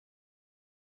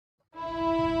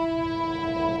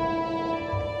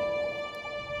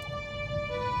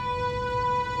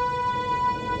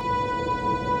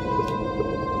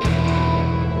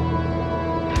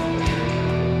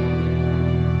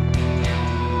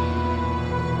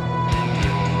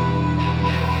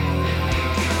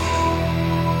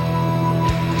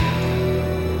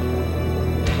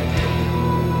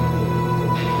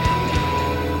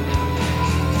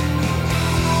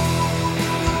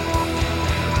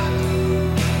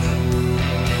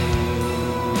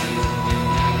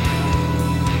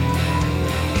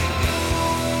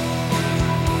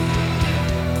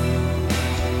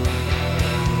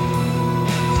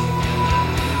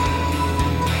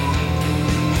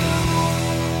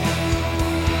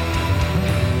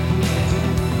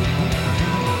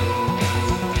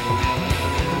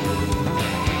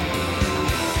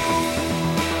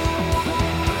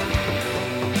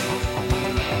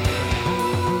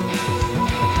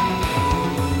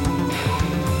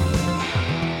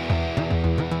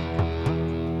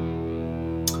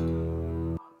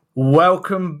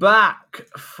Welcome back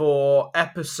for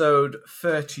episode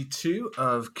 32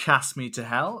 of Cast Me to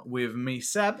Hell with me,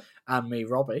 Seb. And me,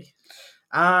 Robbie.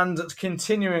 And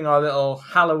continuing our little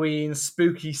Halloween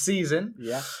spooky season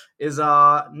Yeah. is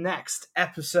our next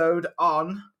episode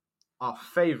on our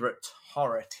favourite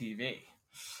horror TV.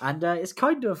 And it's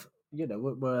kind of,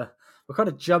 we're kind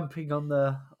of jumping on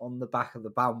the back of the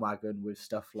bandwagon with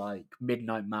stuff like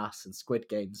Midnight Mass and Squid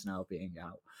Games now being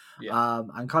out. Yeah.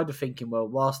 And kind of thinking, well,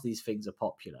 whilst these things are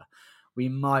popular, we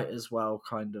might as well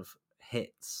kind of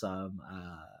hit some,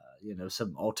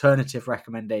 some alternative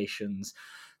recommendations,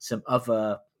 some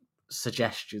other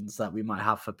suggestions that we might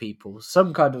have for people,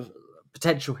 some kind of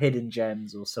potential hidden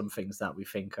gems or some things that we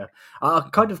think are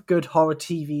kind of good horror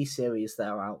TV series that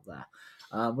are out there.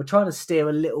 We're trying to steer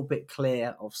a little bit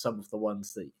clear of some of the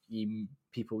ones that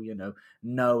people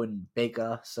know and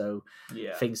bigger. So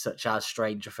things such as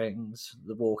Stranger Things,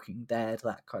 The Walking Dead,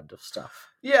 that kind of stuff.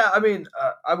 Yeah, I mean,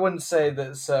 I wouldn't say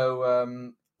that.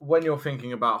 So when you're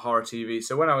thinking about horror TV,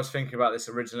 so when I was thinking about this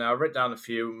originally, I wrote down a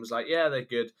few and was like, yeah, they're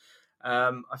good.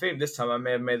 I think this time I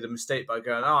may have made the mistake by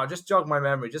going, just jog my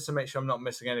memory just to make sure I'm not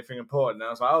missing anything important. And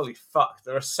I was like, holy fuck,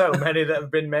 there are so many that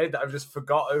have been made that I've just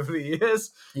forgot over the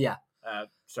years. Yeah.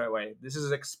 Straight away, this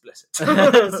is explicit.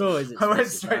 It's always explicit. I went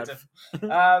straight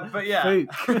to but yeah.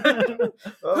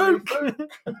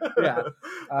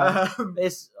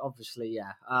 It's obviously,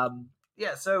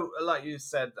 yeah, so like you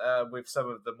said, with some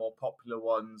of the more popular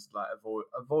ones, like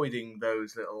avoiding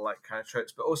those little like kind of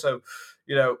tropes, but also,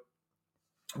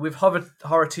 with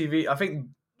horror TV, I think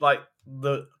like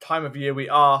the time of year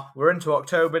we're into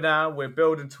October now. We're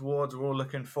building towards. We're all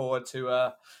looking forward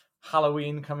to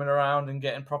Halloween coming around and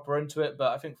getting proper into it.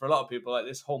 But I think for a lot of people, like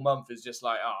this whole month is just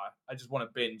like, I just want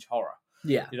to binge horror.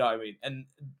 Yeah, you know what I mean. And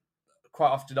quite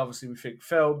often, obviously, we think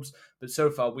films, but so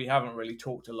far we haven't really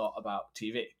talked a lot about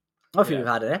TV. I think we've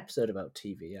had an episode about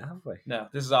TV, haven't we? No,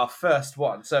 this is our first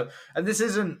one. So, and this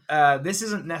isn't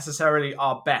necessarily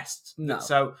our best. No.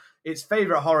 So it's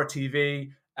favorite horror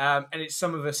TV, and it's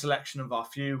some of a selection of our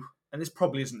few. And this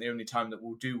probably isn't the only time that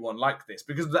we'll do one like this,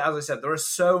 because as I said, there are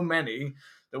so many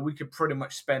that we could pretty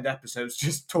much spend episodes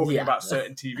just talking about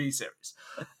certain TV series.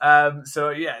 So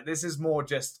yeah, this is more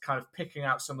just kind of picking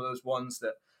out some of those ones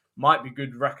that might be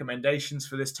good recommendations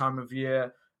for this time of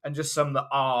year, and just some that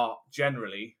are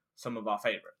generally some of our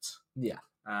favorites. Yeah.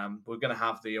 We're going to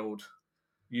have the old,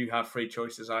 you have three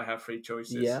choices, I have three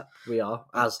choices. Yeah, we are,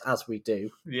 as we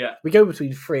do. Yeah. We go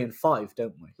between 3 and 5,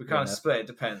 don't we? We kind of split, it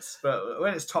depends. But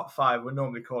when it's top 5, we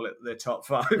normally call it the top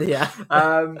 5. Yeah.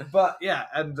 But yeah,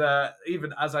 and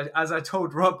even as I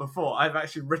told Rob before, I've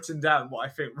actually written down what I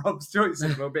think Rob's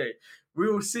choices will be. We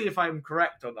will see if I'm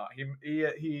correct or not.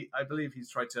 He I believe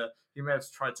he may have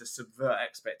tried to subvert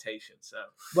expectations. So,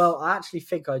 well, I actually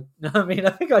think I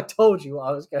think I told you what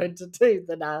I was going to do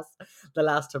the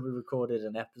last time we recorded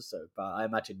an episode, but I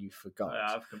imagine you forgot.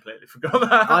 Yeah, I've completely forgot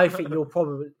that. I think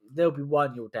there'll be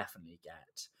one you'll definitely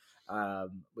get,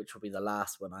 which will be the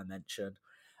last one I mentioned,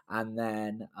 and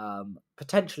then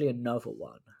potentially another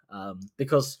one,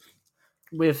 because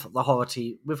with horror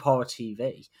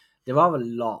TV, there are a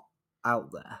lot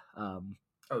out there.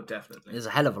 Oh, definitely. There's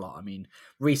a hell of a lot. I mean,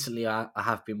 recently I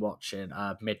have been watching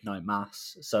Midnight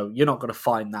Mass, so you're not going to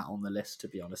find that on the list, to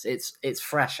be honest. It's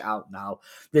fresh out now.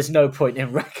 There's no point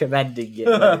in recommending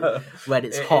it when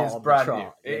it's hot on the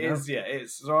trot. It is, yeah.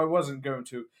 So I wasn't going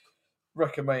to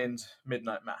recommend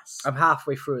Midnight Mass. I'm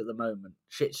halfway through at the moment.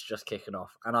 Shit's just kicking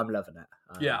off, and I'm loving it.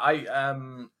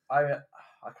 I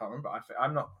can't remember.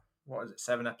 I'm not. What is it?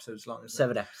 7 episodes long.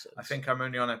 7 episodes. I think I'm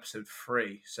only on episode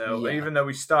 3. So even though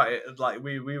we started, like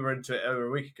we were into it over a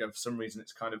week ago, for some reason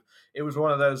it was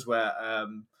one of those where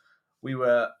we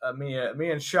were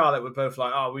me and Charlotte were both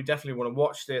like, we definitely want to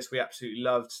watch this. We absolutely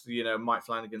loved Mike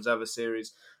Flanagan's other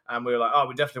series, and we were like,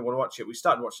 we definitely want to watch it. We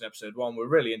started watching episode 1. We're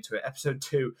really into it. Episode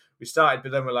 2 we started,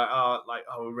 but then we're like,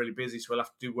 we're really busy, so we'll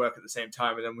have to do work at the same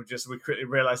time. And then we quickly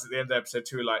realized at the end of episode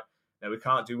 2, like, no, we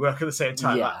can't do work at the same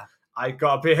time. Yeah. I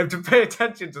gotta be able to pay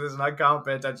attention to this, and I can't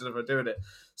pay attention if I'm doing it.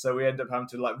 So we end up having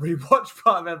to like rewatch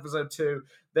part of episode 2,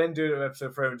 then do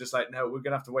episode 3, and just like, no, we're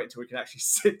gonna have to wait until we can actually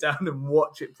sit down and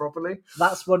watch it properly.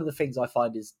 That's one of the things I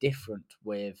find is different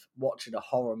with watching a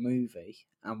horror movie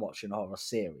and watching a horror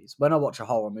series. When I watch a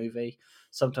horror movie,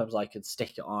 sometimes I can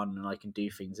stick it on and I can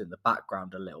do things in the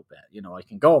background a little bit. I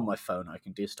can go on my phone, I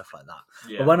can do stuff like that.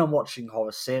 Yeah. But when I'm watching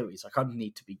horror series, I kind of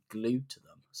need to be glued to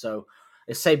them. So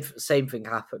the same thing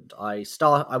happened. I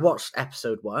watched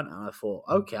episode 1 and I thought,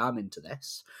 okay, I'm into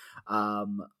this.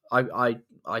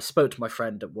 I spoke to my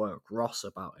friend at work, Ross,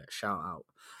 about it. Shout out.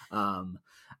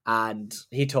 And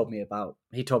he told me about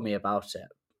it.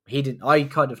 I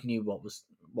kind of knew what was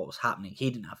what was happening. He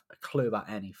didn't have a clue about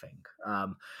anything.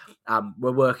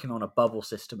 We're working on a bubble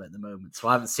system at the moment, so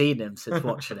I haven't seen him since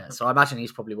watching it. So I imagine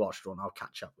he's probably watched one. I'll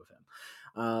catch up with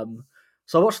him.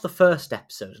 So I watched the first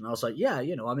episode and I was like, yeah,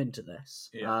 I'm into this.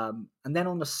 Yeah. And then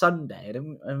on the Sunday, I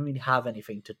didn't really have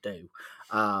anything to do.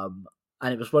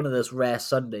 And it was one of those rare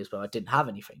Sundays where I didn't have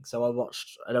anything. So I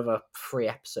watched another 3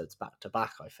 episodes back to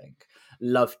back, I think.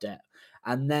 Loved it.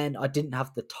 And then I didn't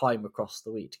have the time across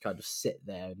the week to kind of sit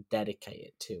there and dedicate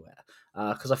it to it.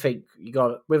 Because I think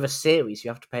with a series, you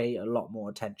have to pay a lot more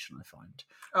attention, I find.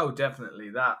 Oh,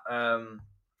 definitely. That,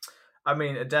 I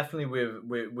mean, definitely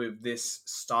with this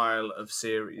style of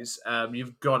series,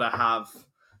 you've got to have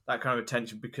that kind of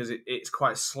attention because it's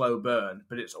quite a slow burn,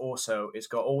 but it's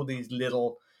got all these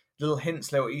little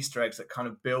hints, little Easter eggs that kind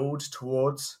of build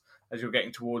towards as you're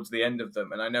getting towards the end of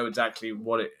them. And I know exactly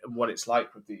what it's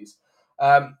like with these.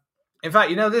 In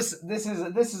fact, this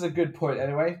is a good point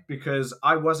anyway, because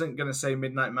I wasn't going to say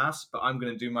Midnight Mass, but I'm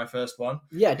going to do my first one.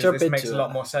 Yeah, jump into it. This makes a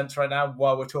lot more sense right now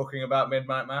while we're talking about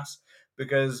Midnight Mass,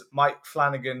 because Mike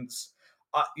Flanagan's.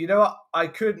 You know what?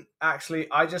 I've kind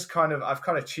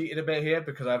of cheated a bit here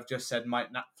because I've just said Mike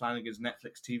Flanagan's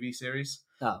Netflix TV series.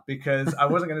 Oh. Because I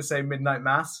wasn't going to say Midnight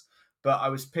Mass, but I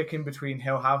was picking between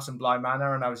Hill House and Bly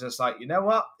Manor, and I was just like, you know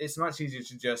what? It's much easier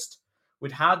to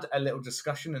we'd had a little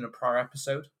discussion in a prior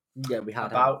episode. Yeah, we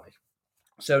had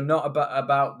not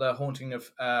about the haunting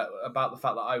of about the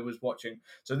fact that I was watching.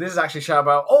 So this is actually shout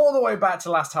out all the way back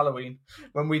to last Halloween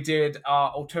when we did our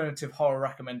alternative horror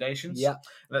recommendations. Yeah,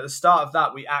 and at the start of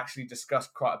that, we actually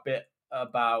discussed quite a bit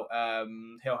about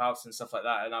Hill House and stuff like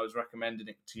that, and I was recommending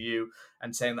it to you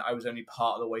and saying that I was only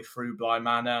part of the way through Bly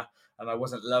Manor and I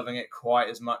wasn't loving it quite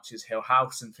as much as Hill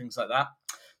House and things like that.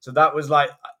 So that was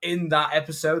like in that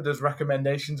episode, those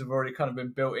recommendations have already kind of been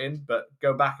built in, but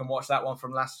go back and watch that one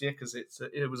from last year because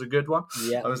it was a good one.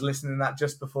 Yeah, I was listening to that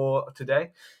just before today.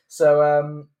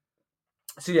 So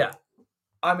yeah,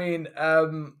 I mean,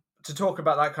 to talk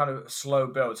about that kind of slow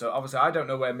build. So obviously, I don't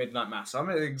know where Midnight Mass. So I'm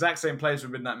in the exact same place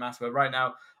with Midnight Mass, where right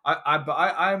now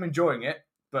I am enjoying it,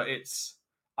 but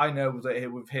I know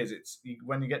that with his,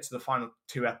 when you get to the final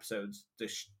 2 episodes, the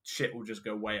shit will just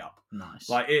go way up. Nice.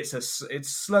 Like it's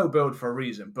slow build for a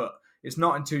reason, but it's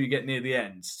not until you get near the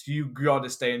end. You got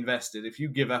to stay invested. If you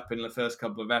give up in the first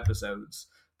couple of episodes,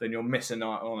 then you're missing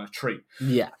out on a treat.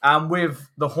 Yeah. And with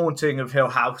The Haunting of Hill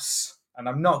House, and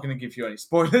I'm not going to give you any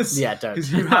spoilers. Yeah, don't.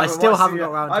 Because you I still haven't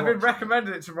got around to I've been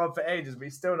recommending it to Rob for ages, but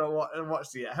he's still not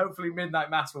watched it yet. Hopefully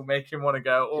Midnight Mass will make him want to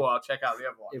go, I'll check out the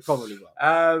other one. It probably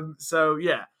will. So,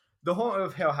 yeah. The Haunting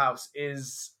of Hill House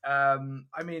is,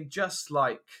 just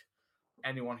like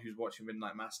anyone who's watching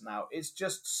Midnight Mass now, it's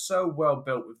just so well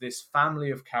built with this family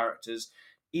of characters,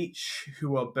 each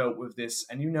who are built with this,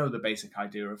 and you know the basic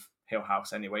idea of Hill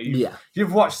House anyway.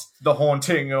 You've watched The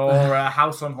Haunting or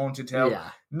House on Haunted Hill.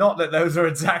 Yeah. Not that those are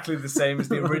exactly the same as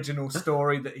the original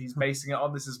story that he's basing it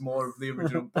on. This is more of the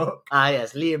original book.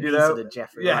 Yes, Liam Neeson and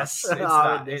Jeffrey. Yes,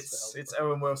 it's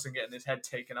Owen Wilson getting his head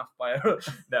taken off by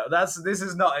no. This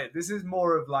is not it. This is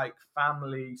more of like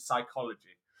family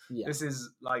psychology. Yeah. This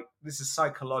is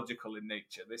psychological in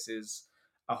nature. This is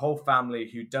a whole family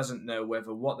who doesn't know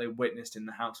whether what they witnessed in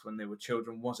the house when they were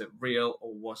children, was it real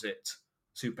or was it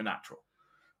supernatural?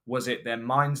 Was it their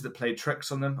minds that played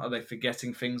tricks on them? Are they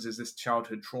forgetting things? Is this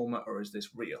childhood trauma or is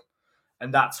this real?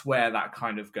 And that's where that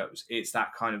kind of goes. It's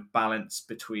that kind of balance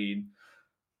between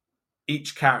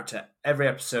each character. Every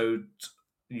episode,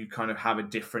 you kind of have a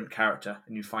different character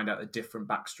and you find out a different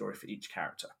backstory for each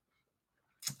character.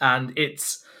 And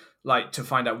it's like to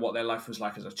find out what their life was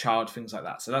like as a child, things like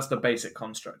that. So that's the basic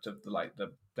construct of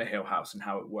the Hill House and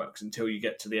how it works until you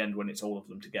get to the end when it's all of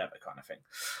them together kind of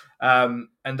thing.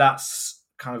 And that's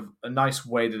kind of a nice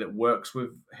way that it works with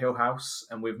Hill House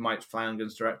and with Mike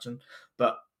Flanagan's direction.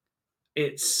 But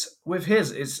it's with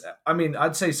his,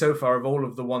 I'd say so far of all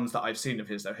of the ones that I've seen of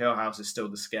his, though, Hill House is still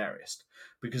the scariest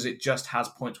because it just has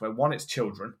points where, one, it's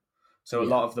children. So a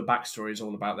lot of the backstory is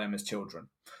all about them as children.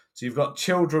 So you've got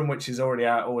children, which is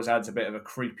always adds a bit of a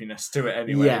creepiness to it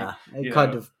anyway. Yeah,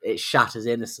 it shatters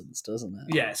innocence, doesn't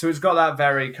it? Yeah, so it's got that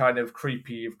very kind of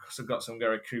creepy. You've also got some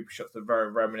very creepy shots that are very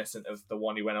reminiscent of the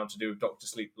one he went on to do with Dr.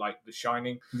 Sleep, like The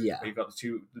Shining. Yeah, where you've got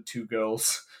the two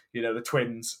girls, the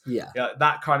twins. Yeah,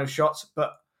 that kind of shots.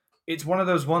 But it's one of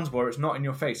those ones where it's not in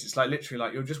your face. It's like literally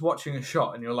like you're just watching a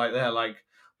shot and you're like there, like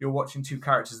you're watching two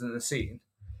characters in the scene,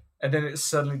 and then it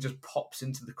suddenly just pops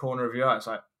into the corner of your eye. It's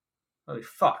like, holy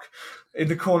fuck, in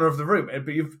the corner of the room.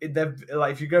 But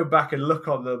if you go back and look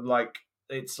on them, like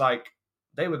it's like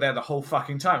they were there the whole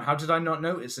fucking time. How did I not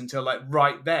notice until like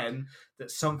right then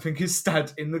that something is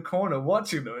stood in the corner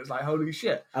watching them? It's like, holy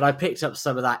shit. And I picked up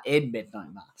some of that in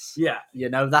Midnight Mass. Yeah. You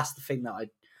know, that's the thing that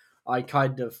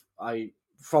I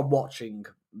from watching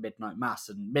Midnight Mass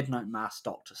and Midnight Mass,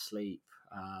 Doctor Sleep,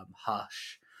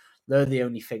 Hush, they're the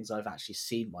only things I've actually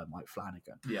seen by Mike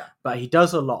Flanagan. Yeah. But he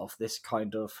does a lot of this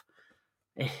kind of,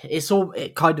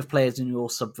 it kind of plays in your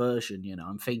subversion, you know.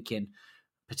 I'm thinking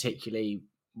particularly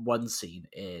one scene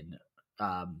in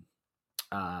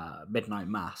Midnight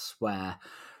Mass where,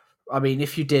 I mean,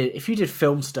 if you did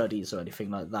film studies or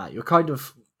anything like that, you're kind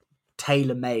of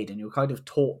tailor-made and you're kind of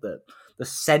taught that the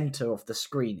center of the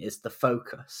screen is the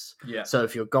focus. Yeah. So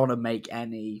if you're gonna make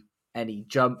any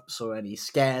jumps or any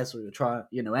scares or you're trying,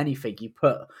 you know, anything, you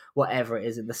put whatever it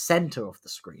is in the center of the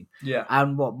screen. Yeah.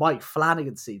 And what Mike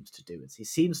Flanagan seems to do is he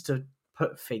seems to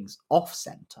put things off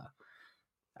center.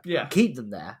 Yeah. Keep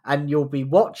them there, and you'll be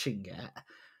watching it,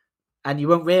 and you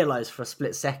won't realize for a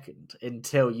split second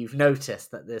until you've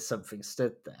noticed that there's something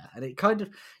stood there, and it kind of,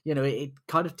 you know, it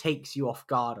kind of takes you off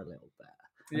guard a little bit.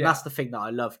 And that's the thing that I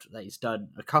loved that he's done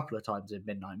a couple of times in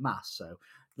Midnight Mass. So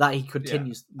that he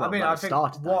continues. Yeah. Well, I think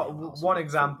one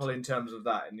example in terms of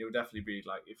that, and you'll definitely be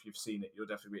like, if you've seen it, you'll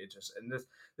definitely be interested. And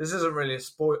this isn't really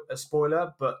a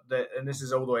spoiler, but and this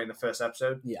is all the way in the first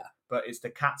episode. Yeah. But it's the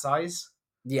cat's eyes.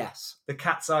 Yes. The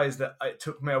cat's eyes that it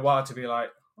took me a while to be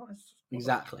like, what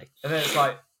exactly. And then it's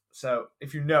like, so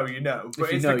if you know, you know.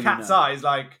 But it's know, the cat's eyes,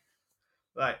 like,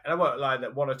 and I won't lie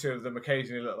that one or two of them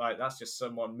occasionally look like that's just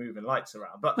someone moving lights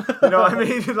around. But you know what I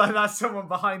mean? Like that's someone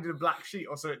behind a black sheet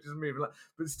or something just moving.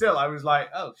 But still, I was like,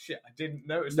 oh shit, I didn't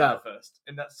notice that at first.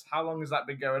 And that's how long has that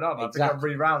been going on? Exactly. I think I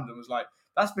rewound and was like,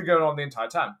 that's been going on the entire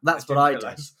time. That's what I did.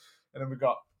 And then we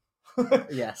got.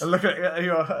 Yes. And look at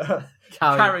your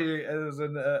Carrie as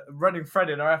a running thread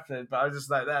in our episode, but I was just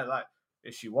like, there, like,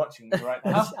 is she watching me right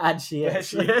now? And she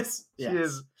is. Yeah, she is.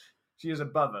 Yes. She is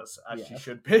above us, as she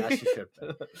should be. As she should be.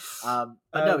 But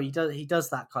no, he does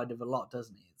that kind of a lot,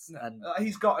 doesn't he?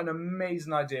 He's got an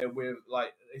amazing idea with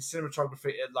like his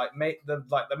cinematography, like the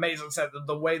amazing set,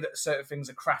 the way that certain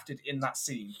things are crafted in that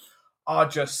scene are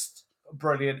just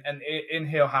brilliant. And in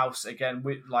Hill House again,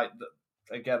 with like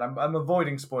again, I'm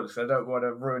avoiding spoilers because I don't want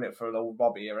to ruin it for an old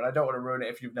Bobby here, and I don't want to ruin it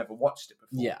if you've never watched it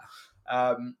before.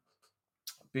 Yeah.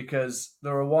 Because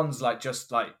there are ones like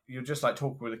you're just like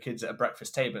talking with the kids at a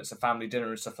breakfast table, it's a family dinner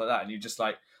and stuff like that, and you just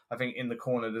like, I think in the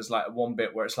corner there's like one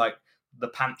bit where it's like the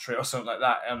pantry or something like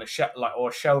that on a or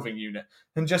a shelving unit,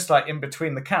 and just like in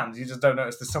between the cans, you just don't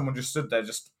notice there's someone just stood there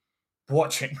just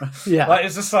watching. Yeah, like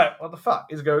it's just like, what the fuck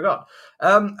is going on?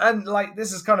 And like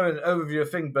this is kind of an overview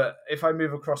of thing, but if I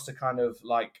move across to kind of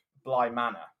like Bly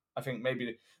Manor, I think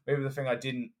maybe the thing I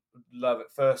didn't love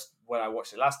at first when I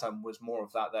watched it last time was more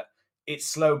of that it's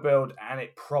slow build, and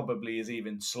it probably is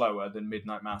even slower than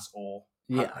Midnight Mass or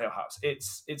Hill House. It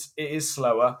is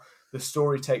slower. The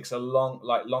story takes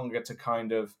longer to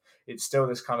kind of. It's still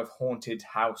this kind of haunted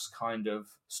house kind of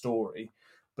story,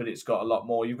 but it's got a lot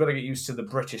more. You've got to get used to the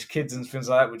British kids and things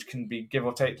like that, which can be give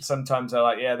or take. Sometimes they're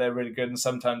like, yeah, they're really good, and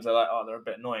sometimes they're like, oh, they're a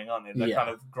bit annoying, aren't they? They kind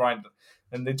of grind,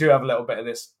 and they do have a little bit of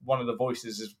this. One of the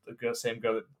voices is the same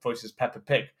girl that voices Peppa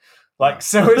Pig. Like,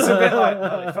 so it's a bit like,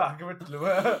 holy fuck,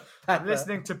 I'm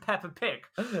listening to Peppa Pig.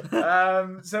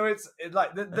 So it's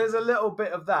like, there's a little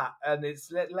bit of that, and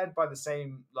it's led by the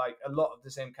same, like, a lot of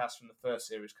the same cast from the first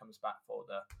series comes back for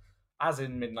as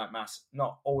in Midnight Mass,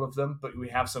 not all of them, but we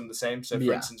have some of the same. So,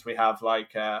 for instance, we have,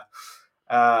 like,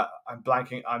 I'm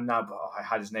blanking, I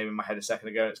had his name in my head a second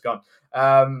ago, and it's gone.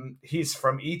 He's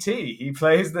from E.T. He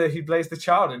plays the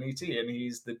child in E.T., and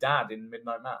he's the dad in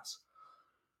Midnight Mass.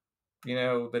 You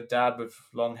know, the dad with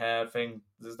long hair thing.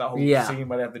 There's that whole scene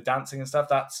where they have the dancing and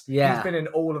stuff. He's been in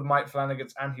all of Mike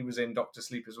Flanagan's, and he was in Doctor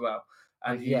Sleep as well.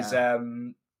 And he's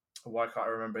why can't I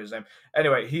remember his name?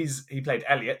 Anyway, he played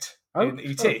Elliot in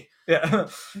E.T. Yeah.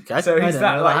 Okay. So he's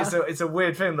that. It's a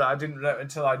weird thing that I didn't know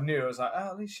until I knew. I was like, oh,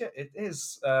 holy shit, it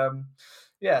is.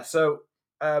 So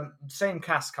same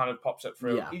cast kind of pops up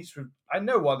through each. I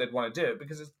know why they'd want to do it,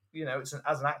 because it's, you know, as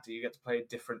an actor, you get to play a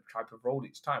different type of role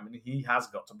each time, and he has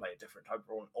got to play a different type of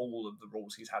role in all of the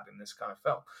roles he's had in this kind of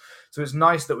film. So it's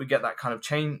nice that we get that kind of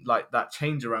change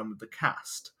around with the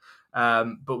cast.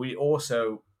 But we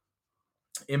also,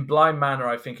 in Bly Manor,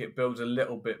 I think it builds a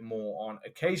little bit more on.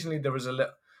 Occasionally, there's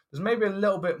maybe a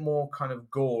little bit more kind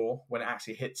of gore when it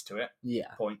actually hits to it.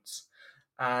 Yeah. Points,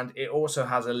 and it also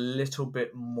has a little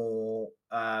bit more.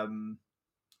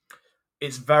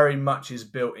 It's very much is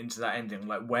built into that ending.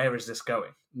 Like, where is this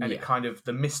going? And it kind of,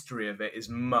 the mystery of it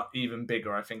is even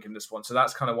bigger, I think, in this one. So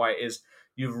that's kind of why it is,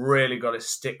 you've really got to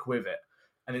stick with it.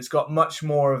 And it's got much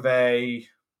more of a,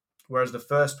 Whereas the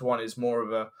first one is more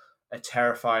of a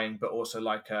terrifying, but also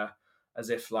like as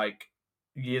if like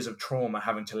years of trauma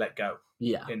having to let go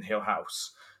in Hill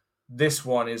House. This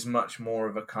one is much more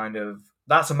of a kind of,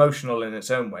 that's emotional in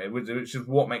its own way, which is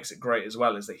what makes it great as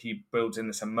well, is that he builds in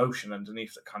this emotion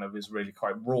underneath that kind of is really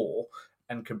quite raw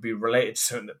and could be related to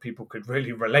something that people could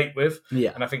really relate with.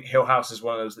 Yeah. And I think Hill House is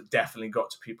one of those that definitely got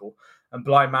to people. And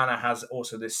Bly Manor has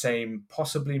also this same,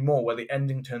 possibly more, where the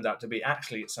ending turns out to be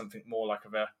actually it's something more like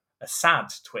of a sad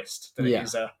twist than it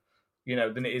is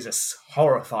than it is a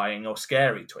horrifying or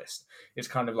scary twist. It's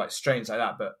kind of like strange like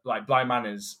that. But like Bly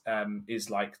Manor is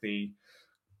like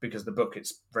because the book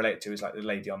it's related to is like the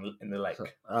lady in the lake.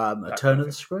 A Turn of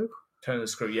the Screw? Turn of the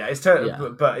Screw, yeah.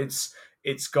 But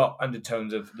it's got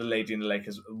undertones of the lady in the lake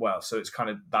as well. So it's kind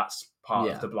of, that's part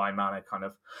of the Bly Manor kind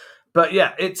of. But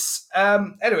yeah, it's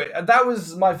anyway, that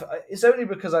was it's only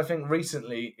because I think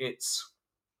recently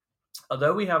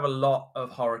although we have a lot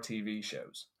of horror TV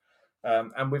shows,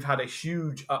 and we've had a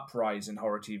huge uprise in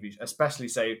horror TV, especially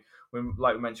say when,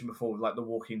 like we mentioned before, like The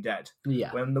Walking Dead.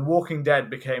 Yeah. When The Walking Dead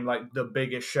became like the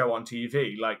biggest show on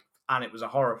TV, and it was a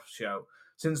horror show.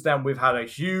 Since then, we've had a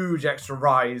huge extra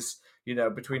rise.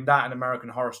 Between that and American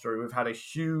Horror Story, we've had a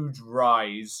huge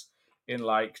rise in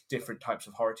like different types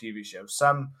of horror TV shows.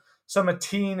 Some are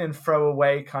teen and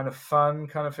throwaway kind of fun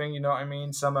kind of thing. You know what I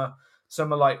mean? Some are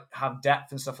like have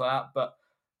depth and stuff like that. But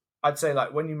I'd say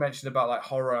like when you mentioned about like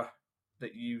horror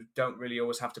that you don't really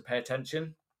always have to pay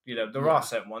attention. There are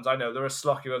certain ones. I know there are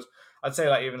schlocky ones. I'd say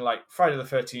like even like Friday the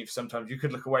 13th. Sometimes you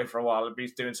could look away for a while and be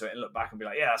doing something and look back and be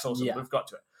like, yeah, that's awesome. Yeah. We've got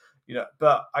to it.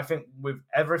 But I think with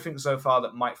everything so far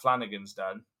that Mike Flanagan's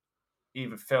done,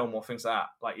 even film or things like that,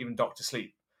 like even Doctor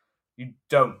Sleep, you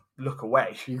don't look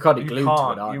away. You can't be glued to it,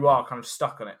 aren't you are kind of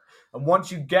stuck on it. And once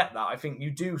you get that, I think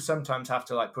you do sometimes have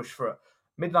to like push through it.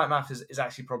 Midnight Mass is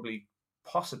actually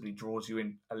possibly draws you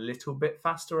in a little bit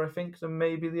faster, I think, than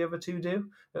maybe the other two do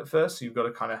at first. So you've got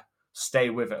to kind of stay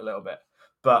with it a little bit.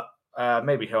 But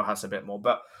maybe Hill has a bit more.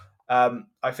 But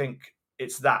I think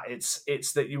it's that.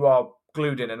 It's that you are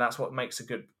glued in, and that's what makes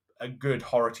a good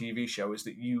horror TV show, is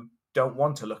that you don't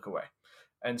want to look away.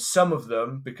 And some of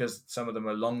them, because some of them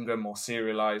are longer, more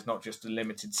serialized, not just a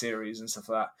limited series and stuff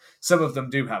like that, some of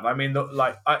them do have. I mean,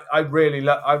 like I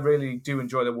really do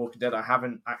enjoy The Walking Dead.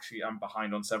 I'm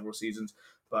behind on several seasons,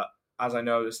 but as I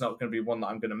know, it's not going to be one that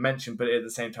I'm going to mention. But at the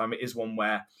same time, it is one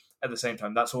where,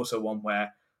 that's also one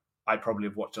where I probably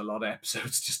have watched a lot of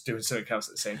episodes just doing something else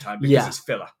at the same time because it's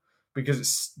filler.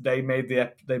 Because they made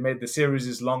the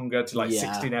series longer to like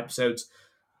 16 episodes,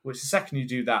 which the second you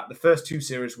do that, the first two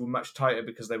series were much tighter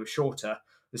because they were shorter.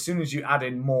 As soon as you add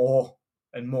in more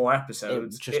and more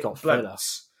episodes, it got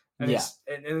floats. And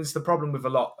it's the problem with a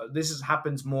lot.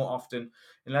 Happens more often,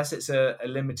 unless it's a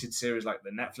limited series like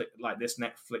this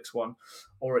Netflix one,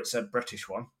 or it's a British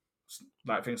one,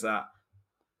 like things like that.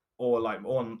 Or like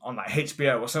on like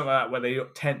HBO or something like that, where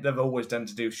they've always done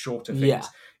to do shorter things. Yeah.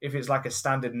 If it's like a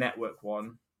standard network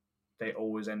one, they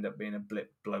always end up being a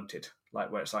bit bloated.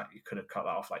 Like where it's like you could have cut that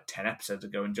off like 10 episodes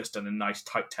ago and just done a nice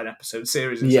tight 10 episode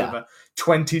series instead of a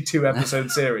 22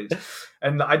 episode series.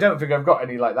 And I don't think I've got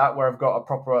any like that where I've got a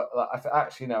proper.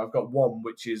 I've got one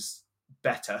which is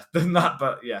better than that.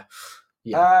 But yeah.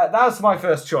 That's my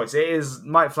first choice. It is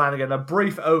Mike Flanagan. A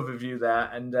brief overview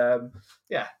there, and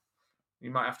you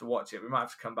might have to watch it. We might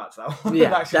have to come back to that one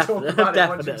and actually talk about it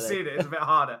once you've seen it. It's a bit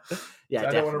harder. Yeah, so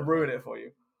I don't want to ruin it for you.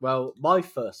 Well, my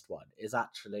first one is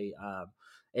actually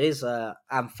it is an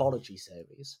anthology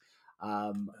series.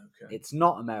 It's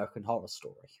not American Horror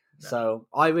Story. No. So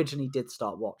I originally did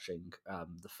start watching I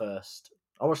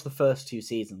watched the first two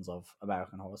seasons of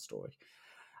American Horror Story,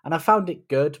 and I found it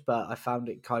good, but I found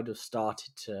it kind of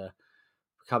started to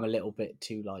become a little bit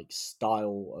too like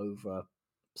style over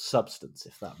substance,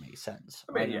 if that makes sense.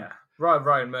 I mean,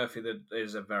 Ryan Murphy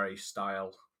is a very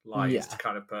stylized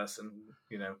kind of person.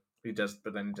 He does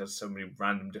so many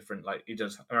random different, like he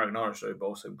does American Horror Story, but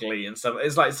also Glee and stuff.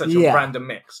 It's like such a random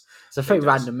mix. It's a very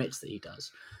random mix that he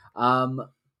does.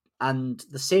 And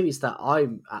the series that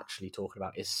I'm actually talking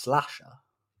about is Slasher.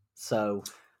 So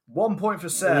 1 point for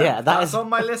Seth. Yeah, that's on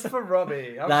my list for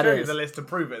Robbie. I'll show you the list to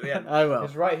prove it at the end. I will.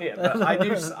 It's right here. But I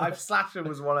knew Slasher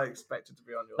was what I expected to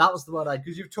be on your list. That was the one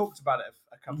because you've talked about it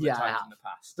a couple of times in the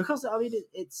past. Because I mean,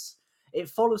 it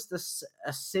follows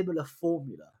a similar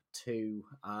formula to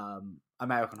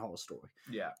American Horror Story.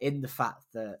 Yeah. In the fact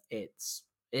that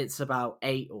it's about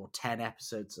 8 or 10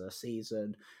 episodes a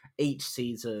season. Each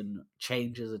season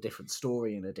changes a different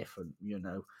story and a different,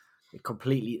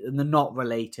 completely, and they're not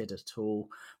related at all.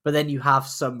 But then you have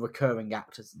some recurring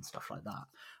actors and stuff like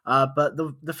that. But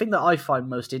the thing that I find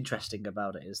most interesting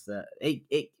about it is that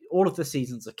it all of the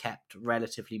seasons are kept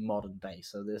relatively modern day,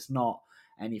 so there's not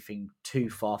anything too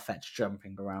far-fetched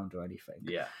jumping around or anything.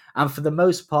 Yeah. And for the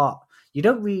most part, you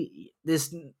don't really,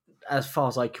 there's, as far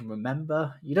as I can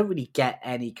remember, you don't really get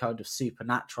any kind of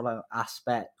supernatural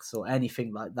aspects or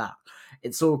anything like that.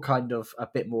 It's all kind of a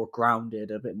bit more grounded,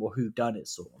 a bit more whodunit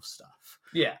sort of stuff.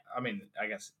 Yeah, I mean, I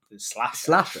guess it's slasher.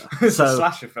 Slasher. It's a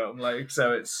slasher film, like,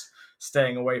 so it's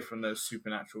staying away from those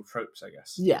supernatural tropes, I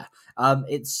guess. Yeah.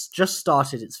 It's just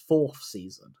started its 4th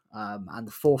season, and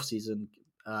the 4th season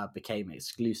became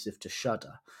exclusive to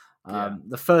Shudder.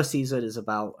 The first season is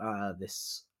about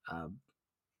this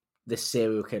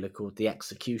serial killer called the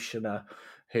Executioner,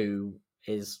 who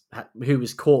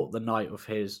was caught the night of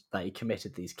that he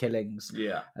committed these killings.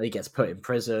 Yeah. And he gets put in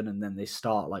prison, and then they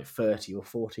start like 30 or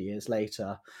 40 years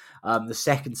later. The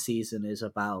second season is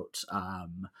about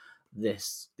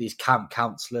these camp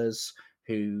counselors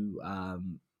who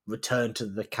return to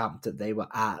the camp that they were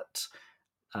at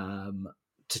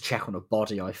to check on a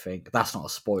body. I think that's not a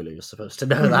spoiler, you're supposed to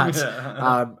know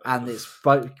that. And it's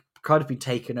kind of been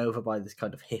taken over by this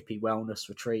kind of hippie wellness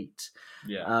retreat.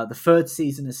 Yeah. The third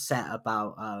season is set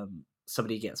about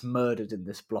somebody gets murdered in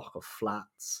this block of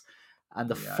flats, and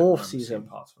the fourth season,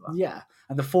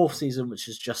 and the fourth season, which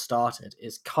has just started,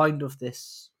 is kind of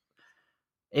this.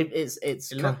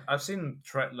 I've seen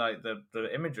like the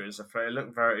images. It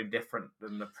look very different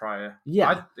than the prior.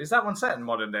 Yeah, is that one set in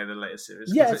modern day? The latest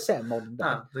series? Yeah, it's set in modern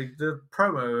day. The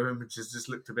promo images just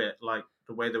looked a bit like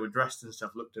the way they were dressed and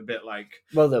stuff looked a bit like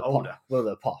they're older.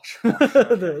 They're posh.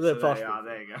 Okay, they're posh.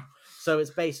 There you go. So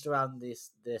it's based around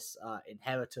this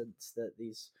inheritance that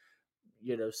these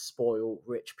spoiled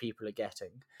rich people are getting,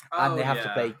 and they have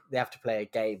to play a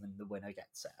game, and the winner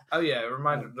gets it. Oh yeah, it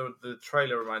reminded the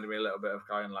trailer reminded me a little bit of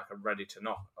kind of like a Ready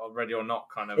or Not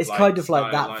kind of. It's kind of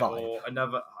like that vibe. Or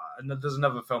there's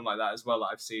another film like that as well that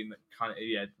I've seen that kind of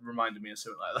reminded me of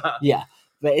something like that. Yeah,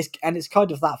 but it's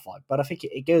kind of that vibe. But I think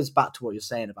it goes back to what you're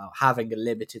saying about having a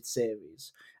limited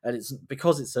series, and it's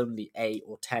because it's only 8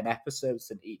 or 10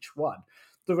 episodes in each one,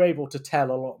 they're able to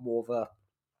tell a lot more of a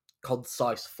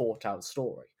concise, thought out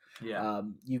story. Yeah.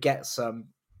 You get some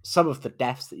of the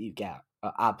deaths that you get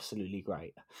are absolutely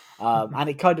great. And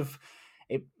it kind of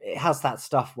it has that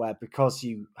stuff where, because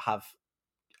you have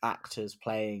actors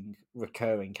playing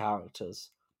recurring characters,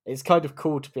 it's kind of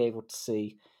cool to be able to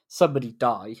see somebody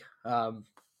die,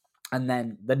 and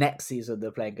then the next season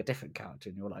they're playing a different character,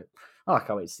 and you're like, oh, I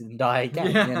can't wait to see them die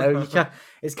again. Yeah.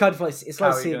 It's kind of like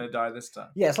how are you going to die this time?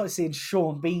 Yeah, it's like seeing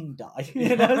Sean Bean die.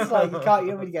 It's like you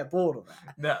don't really get bored of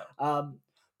that. No.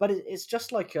 But it's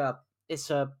just like it's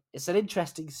an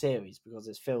interesting series because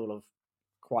it's filled of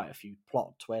quite a few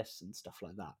plot twists and stuff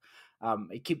like that.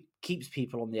 It keeps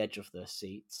people on the edge of their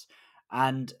seats,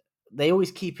 and they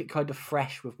always keep it kind of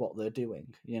fresh with what they're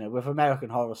doing. With American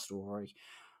Horror Story,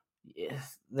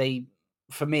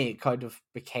 for me, it kind of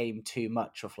became too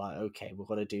much of like, okay, we're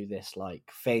going to do this like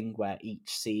thing where each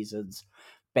season's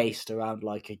based around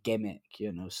like a gimmick,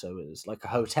 so it's like a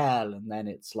hotel, and then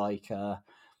it's like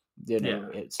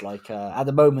it's like at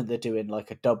the moment they're doing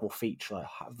like a double feature, like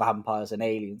vampires and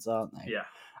aliens, aren't they? Yeah.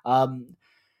 And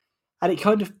it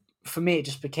kind of, for me, it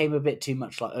just became a bit too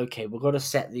much like, okay, we're going to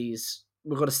set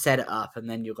it up, and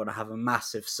then you're going to have a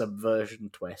massive subversion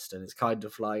twist, and it's kind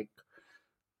of like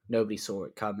nobody saw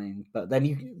it coming, but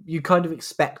then you kind of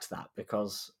expect that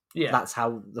because that's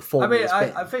how the formula is.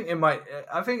 I think it might.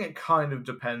 I think it kind of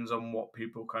depends on what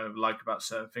people kind of like about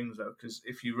certain things, though. Because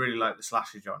if you really like the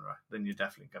slasher genre, then you're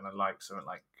definitely going to like something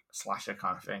like a slasher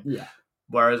kind of thing. Yeah.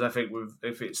 Whereas I think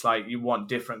if it's like you want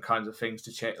different kinds of things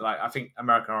to change, like I think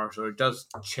American Horror Story does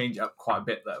change up quite a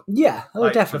bit, though. Yeah,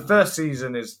 definitely. The first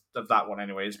season of that one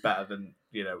anyway is better than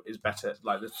than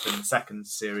the second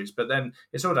series. But then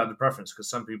it's all down to preference, because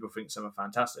some people think some are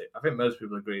fantastic. I think most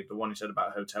people agree. The one you said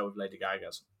about Hotel with Lady Gaga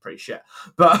is pretty shit,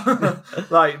 but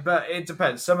but it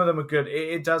depends. Some of them are good.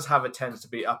 It does have a tends to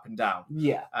be up and down.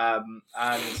 Yeah.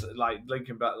 And like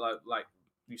linking back, like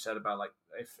you said about like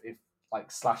if like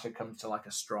slasher comes to like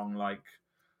a strong like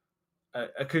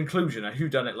a conclusion, a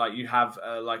whodunit, like you have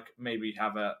maybe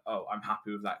have I'm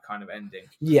happy with that kind of ending.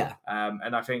 Yeah.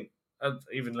 And I think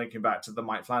even linking back to the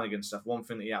Mike Flanagan stuff, one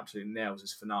thing that he absolutely nails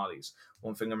is finales.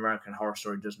 One thing American Horror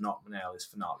Story does not nail is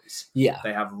finales. Yeah.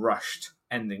 They have rushed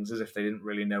endings as if they didn't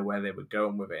really know where they were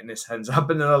going with it, and this ends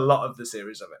up in a lot of the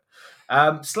series of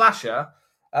it. Slasher.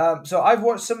 So I've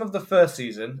watched some of the first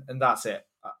season, and that's it.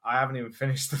 I haven't even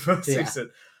finished the first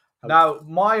season. Now,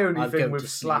 my only thing with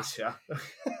slasher...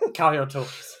 Carry on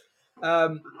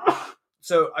talking.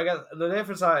 So I guess the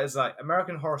difference is like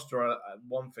American Horror Story.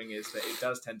 One thing is that it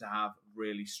does tend to have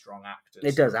really strong actors.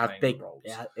 It does have playing big roles.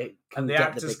 Yeah, it can And the get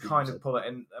actors the big kind names of pull it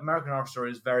in. American Horror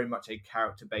Story is very much a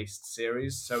character-based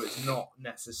series, so it's not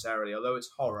necessarily, although it's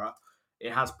horror,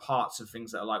 it has parts of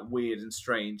things that are like weird and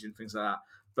strange and things like that.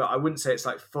 But I wouldn't say it's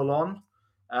like full-on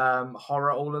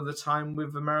horror all of the time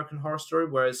with American Horror Story,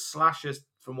 whereas Slashers,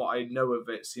 from what I know of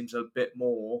it, seems a bit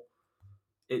more.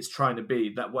 It's trying to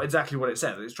be that exactly what it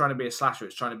said. It's trying to be a slasher.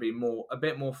 It's trying to be a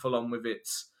bit more full-on with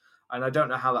its. And I don't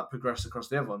know how that progressed across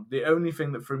the other one. The only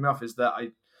thing that threw me off is that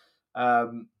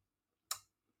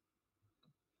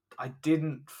I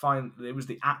didn't find it was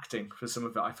the acting for some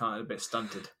of it. I found it a bit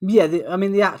stunted. Yeah,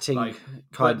 the acting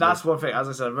but that's one thing. As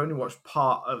I said, I've only watched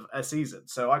part of a season,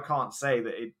 so I can't say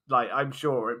that it. Like, I'm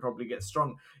sure it probably gets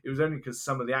strong. It was only because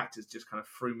some of the actors just kind of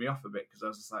threw me off a bit because I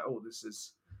was just like, oh, this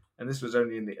is, and this was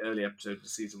only in the early episodes of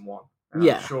season 1. And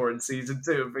I'm sure in season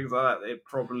 2 and things like that,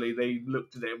 they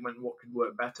looked at it and went, what could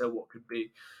work better, what could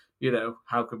be.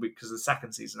 How could we? Because the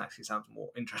second season actually sounds more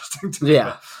interesting to me.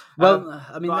 Yeah. But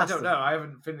I don't know. I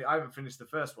haven't finished the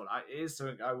first one. It is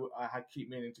something I keep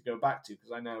meaning to go back to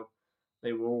because I know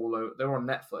they were on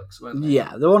Netflix, weren't they?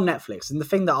 Yeah, they're on Netflix. And the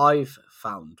thing that I've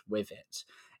found with it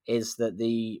is that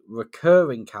the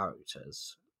recurring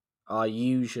characters are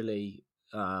usually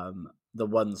the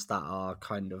ones that are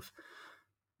kind of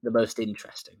the most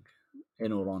interesting.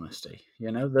 In all honesty,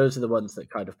 those are the ones that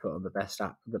kind of put on the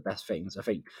best things. I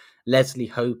think Leslie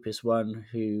Hope is one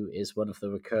who is one of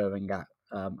the recurring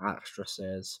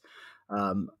actresses.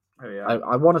 I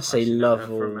want to say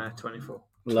Lovell 24.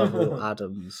 Lovell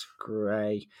Adams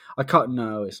Gray. I can't.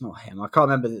 No, it's not him. I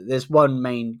can't remember. There's one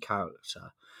main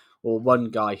character or one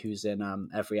guy who's in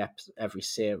every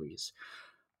series,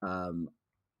 and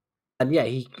yeah,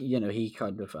 he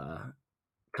kind of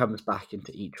comes back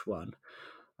into each one.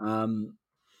 And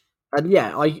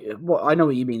yeah, I know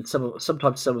what you mean.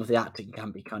 Sometimes some of the acting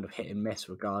can be kind of hit and miss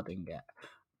regarding it,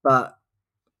 but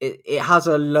it has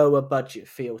a lower budget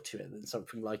feel to it than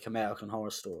something like American Horror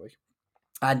Story.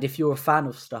 And if you're a fan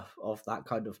of stuff of that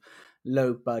kind of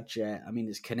low budget, I mean,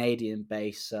 it's Canadian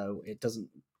based, so it doesn't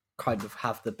kind of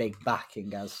have the big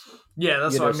backing as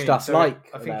that's what I mean. Stuff so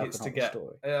like I think American it's to Horror get.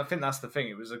 Story. I think that's the thing.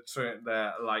 It was something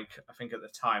that, like, I think at the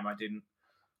time I didn't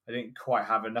quite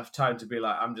have enough time to be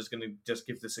like, I'm just going to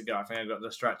give this a go. I think I got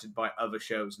distracted by other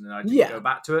shows and then I didn't go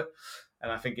back to it. And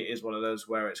I think it is one of those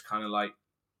where it's kind of like,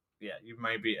 yeah, you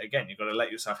maybe, again, you've got to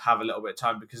let yourself have a little bit of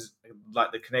time because,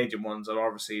 like, the Canadian ones are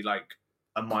obviously, like,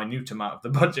 a minute amount of the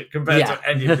budget compared to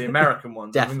any of the American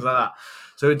ones and things like that.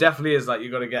 So it definitely is like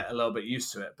you've got to get a little bit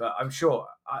used to it. But I'm sure,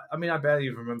 I mean, I barely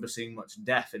even remember seeing much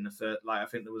death in the third. Like, I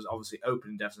think there was obviously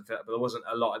opening deaths in the third, but there wasn't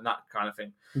a lot in that kind of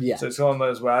thing. Yeah. So it's one of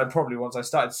those where I'd probably, once I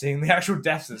started seeing the actual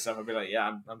deaths and stuff, I'd be like, yeah,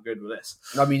 I'm good with this.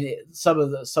 I mean, some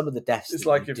of the deaths. It's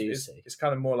like it's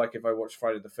kind of more like if I watched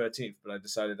Friday the 13th, but I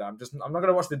decided I'm not going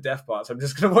to watch the death parts. I'm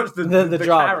just going to watch the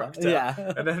drama,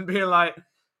 character, and then being like,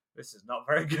 this is not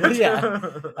very good.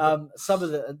 Some of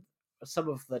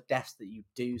the deaths that you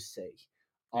do see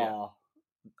are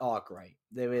great.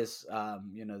 There is,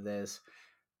 there's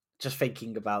just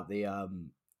thinking about the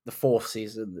fourth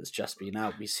season that's just been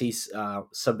out. We see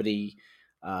somebody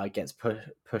gets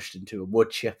pushed into a wood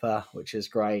chipper, which is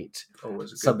great.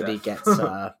 Somebody gets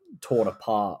torn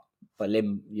apart by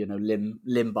limb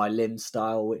by limb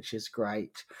style, which is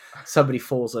great. Somebody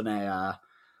falls on a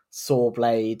saw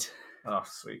blade. Oh,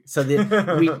 sweet. So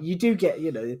you do get,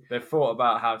 they've thought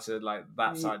about how to, like,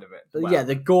 that side of it. Well. Yeah,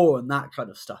 the gore and that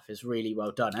kind of stuff is really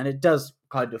well done. And it does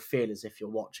kind of feel as if you're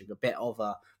watching a bit of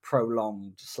a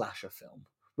prolonged slasher film,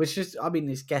 which is, I mean,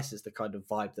 I guess is the kind of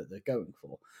vibe that they're going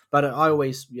for. But I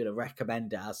always,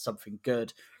 recommend it as something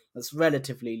good that's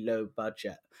relatively low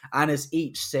budget. And as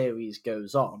each series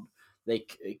goes on,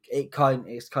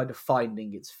 it's kind of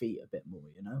finding its feet a bit more,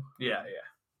 Yeah.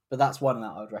 But that's one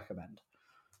that I would recommend.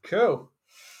 Cool.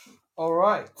 All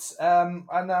right. And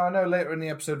now I know later in the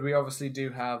episode we obviously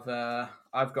do have.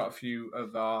 I've got a few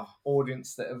of our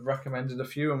audience that have recommended a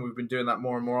few, and we've been doing that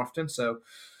more and more often. So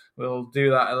we'll do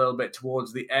that a little bit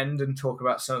towards the end and talk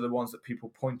about some of the ones that people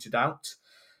pointed out.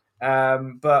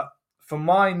 But for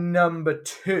my number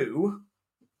 2,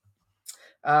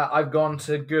 I've gone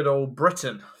to good old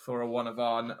Britain for a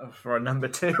number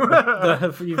 2.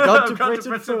 You've gone to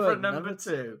Britain for a number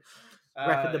 2.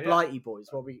 Reckon the Blighty Boys.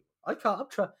 I can't.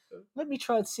 Let me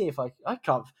try and see if I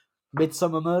can't.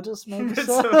 Midsummer Murders, maybe.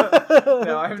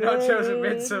 No, I've not chosen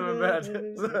Midsummer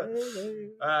Murders.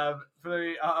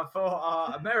 For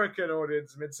our American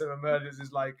audience, Midsummer Murders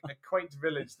is like a quaint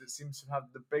village that seems to have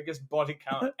the biggest body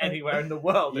count anywhere in the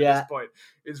world at this point.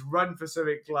 It's run for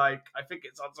something like, I think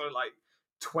it's also like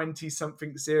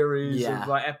 20-something series Yeah. of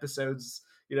like episodes.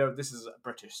 You know, this is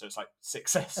British, so it's like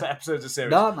 6 episodes a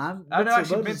series. No, man. No,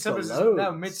 actually, Midsummer's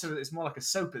Midsummer. It's more like a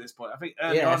soap at this point. I think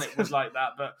earlier on it was like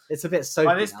that, but it's a bit soapy.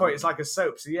 by this now, point it's isn't like a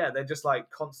soap. So yeah, they're just like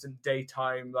constant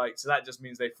daytime. Like, so that just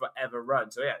means they forever run.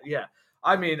 So yeah.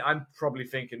 I mean, I'm probably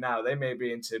thinking now they may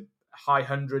be into high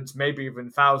hundreds, maybe even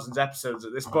thousands episodes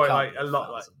at this point. Like a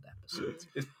lot, like episodes.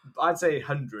 I'd say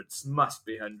hundreds, must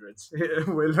be hundreds.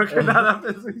 We're looking that up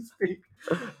as we speak.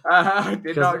 I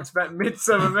did not expect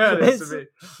Midsummer Murders to be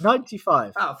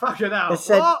 95. Oh, fucking hell.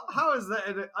 What? How is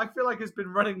that? I feel like it's been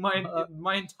running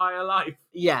my entire life.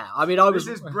 Yeah, I mean, This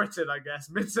is Britain, I guess.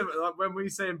 Midsummer, like when we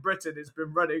say in Britain it's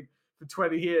been running for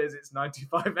 20 years, it's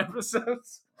 95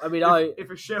 episodes. I mean, if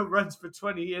a show runs for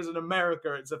 20 years in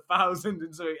America, it's 1,000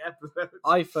 and something episodes.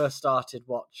 I first started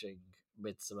watching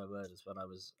Midsummer Murders when I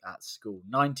was at school.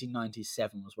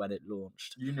 1997 was when it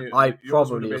launched. You knew. I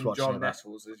probably was watching John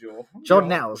Nettles as your John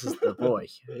Nettles is the boy.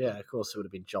 Yeah, of course it would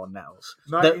have been John Nettles.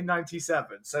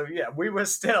 1997. So yeah, we were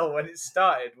still when it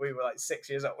started. We were like 6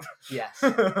 years old. Yes,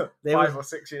 5 or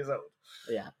 6 years old.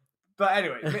 Yeah. But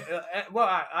anyway, well,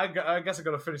 I guess I've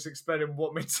got to finish explaining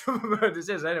what Midsummer Murders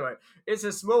is. Anyway, it's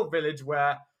a small village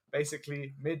where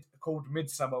basically called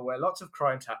Midsummer, where lots of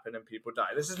crimes happen and people die.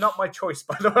 This is not my choice,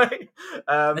 by the way.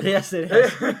 Yes, it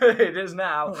is. It is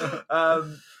now.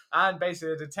 And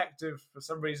basically a detective, for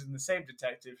some reason, the same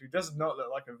detective, who does not look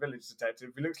like a village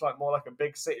detective, he looks like more like a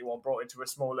big city one brought into a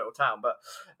small little town. But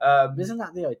isn't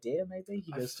that the idea, maybe?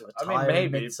 He goes to a town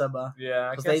in Midsummer. Yeah,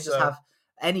 because they just have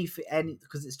any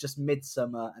because it's just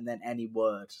Midsummer and then any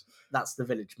word. That's the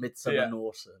village, Midsummer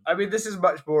Norton. I mean, this is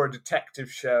much more a detective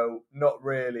show, not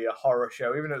really a horror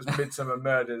show. Even though it's Midsummer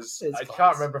Murders,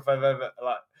 can't remember if I've ever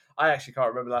I actually can't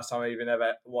remember last time I even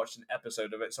ever watched an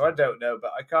episode of it, so I don't know.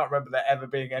 But I can't remember there ever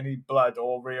being any blood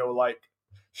or real like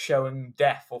showing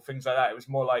death or things like that. It was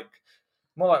more like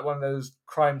one of those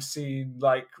crime scene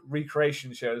like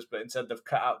recreation shows, but instead they've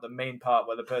cut out the main part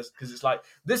where the person, because it's like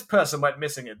this person went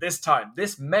missing at this time.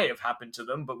 This may have happened to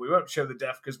them, but we won't show the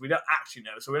death because we don't actually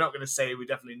know. So we're not going to say we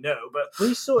definitely know. But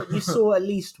you saw at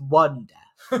least one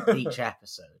death each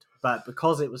episode. But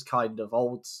because it was kind of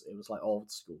old, it was like old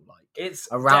school, like it's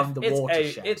around the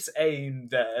watershed. It's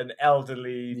aimed at an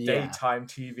elderly daytime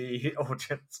TV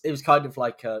audience. It was kind of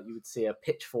like you would see a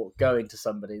pitchfork go into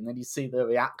somebody, and then you see the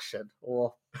reaction.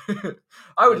 Or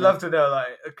I would love to know,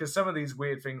 like, because some of these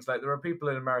weird things, like there are people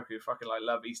in America who fucking like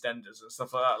love EastEnders and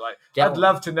stuff like that. Like, I'd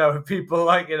love to know if people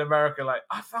like in America, like,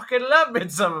 I fucking love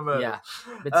Midsummer Murders. Yeah,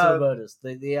 Midsummer Murders.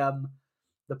 The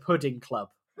Pudding Club.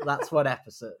 That's one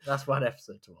episode. That's one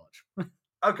episode to watch.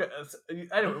 Okay. So,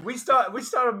 anyway, we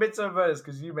started Midsummer Murders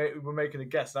because you were making a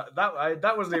guess.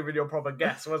 That wasn't even your proper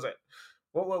guess, was it?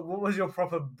 What was your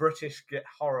proper British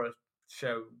horror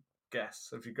show guess?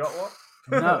 Have you got one?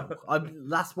 No,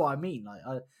 that's what I mean. Like,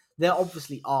 there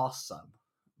obviously are some.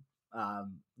 I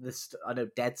know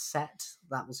Dead Set.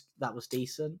 That was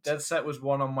decent. Dead Set was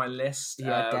one on my list.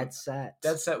 Yeah, Dead Set.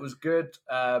 Dead Set was good.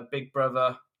 Big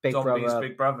Brother. Big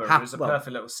Brother. It was a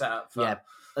perfect little setup. For,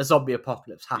 a zombie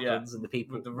apocalypse happens and the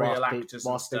people with the real actors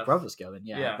whilst Big Brother's going.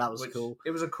 Yeah, that was cool. It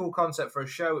was a cool concept for a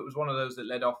show. It was one of those that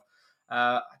led off.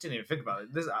 I didn't even think about it.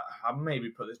 I maybe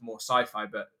put this more sci-fi,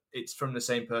 but it's from the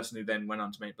same person who then went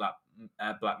on to make Black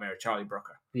Mirror, Charlie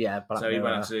Brooker. Yeah, Black Mirror. He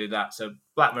went on to do that. So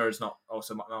Black Mirror is not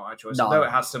my choice. No. Although it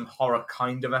has some horror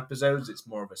kind of episodes, it's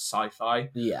more of a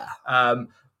sci-fi. Yeah.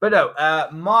 But no,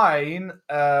 mine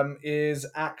is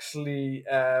actually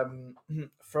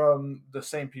from the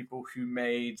same people who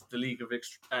made the League of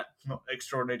not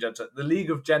Extraordinary Gentlemen, the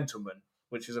League of Gentlemen,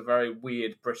 which is a very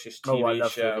weird British TV I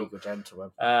love show. The League of Gentlemen.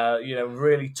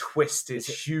 Really twisted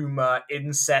humour,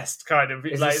 incest kind of.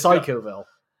 Is it Psychoville?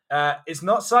 It's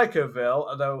not Psychoville,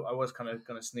 although I was kind of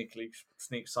going to sneak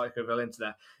Psychoville into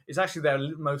there. It's actually their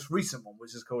most recent one,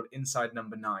 which is called Inside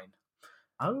Number 9.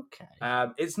 Okay.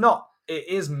 It's not. It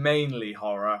is mainly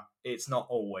horror. It's not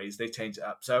always. They change it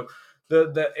up. So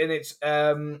it's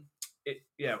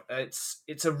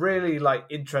a really like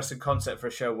interesting concept for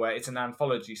a show where it's an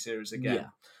anthology series again,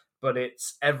 but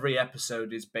it's every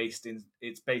episode is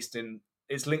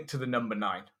it's linked to the number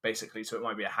 9 basically. So it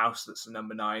might be a house that's the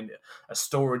number 9, a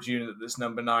storage unit that's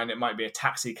number 9. It might be a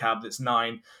taxi cab that's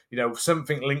 9.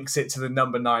 Something links it to the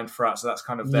number 9 throughout. So that's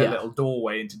kind of their little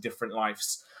doorway into different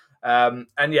lives. And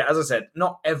as I said,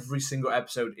 not every single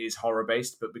episode is horror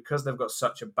based, but because they've got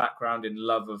such a background in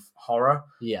love of horror,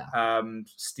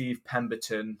 Steve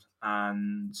Pemberton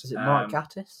and is it Mark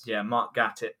Gatiss? Yeah, Mark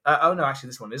Gatiss. Oh no, actually,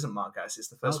 this one isn't Mark Gatiss. It's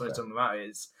the first one I'm talking about.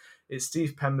 It's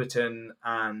Steve Pemberton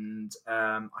and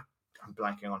I I'm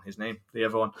blanking on his name. The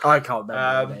other one. I can't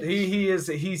remember. He's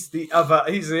the other.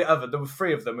 There were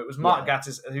three of them. It was Mark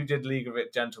Gatiss who did League of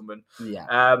It Gentlemen.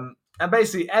 Yeah. And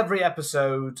basically every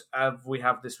episode, we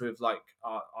have this with like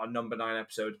our number 9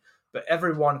 episode, but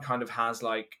everyone kind of has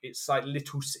like, it's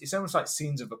almost like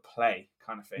scenes of a play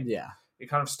kind of thing. Yeah. It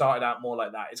kind of started out more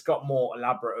like that. It's got more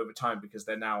elaborate over time because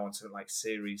they're now on to like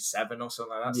series 7 or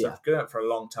something like that. So it's been out for a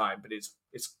long time, but it's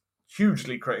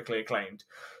hugely critically acclaimed.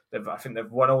 I think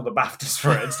they've won all the BAFTAs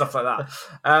for it and stuff like that.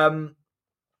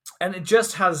 And it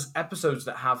just has episodes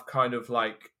that have kind of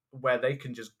like where they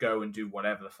can just go and do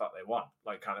whatever the fuck they want,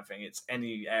 like kind of thing. It's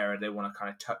any area they want to kind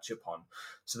of touch upon.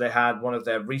 So they had one of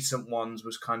their recent ones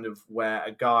was kind of where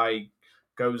a guy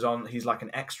goes on, he's like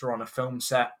an extra on a film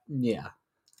set. Yeah.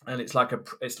 And it's like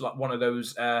one of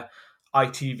those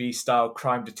ITV style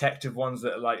crime detective ones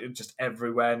that are like just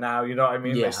everywhere now. You know what I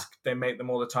mean? Yeah. They make them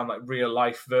all the time, like real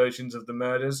life versions of the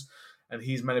murders. And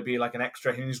he's meant to be like an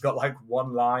extra, and he's got like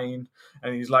one line,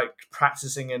 and he's like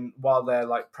practicing while they're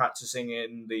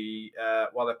practicing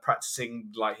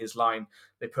like his line,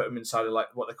 they put him inside of like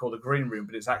what they call the green room,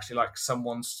 but it's actually like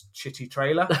someone's shitty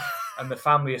trailer, and the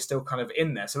family is still kind of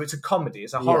in there. So it's a comedy,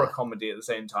 it's a horror comedy at the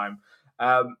same time.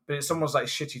 But it's someone's like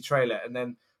shitty trailer, and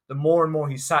then the more and more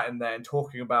he's sat in there and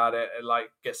talking about it, and like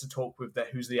gets to talk with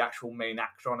who's the actual main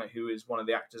actor on it, who is one of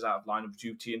the actors out of Line of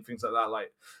Duty and things like that,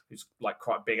 like who's like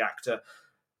quite a big actor.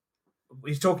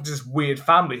 He's talking to this weird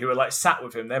family who are like sat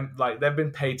with him. They've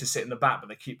been paid to sit in the back, but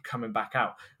they keep coming back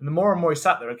out. And the more and more he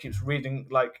sat there and keeps reading,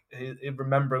 like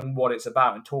remembering what it's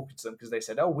about and talking to them because they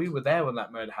said, "Oh, we were there when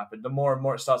that murder happened." The more and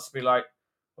more it starts to be like,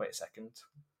 "Wait a second."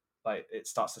 Like it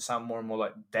starts to sound more and more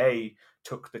like they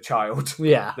took the child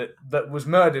that was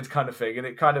murdered kind of thing. And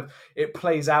it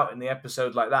plays out in the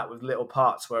episode like that with little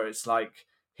parts where it's like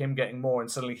him getting more and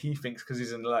suddenly he thinks because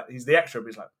he's the extra, but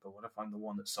he's like, but what if I'm the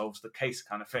one that solves the case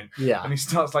kind of thing? Yeah. And he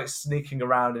starts like sneaking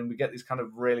around and we get these kind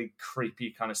of really creepy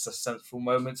kind of suspenseful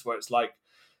moments where it's like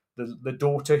the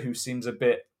daughter who seems a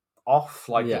bit off,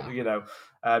 like,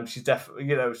 she's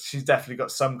definitely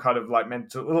got some kind of like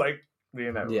mental, like,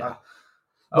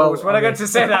 when I got to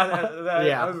say that,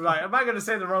 I was like, am I going to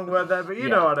say the wrong word there? But you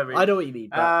know what I mean. I know what you mean.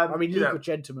 But, League of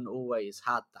Gentlemen always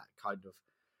had that kind of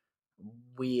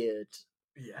weird,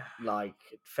 like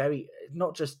very,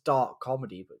 not just dark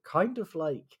comedy, but kind of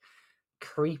like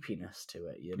creepiness to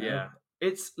it, you know? Yeah.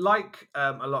 It's like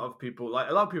a lot of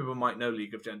people might know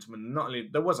League of Gentlemen. Not only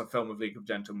there was a film of League of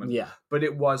Gentlemen, but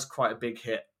it was quite a big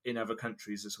hit in other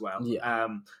countries as well. Yeah.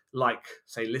 Like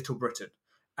say Little Britain.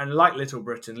 And like Little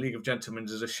Britain, League of Gentlemen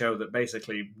is a show that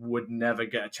basically would never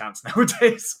get a chance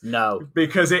nowadays. No.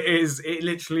 Because it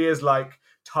literally is like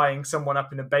tying someone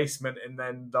up in a basement and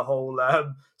then the whole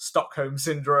Stockholm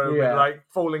syndrome and like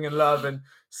falling in love and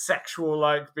sexual,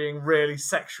 like being really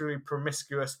sexually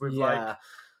promiscuous with like,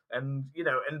 and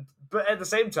but at the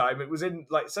same time, it was in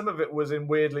like, some of it was in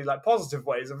weirdly like positive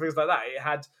ways and things like that. It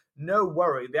had no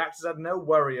worry. The actors had no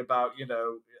worry about,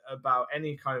 about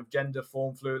any kind of gender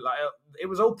form fluid. Like it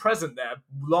was all present there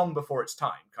long before its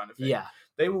time kind of thing. Yeah.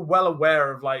 They were well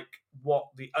aware of like what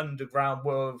the underground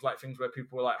world of like things where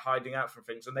people were like hiding out from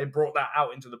things, and they brought that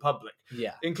out into the public.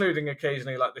 Yeah. Including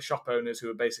occasionally like the shop owners who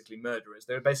were basically murderers.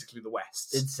 They were basically the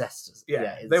Wests. Incestors.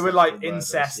 Yeah. They were like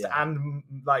incest and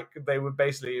like they were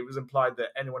basically, it was implied that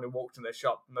anyone who walked in their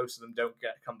shop, most of them don't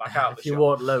come back out of the shop. If you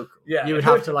weren't local. Yeah. You would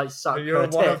have to like suck You're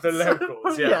one of the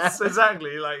locals. Yes,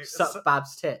 exactly. Like suck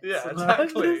Bab's tits. Yeah,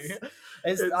 exactly.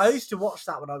 I used to watch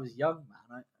that when I was young,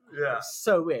 man. It's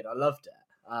so weird. I loved it.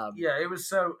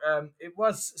 It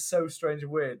was so strange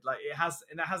and weird. Like it has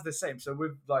the same. So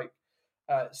with like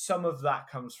some of that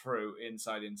comes through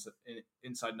inside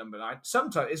number 9.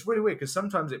 Sometimes it's really weird because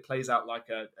sometimes it plays out like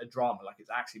a drama, like it's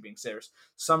actually being serious.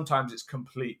 Sometimes it's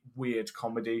complete weird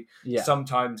comedy. Yeah.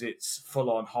 Sometimes it's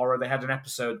full on horror. They had an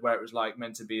episode where it was like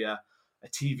meant to be a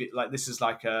TV, like this is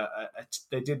like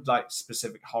they did like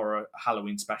specific horror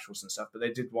Halloween specials and stuff, but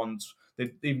they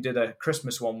even did a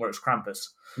Christmas one where it's Krampus.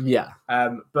 Yeah.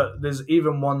 But there's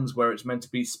even ones where it's meant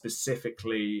to be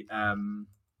specifically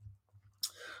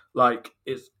like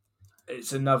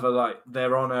it's another, like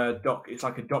they're on it's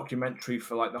like a documentary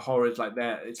for like the horrors, like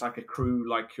it's like a crew,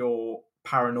 like your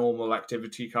Paranormal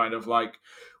Activity kind of, like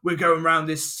we're going around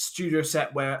this studio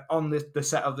set where on the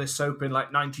set of this soap in like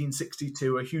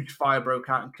 1962 a huge fire broke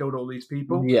out and killed all these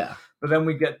people. Yeah. But then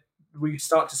we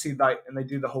start to see like, and they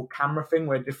do the whole camera thing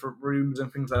where different rooms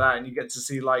and things like that, and you get to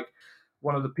see like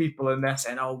one of the people in there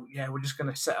saying, oh yeah, we're just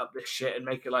going to set up this shit and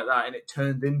make it like that, and it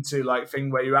turned into like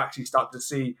thing where you actually start to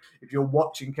see, if you're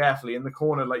watching carefully in the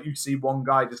corner, like you see one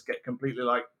guy just get completely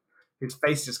like, his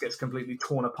face just gets completely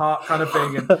torn apart, kind of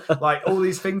thing, and like all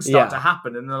these things start to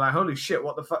happen, and they're like, holy shit,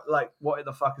 what the fuck? Like, what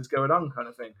the fuck is going on, kind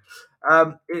of thing.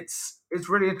 It's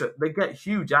really interesting. They get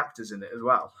huge actors in it as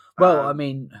well. Well, I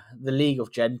mean, the League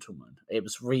of Gentlemen. It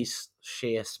was Reece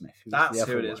Shearsmith. That's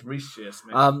who it is, Reece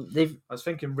Shearsmith. I was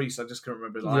thinking Reece. I just couldn't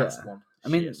remember the last one. I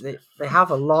mean, they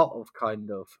have a lot of kind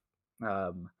of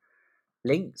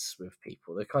links with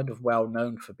people. They're kind of well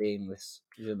known for being this,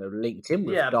 linked in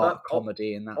with dark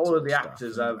comedy and that. All sort of the stuff.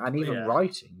 actors and even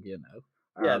writing.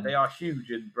 Yeah, they are huge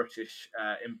in British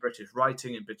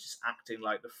writing and British acting,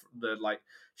 like the like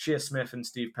Shearsmith and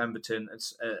Steve Pemberton,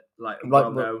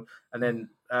 well known, and then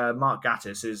Mark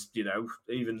Gatiss is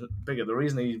even bigger. The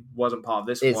reason he wasn't part of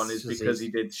this one is because he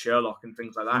did Sherlock and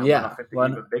things like that. Yeah, I think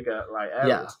even bigger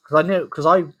areas. Yeah, because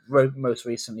I most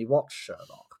recently watched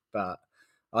Sherlock, but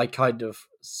I kind of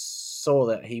saw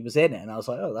that he was in it, and I was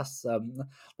like, "Oh, that's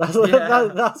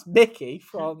Mickey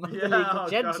from the League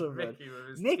of Gentlemen."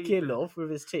 Mickey Love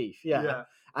with his teeth,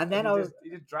 And then he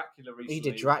did Dracula recently. He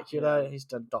did Dracula. He's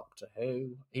done Doctor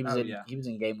Who. He was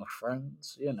in Game of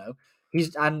Thrones. And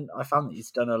I found that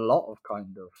he's done a lot of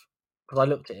kind of, because I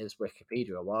looked at his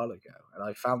Wikipedia a while ago, and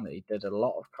I found that he did a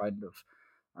lot of kind of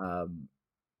a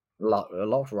lot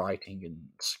of writing and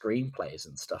screenplays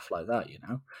and stuff like that.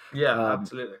 Yeah,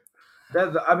 absolutely.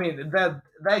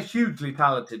 They're hugely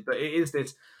talented, but it is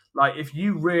this, like, if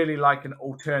you really like an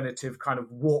alternative kind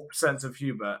of warped sense of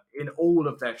humor in all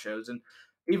of their shows, and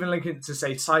even linking to,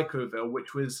 say, Psychoville,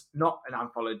 which was not an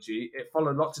anthology, it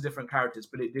followed lots of different characters,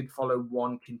 but it did follow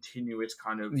one continuous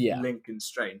kind of link and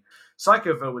strain.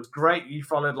 Psychoville was great. You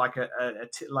followed like a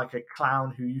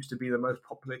clown who used to be the most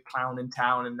popular clown in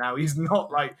town, and now he's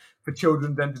not, like, for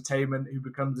children's entertainment, who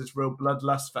becomes this real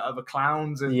bloodlust for other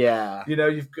clowns. And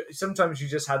sometimes you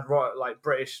just had like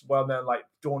British, well-known, like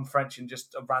Dawn French in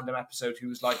just a random episode, who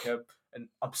was like an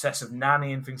obsessive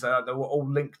nanny and things like that. They were all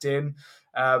linked in.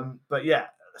 But yeah,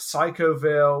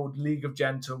 Psychoville, League of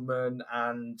Gentlemen,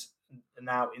 and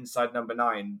now Inside Number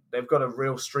 9, they've got a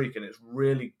real streak, and it's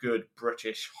really good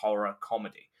British horror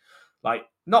comedy. Like,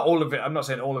 not all of it, I'm not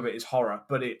saying all of it is horror,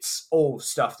 but it's all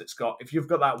stuff that's got, if you've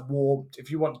got that warped,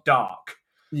 if you want dark,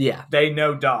 they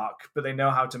know dark, but they know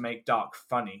how to make dark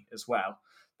funny as well.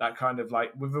 That kind of,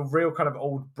 like, with a real kind of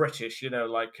old British,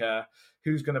 like,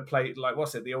 who's going to play, like,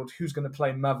 what's it, the old who's going to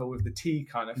play mother with the tea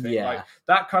kind of thing. Like,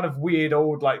 that kind of weird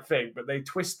old, like, thing, but they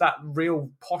twist that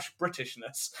real posh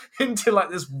Britishness into,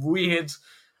 like, this weird,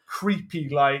 creepy,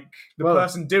 like,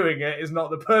 person doing it is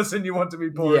not the person you want to be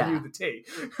pouring you the tea.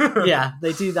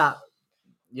 They do that,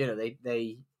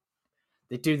 they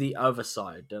do the other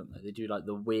side, don't they? They do, like,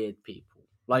 the weird people.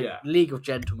 Like, League of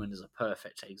Gentlemen is a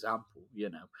perfect example,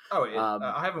 Oh,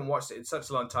 I haven't watched it in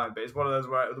such a long time, but it's one of those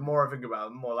where the more I think about it,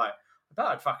 the more like, I bet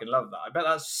I'd fucking love that. I bet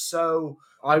that's so...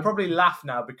 I probably laugh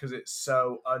now because it's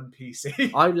so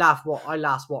un-PC. I last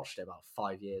watched it about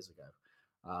 5 years ago.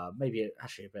 Maybe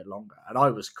actually a bit longer. And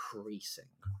I was creasing.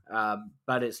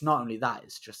 But it's not only that,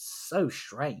 it's just so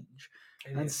strange.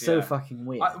 And so fucking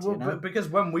weird. Because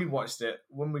when we watched it,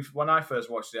 when I first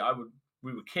watched it,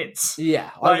 we were kids.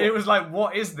 Yeah. It was like,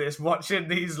 what is this? Watching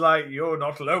these, like, you're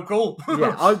not local.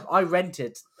 I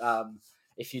rented,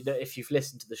 if you've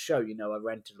listened to the show, I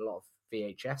rented a lot of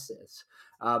VHSs.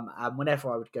 And whenever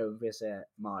I would go and visit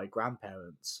my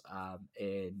grandparents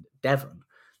in Devon,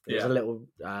 there was a little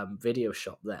video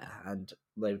shop there, and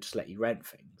they would just let you rent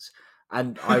things.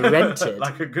 And I rented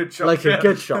like a good shop, a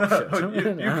good shop should. you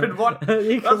could watch. That's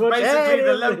basically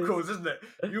the locals, isn't it?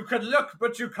 You can look,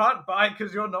 but you can't buy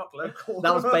because you're not local.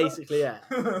 That was basically it.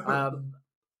 And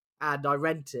I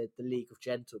rented the League of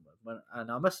Gentlemen,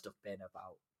 and I must have been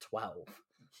about 12,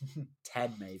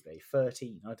 10 maybe,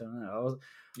 13. I don't know.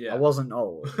 I wasn't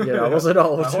old. I wasn't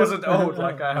old. I wasn't old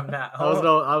like I am now.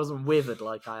 I wasn't withered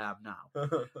like I am now.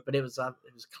 But it was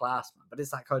class, man. But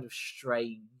it's that kind of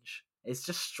strange. It's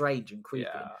just strange and creepy.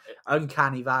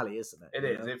 Uncanny Valley, isn't it?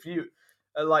 It is. If you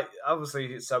like, obviously,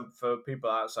 it's for people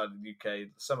outside the UK,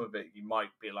 some of it you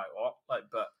might be like, what? Like,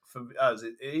 but for us,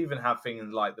 it even have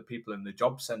things like the people in the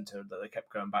job centre that they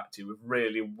kept going back to with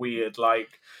really weird,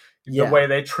 like, the way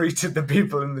they treated the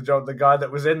people in the job. The guy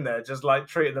that was in there just, like,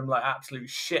 treated them like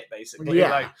absolute shit, basically.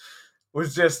 Like,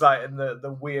 was just like in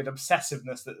the weird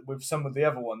obsessiveness that with some of the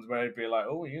other ones where he'd be like,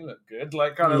 oh, you look good,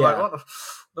 like, kind of like, what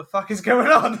the fuck is going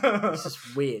on? It's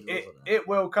just weird. It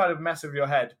will kind of mess with your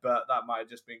head, but that might have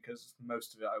just been because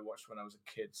most of it I watched when I was a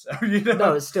kid. So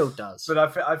no, it still does. But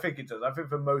I think it does. I think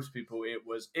for most people it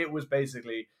was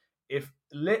basically, if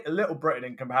Little Britain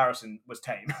in comparison was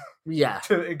tame,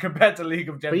 compared to League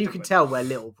of Gentlemen. But you can tell where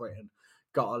Little Britain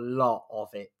got a lot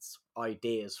of its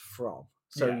ideas from.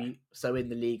 So Yeah. so in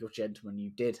the League of Gentlemen,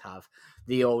 you did have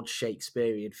the old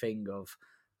Shakespearean thing of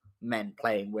men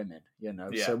playing women, Yeah.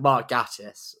 So Mark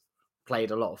Gatiss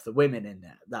played a lot of the women in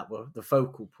it that were the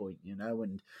focal point,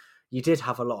 and you did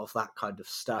have a lot of that kind of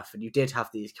stuff, and you did have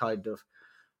these kind of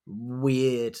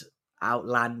weird,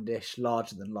 outlandish,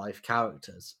 larger than life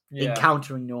characters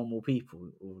encountering normal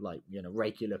people or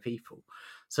regular people.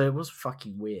 So it was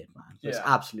fucking weird, man. It's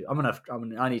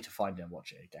absolutely. I need to find it and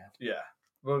watch it again. Yeah.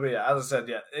 Well, yeah. As I said,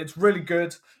 yeah, it's really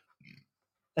good.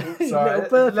 Little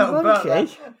burpy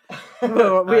monkey.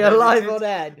 Well, we are live on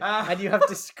air, and you have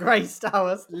disgraced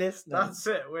our listeners. That's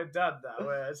it. We're done now.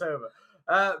 It's over.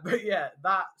 But yeah,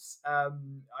 that's I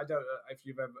don't know if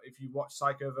you watch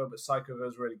Psychoville, but Psychoville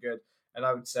is really good, and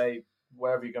I would say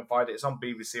wherever you can find it, it's on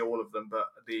BBC, all of them. But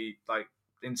the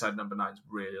Inside Number 9 is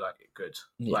really good.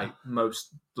 Yeah.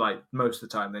 Most of the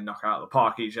time they knock out of the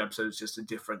park. Each episode is just a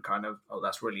different kind of,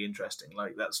 that's really interesting.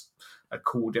 That's a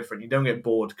cool different. You don't get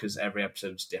bored because every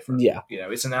episode's different. Yeah.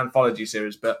 It's an anthology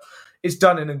series, but it's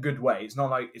done in a good way. It's not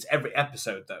like it's every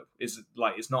episode though. It's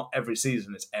not every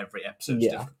season. It's every episode's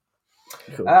different.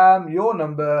 Cool. Your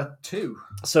number 2.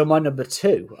 So my number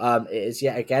 2 is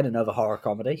yet again another horror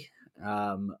comedy.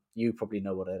 You probably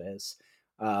know what it is.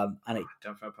 And it, I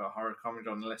don't think I put a horror comedy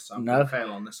on the list, so I'm going to fail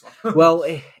on this one. Well,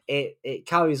 it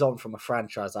carries on from a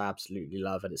franchise I absolutely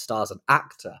love, and it stars an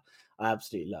actor I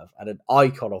absolutely love and an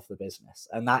icon of the business,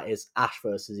 and that is Ash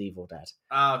vs. Evil Dead.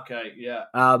 Okay, yeah.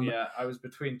 Yeah, I was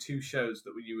between 2 shows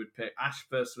that you would pick. Ash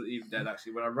vs. Evil Dead,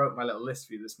 actually. When I wrote my little list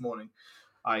for you this morning,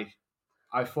 I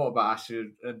thought about Ash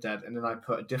and Dead, and then I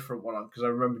put a different one on because I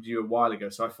remembered you a while ago,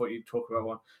 so I thought you'd talk about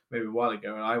one maybe a while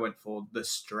ago, and I went for The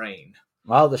Strain.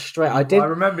 Well, The Strain. I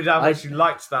remembered how much you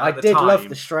liked that. I did love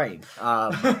The Strain.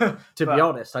 To be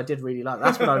honest, I did really like.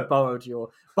 That's when I borrowed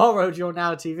your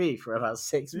Now TV for about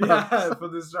 6 months. Yeah, for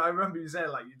this, I remember you saying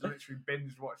you literally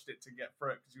binge watched it to get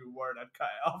through it because you were worried I'd cut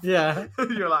it off. Yeah,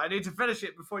 you're like, I need to finish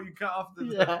it before you cut off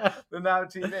the Now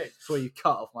TV. Before you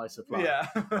cut off my supply. Yeah.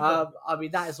 I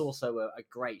mean, that is also a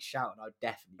great shout,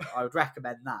 and I would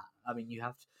recommend that. I mean, you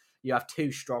have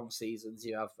 2 strong seasons.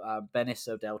 You have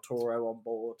Benicio del Toro on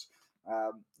board.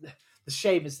 The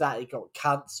shame is that it got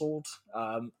cancelled,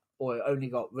 or it only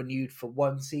got renewed for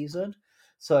 1 season.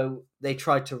 So they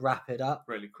tried to wrap it up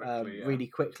really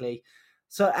quickly.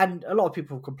 So, and a lot of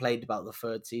people complained about the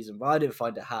 3rd season, but I didn't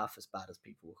find it half as bad as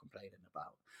people were complaining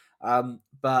about.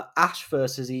 But Ash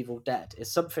vs. Evil Dead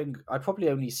is something I probably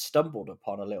only stumbled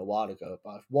upon a little while ago, but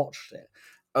I've watched it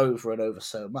over and over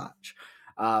so much.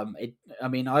 I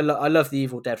love the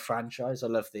Evil Dead franchise. I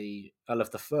love the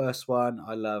first one.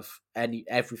 I love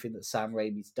everything that Sam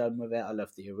Raimi's done with it. I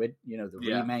love the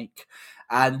remake.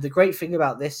 And the great thing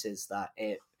about this is that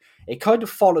it kind of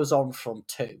follows on from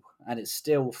 2, and it's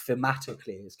still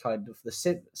thematically is kind of the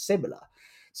similar.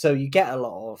 So you get a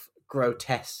lot of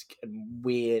grotesque and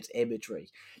weird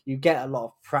imagery. You get a lot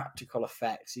of practical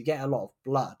effects. You get a lot of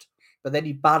blood, but then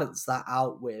you balance that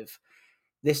out with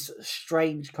this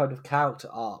strange kind of character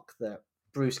arc that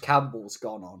Bruce Campbell's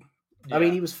gone on. Yeah. I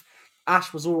mean,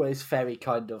 Ash was always very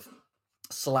kind of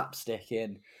slapstick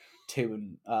in 2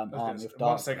 and Army of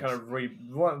Darkness.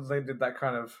 Once they did that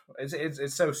kind of,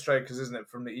 it's so straight because isn't it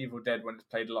from the Evil Dead when it's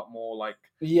played a lot more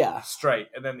straight,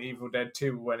 and then Evil Dead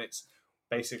 2 when it's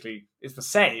basically it's the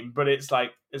same, but it's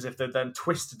as if they then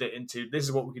twisted it into this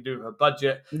is what we could do with a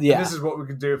budget. Yeah, and this is what we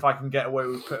could do if I can get away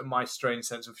with putting my strange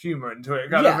sense of humor into it,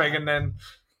 kind of thing. And then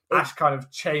Ash kind of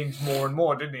changed more and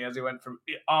more, didn't he, as he went from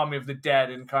Army of the Dead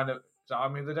and kind of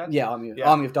Army of the Dead? Yeah, Army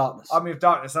of Darkness. Army of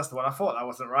Darkness. That's the one. I thought that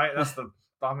wasn't right. That's the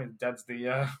Army of the Dead's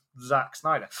the Zack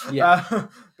Snyder. Yeah,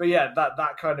 but yeah,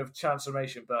 that kind of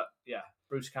transformation. But yeah.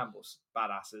 Bruce Campbell's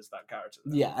badass is that character.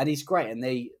 Yeah, and he's great, and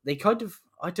they kind of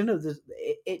I don't know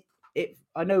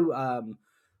I know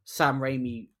Sam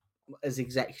Raimi as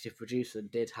executive producer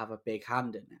did have a big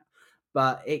hand in it,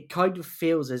 but it kind of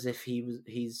feels as if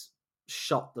he's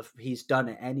done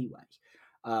it anyway.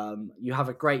 You have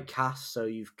a great cast, so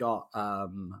you've got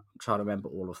I'm trying to remember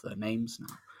all of their names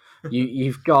now.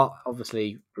 You've got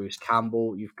obviously Bruce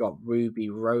Campbell. You've got Ruby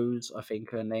Rose, I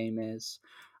think her name is.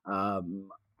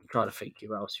 Trying to think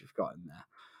who else you've got in there.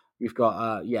 You've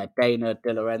got Dana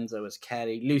De Lorenzo as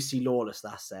Kelly, Lucy Lawless.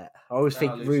 That's it. I always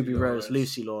think Ruby Rose,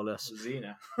 Lucy Lawless,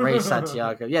 Xena, Ray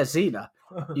Santiago. Yeah, Xena.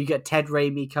 You get Ted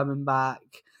Raimi coming back.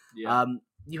 Yeah.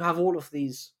 You have all of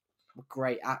these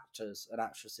great actors and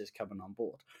actresses coming on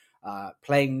board,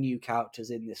 playing new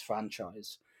characters in this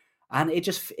franchise, and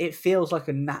it feels like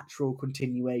a natural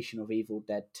continuation of Evil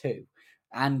Dead 2.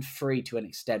 And 3 to an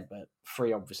extent, but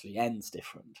 3 obviously ends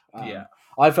different.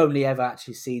 I've only ever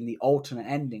actually seen the alternate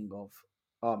ending of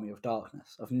Army of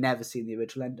Darkness. I've never seen the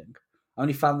original ending. I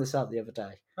only found this out the other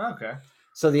day. Okay.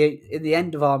 So in the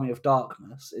end of Army of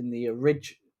Darkness, in the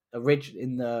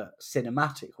in the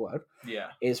cinematic one,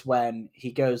 is when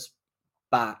he goes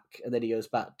back, and then he goes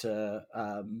back to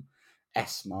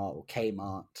S-Mart or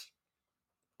Kmart,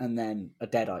 and then a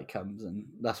Deadeye comes, and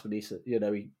that's when he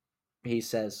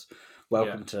says,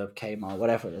 "Welcome to Kmart,"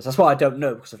 whatever it is. That's why I don't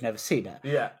know, because I've never seen it.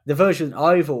 Yeah. The version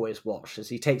I've always watched is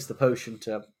he takes the potion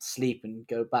to sleep and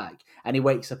go back, and he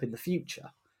wakes up in the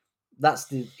future.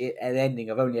 That's an ending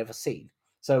I've only ever seen.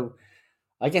 So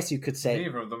I guess you could say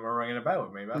neither of them are ringing a bell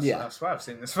with me. That's why I've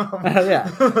seen this film.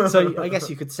 Yeah. So I guess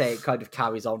you could say it kind of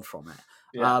carries on from it.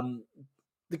 Yeah.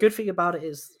 The good thing about it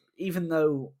is, even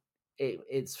though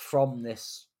it's from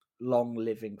this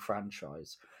long-living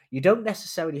franchise, you don't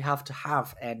necessarily have to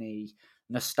have any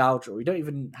nostalgia. You don't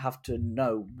even have to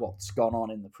know what's gone on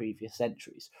in the previous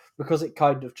entries, because it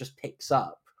kind of just picks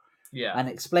up and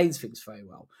explains things very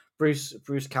well.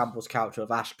 Bruce Campbell's character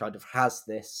of Ash kind of has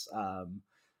this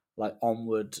like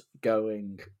onward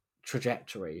going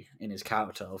trajectory in his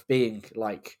character of being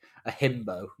like a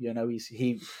himbo.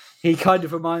 He kind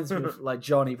of reminds me of like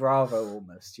Johnny Bravo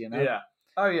almost. Yeah.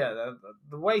 Oh yeah,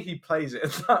 the way he plays it in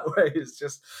that way is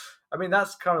just. I mean,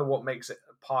 that's kind of what makes it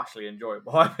partially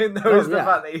enjoyable. I mean, the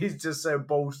fact that he's just so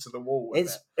balls to the wall with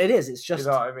it. It is. It's just.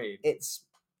 You know what I mean?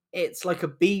 It's like a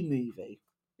B movie.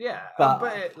 Yeah,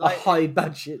 but a high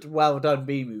budget, well done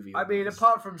B movie. I mean,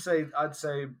 apart from I'd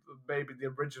say maybe the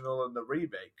original and the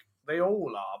remake, they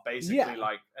all are basically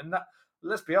like, and that.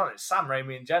 Let's be honest, Sam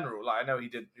Raimi in general. Like, I know he's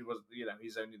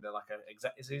only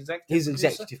he's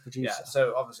executive producer. Yeah,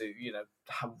 so obviously,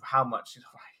 how much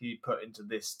he put into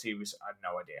this TV. I have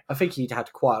no idea. I think he'd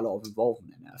had quite a lot of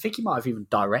involvement in it. I think he might have even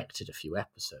directed a few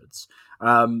episodes.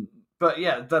 But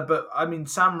yeah, but I mean,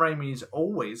 Sam Raimi's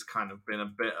always kind of been a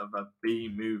bit of a B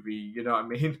movie. You know what I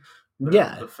mean?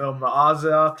 The film that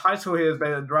our title here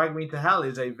is "Drag Me to Hell"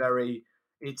 is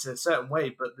it's a certain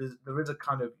way, but there is a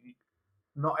kind of.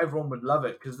 Not everyone would love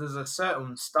it, because there's a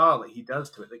certain style that he does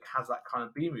to it that has that kind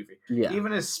of B movie. Yeah.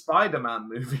 Even his Spider-Man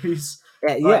movies,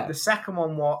 the second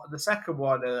one,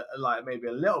 like maybe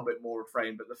a little bit more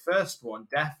refrained, but the first one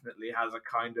definitely has a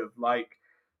kind of like.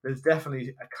 There's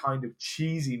definitely a kind of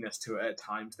cheesiness to it at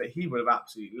times that he would have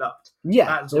absolutely loved. Yeah,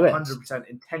 that's 100%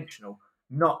 intentional.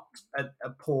 Not a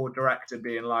poor director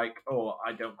being like, "Oh,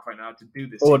 I don't quite know how to do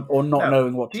this," or not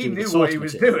knowing what to do. He knew what he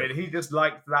was doing. He just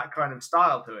liked that kind of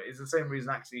style to it. It's the same reason,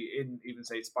 actually, in even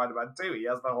say Spider-Man 2, he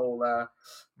has the whole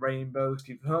rainbows.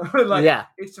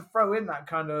 It's to throw in that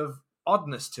kind of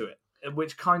oddness to it,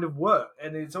 which kind of worked,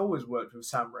 and it's always worked with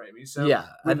Sam Raimi. So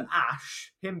with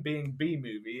Ash, him being B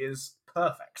movie is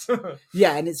perfect.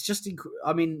 Yeah, and it's just,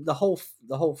 I mean, the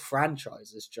whole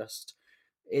franchise is just.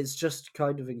 It's just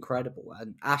kind of incredible.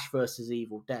 And Ash vs.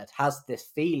 Evil Dead has this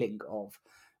feeling of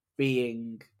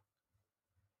being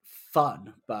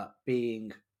fun, but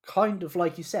being kind of,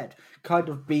 like you said, kind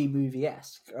of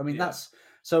B-movie-esque. I mean, that's...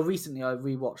 So recently I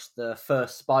rewatched the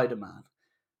first Spider-Man,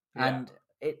 and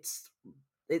it's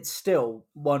still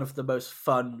one of the most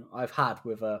fun I've had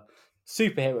with a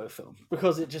superhero film,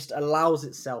 because it just allows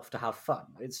itself to have fun.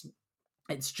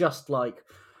 It's just like...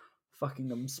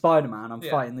 fucking I'm Spider-Man, I'm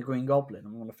fighting the Green Goblin,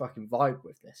 I'm gonna fucking vibe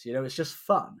with this, it's just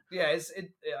fun. Yeah,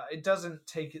 it doesn't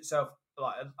take itself,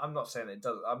 like, I'm not saying it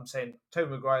doesn't, I'm saying Tobey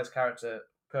Maguire's character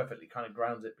perfectly kind of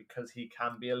grounds it, because he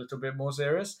can be a little bit more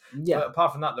serious. Yeah. But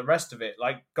apart from that, the rest of it,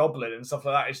 like Goblin and stuff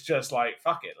like that, it's just like,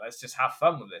 fuck it, let's just have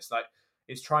fun with this. Like,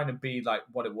 it's trying to be like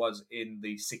what it was in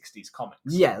the 60s comics.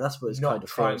 Yeah, that's what it's not kind of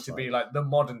trying to be like the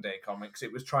modern day comics.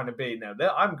 It was trying to be,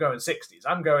 I'm going 60s.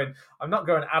 I'm not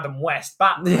going Adam West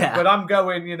Batman, but I'm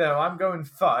going, I'm going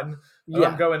fun.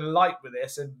 I'm going light with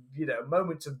this, and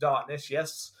moments of darkness,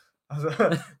 yes.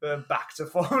 Back to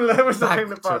formula was the thing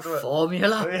that brought to it.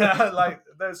 Formula? Yeah, like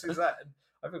those who's that.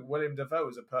 I think William Dafoe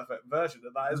is a perfect version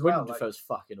of that as well. William Dafoe's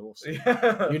fucking awesome.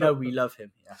 Yeah. We love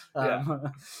him. Yeah.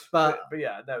 But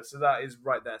yeah, no. So that is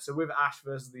right there. So with Ash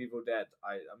vs. the Evil Dead,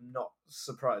 I'm not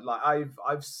surprised. Like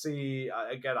I've seen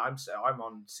again. I'm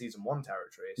on season 1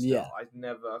 territory. Still. Yeah. I've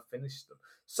never finished them.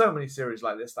 So many series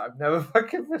like this that I've never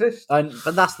fucking finished.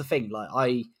 But that's the thing.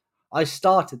 Like I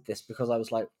started this because I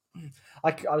was like,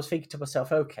 I was thinking to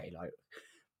myself, okay, like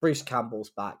Bruce Campbell's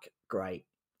back, great.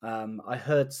 I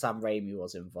heard Sam Raimi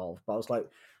was involved, but I was like,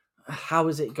 how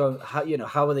is it going?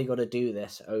 How are they going to do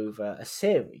this over a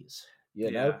series?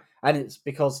 And it's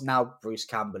because now Bruce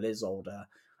Campbell is older,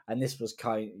 and this was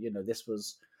this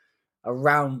was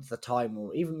around the time,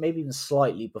 or maybe even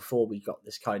slightly before we got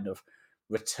this kind of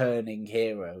returning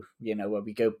hero, where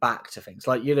we go back to things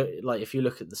like like if you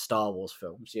look at the Star Wars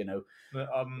films, we're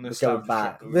going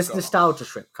back this nostalgia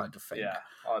trip kind of thing. Yeah,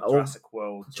 or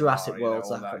Jurassic Worlds,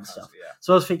 that kind of stuff. Yeah.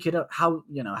 So I was thinking,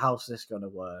 how's this going to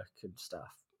work and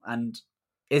stuff, and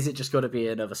is it just going to be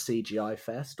another CGI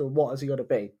fest, or what is it going to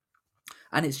be?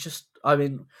 And it's just, I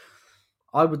mean,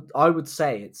 I would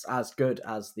say it's as good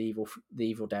as the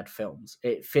Evil Dead films.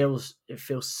 It feels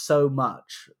so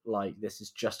much like this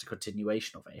is just a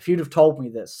continuation of it. If you'd have told me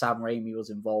that Sam Raimi was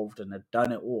involved and had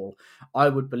done it all, I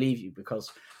would believe you, because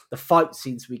the fight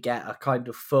scenes we get are kind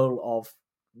of full of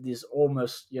these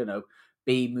almost,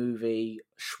 B-movie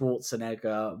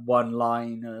Schwarzenegger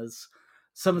one-liners.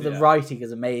 Some of the writing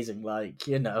is amazing, like,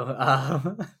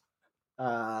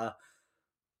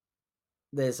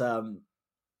 there's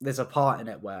a part in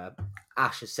it where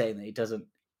Ash is saying that he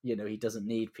doesn't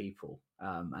need people.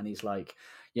 And he's like,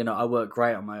 I work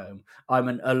great on my own.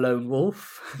 I'm a lone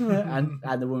wolf. and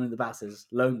the woman in the back says,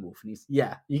 lone wolf. And he's,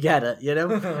 yeah, you get it,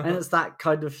 And it's that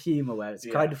kind of humor where it's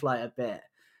kind of like a bit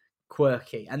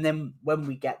quirky. And then when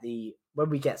we get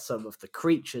some of the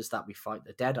creatures that we fight,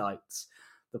 the Deadites,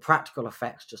 the practical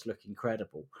effects just look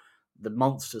incredible. The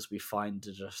monsters we find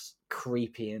are just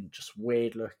creepy and just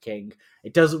weird looking.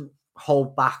 It doesn't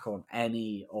hold back on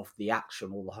any of the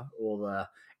action or the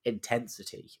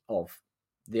intensity of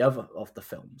the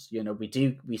films.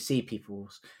 We see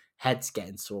people's heads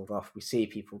getting sawed off. We see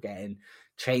people getting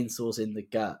chainsaws in the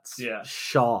guts,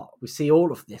 shot. We see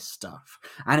all of this stuff,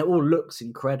 and it all looks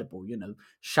incredible.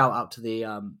 Shout out to the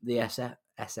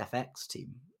SFX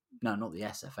team. No, not the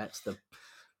SFX. The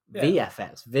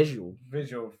VFX, visual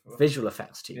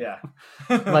effects team. Yeah,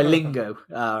 my lingo.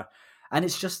 And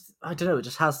it's just, I don't know, it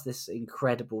just has this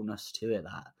incredibleness to it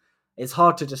that it's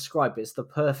hard to describe, but it's the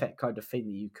perfect kind of thing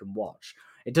that you can watch.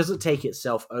 It doesn't take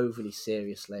itself overly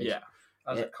seriously. Yeah,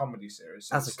 as a comedy series.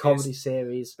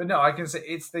 Series. But no, I can say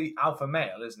it's the alpha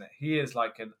male, isn't it? He is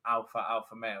like an alpha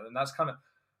male, and that's kind of,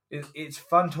 it's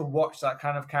fun to watch that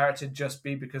kind of character just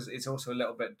be, because it's also a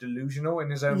little bit delusional in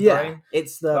his own brain.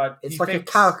 It's like a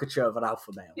caricature of an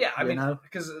alpha male. Yeah, I mean,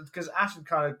 because Ash had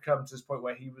kind of come to this point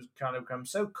where he was kind of become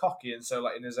so cocky and so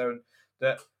like in his own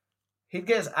that he'd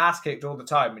get his ass kicked all the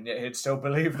time, and yet he'd still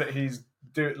believe that he's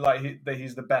that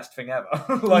he's the best thing ever,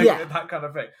 that kind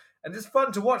of thing. And it's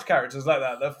fun to watch characters like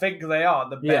that think they are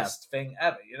the best thing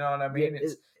ever. You know what I mean?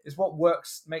 It's what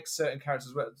makes certain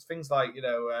characters work. It's things like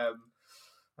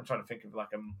I'm trying to think of like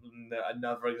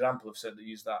another example of something that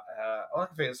use that. I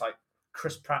think it's like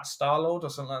Chris Pratt Star-Lord or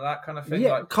something like that kind of thing.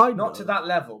 Yeah, not to that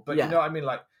level, but you know what I mean.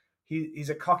 Like he's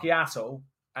a cocky asshole,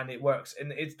 and it works.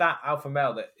 And it's that alpha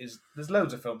male that is. There's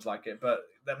loads of films like it, but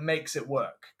that makes it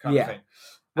work kind of thing.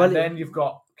 And then you've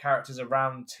got characters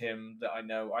around him that I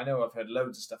know. I've heard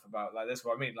loads of stuff about. Like that's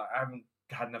what I mean. Like I haven't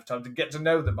had enough time to get to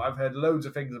know them, but I've heard loads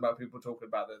of things about people talking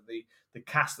about that the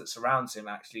cast that surrounds him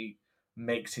actually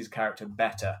makes his character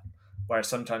better. Whereas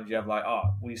sometimes you have like,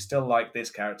 we still like this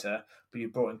character, but you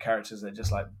brought in characters that are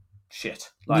just like shit.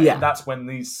 That's when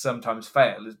these sometimes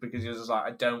fail, is because you're just like,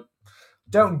 I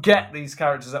don't get these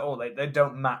characters at all. They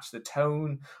don't match the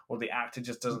tone, or the actor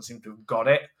just doesn't seem to have got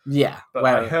it. Yeah. But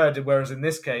whereas in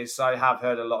this case, I have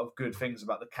heard a lot of good things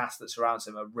about the cast that surrounds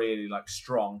him are really like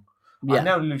strong. Yeah. I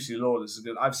know Lucy Lawless is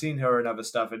good. I've seen her in other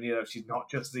stuff, and she's not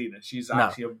just Xena. She's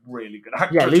actually a really good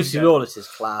actress. Yeah, Lucy Lawless is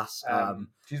class.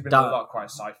 She's been in a lot of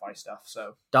quite sci-fi stuff.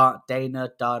 So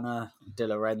Dana De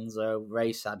Lorenzo,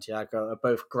 Ray Santiago are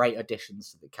both great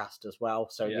additions to the cast as well.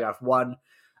 So you have one,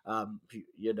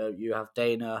 you have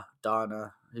Dana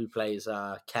who plays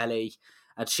Kelly,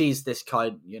 and she's this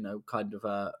kind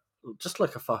of just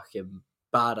like a fucking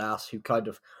badass who kind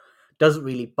of doesn't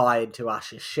really buy into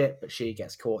Ash's shit, but she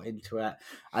gets caught into it.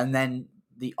 And then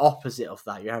the opposite of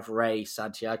that, you have Ray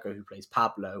Santiago, who plays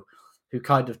Pablo, who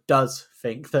kind of does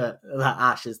think that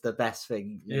Ash is the best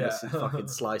thing since fucking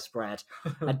sliced bread,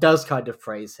 and does kind of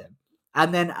praise him.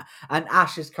 And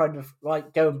Ash is kind of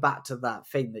like going back to that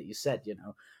thing that you said,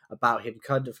 about him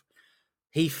kind of,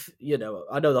 I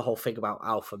know the whole thing about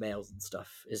alpha males and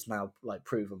stuff is now like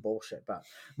proven bullshit, but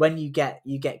when you get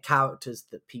characters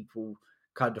that people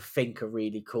kind of think are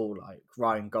really cool, like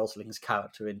Ryan Gosling's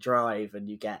character in Drive,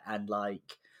 and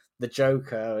like the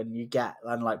Joker,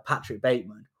 and like Patrick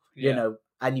Bateman,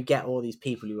 and you get all these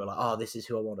people who are like, oh, this is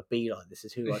who I want to be like, this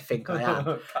is who I think I am.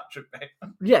 Patrick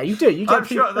Bateman. Yeah, you do. You get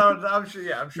I'm sure.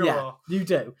 Yeah, you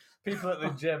do. People at the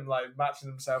gym like matching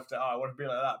themselves to, I want to be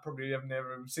like that. Probably have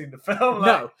never seen the film.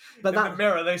 Like, no, but in the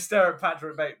mirror they stare at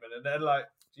Patrick Bateman, and they're like,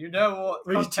 do you know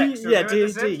what context do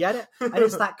you get it? And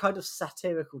it's that kind of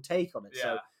satirical take on it. Yeah.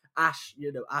 So Ash,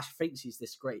 Ash thinks he's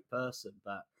this great person,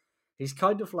 but he's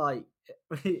kind of like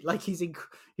he's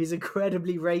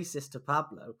incredibly racist to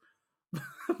Pablo,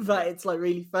 but it's like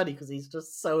really funny because he's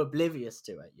just so oblivious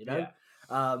to it, you know.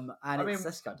 And I mean,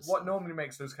 this kind of what stuff. normally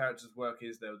makes those characters work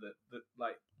is though that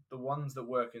like the ones that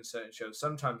work in certain shows,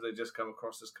 sometimes they just come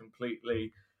across as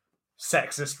completely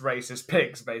sexist, racist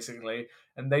pigs, basically,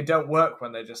 and they don't work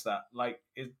when they're just that. Like,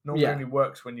 it normally only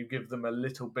works when you give them a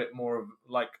little bit more of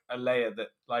like a layer that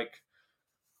like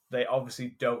they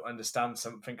obviously don't understand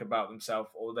something about themselves,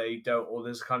 or they don't, or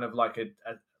there's kind of like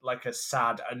a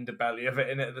sad underbelly of it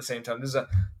in it at the same time.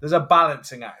 There's a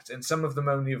balancing act, and some of them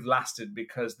only have lasted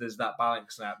because there's that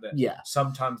balancing act that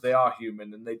sometimes they are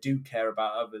human and they do care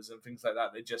about others and things like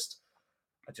that. They just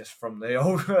are just from the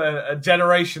old a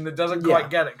generation that doesn't quite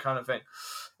get it, kind of thing.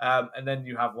 And then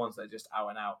you have ones that are just out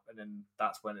and out, and then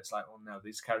that's when it's like, well, no,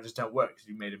 these characters don't work because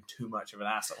you made them too much of an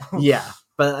asshole.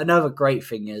 But another great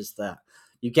thing is that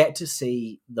you get to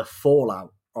see the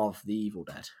fallout of the Evil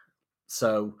Dead.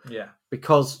 So,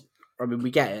 because, I mean,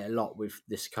 we get it a lot with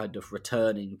this kind of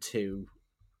returning to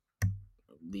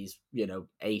these,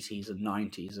 80s and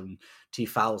 90s and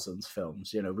 2000s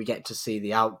films, we get to see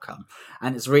the outcome.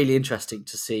 And it's really interesting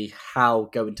to see how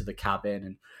going to the cabin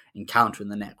and encountering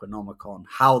the Necronomicon,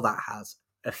 how that has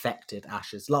affected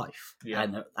Ash's life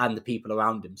and the people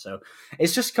around him. So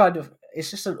it's just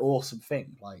an awesome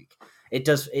thing. Like,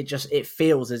 it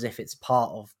feels as if it's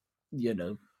part of,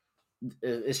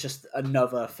 it's just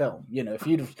another film.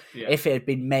 If it had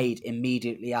been made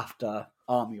immediately after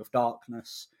Army of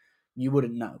Darkness, you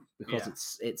wouldn't know,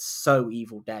 because it's so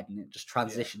Evil Dead and it just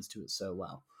transitions to it so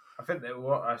well. I think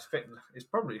it's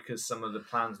probably because some of the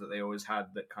plans that they always had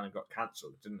that kind of got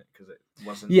cancelled, didn't it? Because it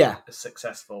wasn't as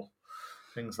successful.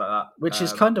 Things like that, which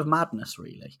is kind of madness,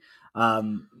 really.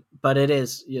 But it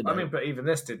is, I mean, but even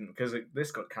this didn't, because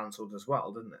this got cancelled as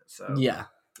well, didn't it? So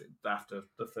after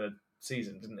the third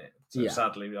season, didn't it? So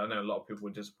sadly, I know a lot of people were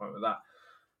disappointed with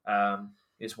that.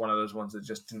 It's one of those ones that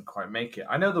just didn't quite make it.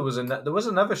 I know there was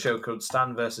another show called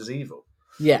Stan vs. Evil.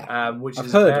 Which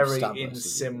is very in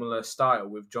similar style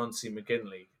with John C.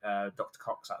 McGinley, Dr.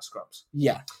 Cox at Scrubs.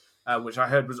 Which I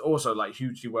heard was also like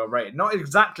hugely well rated. Not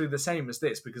exactly the same as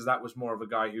this, because that was more of a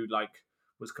guy who like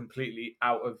was completely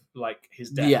out of like his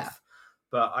depth.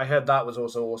 But I heard that was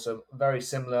also very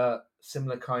similar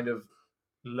kind of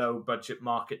low budget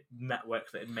market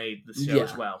network that had made the show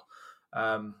as well.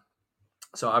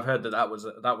 So I've heard that was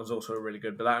also really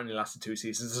good, but that only lasted 2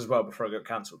 seasons as well before it got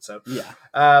cancelled. So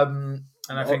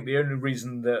and I think the only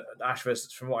reason that Ash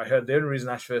vs.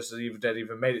 Ash vs. Evil Dead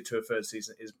even made it to a third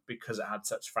season is because it had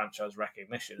such franchise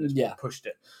recognition. It's pushed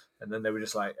it, and then they were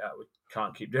just like, we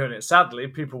can't keep doing it. Sadly,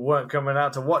 people weren't coming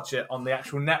out to watch it on the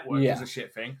actual network as a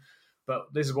shit thing.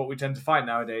 But this is what we tend to find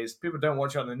nowadays. People don't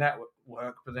watch it on the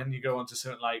network, but then you go on to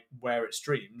something like where it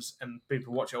streams, and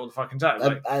people watch it all the fucking time.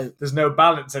 Like, there's no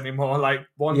balance anymore. Like,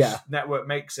 one network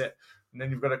makes it, and then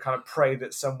you've got to kind of pray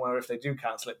that somewhere, if they do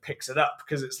cancel it, picks it up,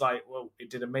 because it's like, well, it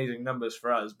did amazing numbers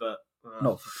for us, but...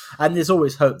 And there's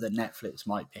always hope that Netflix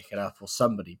might pick it up, or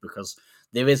somebody, because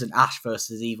there is an Ash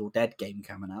vs. Evil Dead game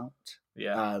coming out.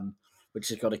 Which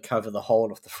has got to cover the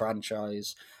whole of the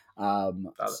franchise.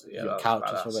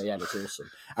 Characters from it, it's awesome.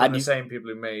 And the same people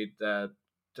who made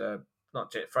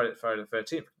not Friday the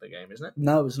 13th, the game, isn't it?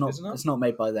 No, it's not. It's not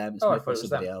made by them. It's made by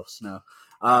somebody else. No,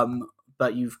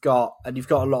 but you've got a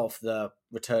lot of the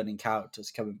returning characters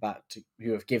coming back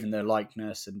who have given their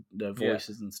likeness and their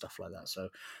voices and stuff like that. So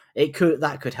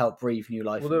that could help breathe new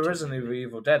life. Well, there is a new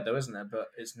Evil Dead, though, isn't there? But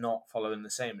it's not following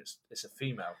the same. It's a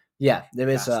female. Yeah, there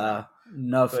is another.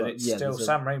 But it's still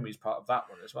Sam Raimi's part of that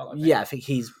one as well. I think. Yeah, I think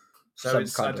he's. So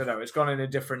I don't know. It's gone in a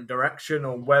different direction,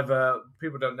 or whether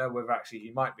people don't know whether actually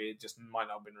he might be. It just might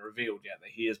not have been revealed yet that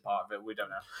he is part of it. We don't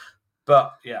know.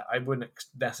 But yeah, I wouldn't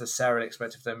necessarily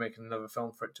expect, if they're making another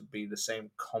film, for it to be the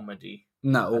same comedy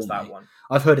as that one.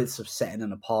 I've heard it's set in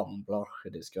an apartment block,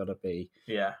 and it's got to be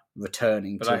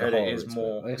returning. But to I heard it is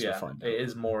more. It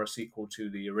is more a sequel to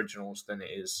the originals than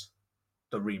it is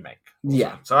the remake.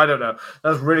 So I don't know.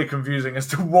 That's really confusing as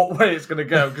to what way it's going to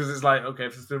go, because it's like, okay,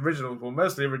 if it's the originals, well,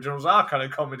 most of the originals are kind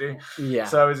of comedy.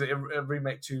 So is it a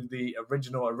remake to the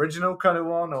original kind of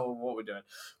one, or what we're doing?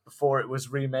 Before it was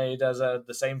remade as the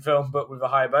same film but with a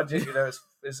higher budget.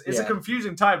 It's a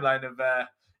confusing timeline of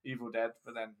Evil Dead,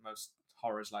 but then most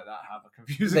horrors like that have a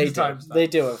confusing timeline. They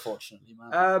do, unfortunately,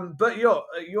 man. But your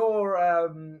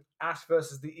Ash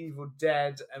versus the Evil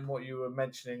Dead and what you were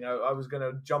mentioning, I was going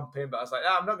to jump in, but I was like,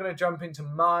 I'm not going to jump into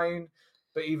mine.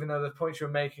 But even though the point you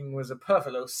were making was a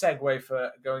perfect little segue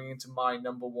for going into my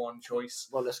number one choice.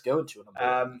 Well, let's go into number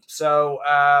one. So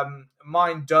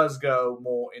mine does go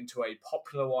more into a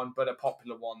popular one, but a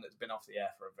popular one that's been off the air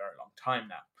for a very long time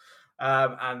now.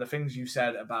 and the things you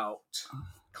said about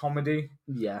comedy,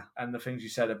 Yeah. and the things you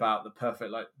said about the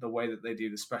perfect, like the way that they do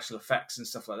the special effects and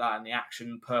stuff like that, and the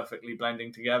action perfectly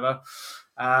blending together.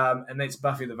 And it's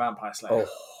Buffy the Vampire Slayer.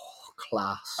 Oh,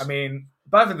 class. I mean,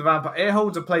 Buffy the Vampire, it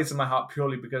holds a place in my heart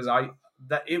purely because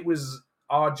it was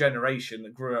our generation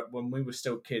that grew up when we were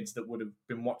still kids that would have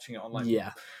been watching it on like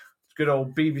good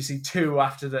old BBC Two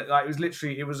after that. Like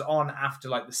it was on after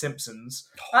like The Simpsons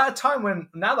at a time when,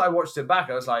 now that I watched it back,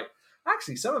 I was like,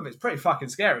 actually, some of it's pretty fucking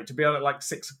scary. To be on at like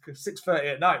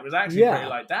 6:30 at night was actually pretty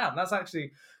like, damn, that's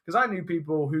actually, because I knew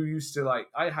people who used to like,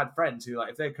 I had friends who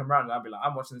like, if they'd come around and I'd be like,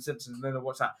 I'm watching The Simpsons, and then they'd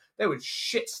watch that, they would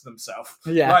shit themselves,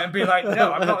 like, and be like,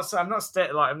 no, I'm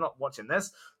not watching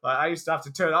this. Like, I used to have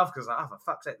to turn it off because, like, oh, for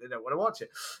fuck's sake, they don't want to watch it.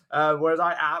 Whereas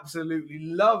I absolutely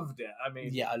loved it. I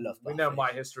mean, I love Buffy. We know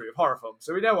my history of horror films,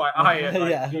 so we know why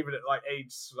even at like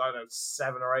age, I don't know,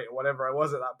 7 or 8 or whatever I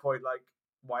was at that point, like,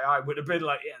 why I would have been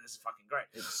like, yeah, this is fucking great.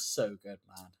 It's so good,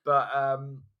 man. But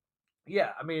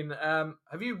yeah, I mean,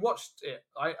 have you watched it?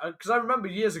 Because I remember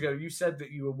years ago you said that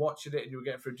you were watching it and you were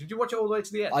getting through. Did you watch it all the way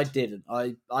to the end? I didn't.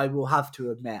 I will have to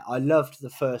admit, I loved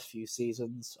the first few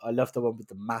seasons. I loved the one with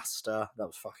the Master. That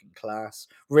was fucking class.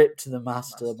 Rip to the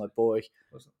Master, my boy.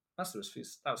 Master was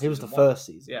he was the first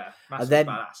season. Yeah, Master and then,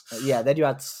 was badass. Yeah, then you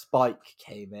had Spike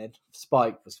came in.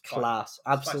 Spike was class.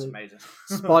 Absolutely amazing.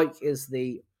 Spike is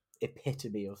the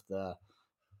epitome of the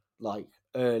like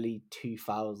early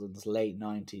 2000s, late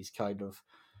 90s kind of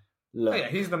look. Oh, yeah,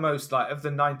 he's the most like of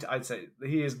the 90s. I'd say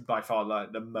he is by far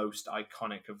like the most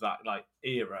iconic of that like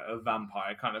era of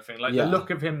vampire kind of thing. Like the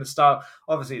look of him, the style.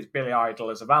 Obviously, it's Billy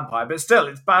Idol as a vampire, but still,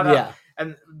 it's badass. Yeah.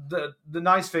 And the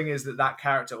nice thing is that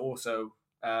character also,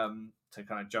 to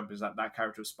kind of jump, is that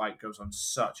character of Spike goes on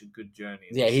such a good journey.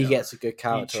 Yeah, he gets a good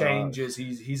character. He changes.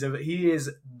 He is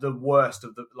the worst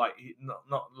of the like. Not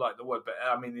like the word, but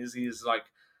I mean,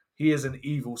 he is an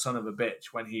evil son of a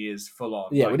bitch when he is full on.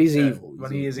 Yeah, like, when he's evil.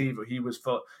 He is evil, he was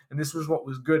full. And this was what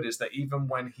was good, is that even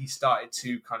when he started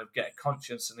to kind of get a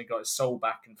conscience and he got his soul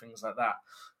back and things like that,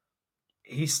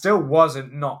 he still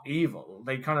wasn't not evil.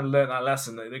 They kind of learned that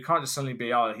lesson. They can't just suddenly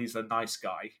be, oh, he's a nice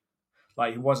guy.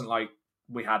 Like, he wasn't like,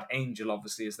 we had Angel,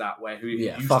 obviously, is that where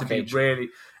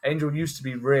Angel used to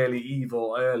be really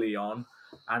evil early on,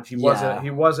 and he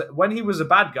wasn't when he was a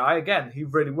bad guy. Again, he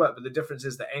really worked, but the difference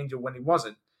is that Angel, when he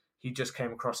wasn't, he just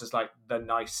came across as like the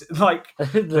nice, like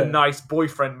the nice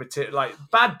boyfriend material, like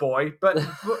bad boy, but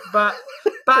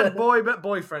bad boy, but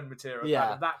boyfriend material.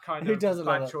 Yeah, that kind of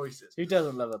bad choices. Who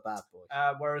doesn't love a bad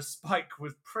boy? Whereas Spike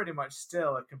was pretty much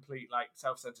still a complete like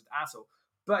self-centered asshole,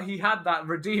 but he had that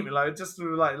redeeming, like just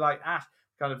like Ash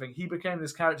kind of thing. He became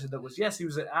this character that was, yes, he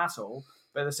was an asshole,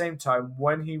 but at the same time,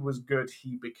 when he was good,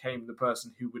 he became the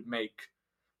person who would make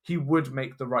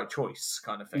the right choice,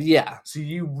 kind of thing. Yeah. So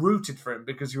you rooted for him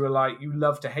because you were like, you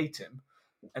love to hate him,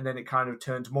 and then it kind of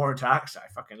turned more into action.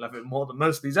 I fucking love it more than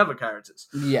most of these other characters.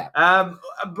 Yeah.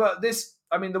 But this,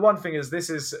 I mean, the one thing is, this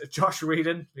is Josh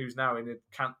Whedon, who's now in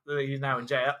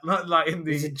jail. Not like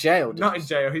he's in jail. Not in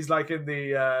jail. He's like in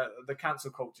the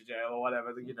cancel culture jail or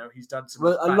whatever. You know, he's done some.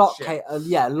 Well, a lot shit.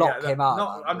 came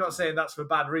out. I'm not saying that's for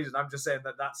bad reason. I'm just saying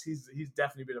that he's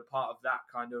definitely been a part of that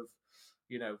kind of,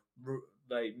 you know,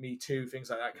 like Me Too, things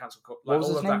like that, cancel culture. Like, what was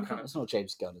all his of name? that kind of. It's not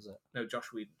James Gunn, is it? No,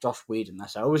 Josh Whedon. Josh Whedon.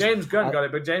 That's James Gunn got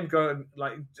it, but James Gunn,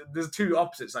 like, there's two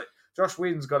opposites. Like, Josh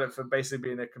Whedon's got it for basically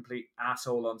being a complete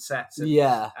asshole on sets. And,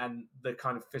 and the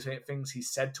kind of things he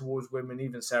said towards women.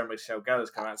 Even Sarah Michelle Gellar's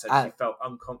come out and said she felt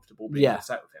uncomfortable being on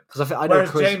set with him. Because I know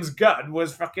whereas James Gunn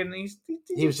was fucking,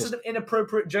 he was just sort of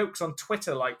inappropriate jokes on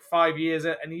Twitter like 5 years,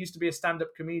 and he used to be a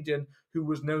stand-up comedian who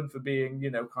was known for being, you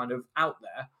know, kind of out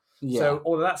there. Yeah. So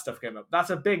all of that stuff came up.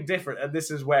 That's a big difference, and this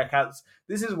is where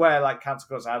like cancel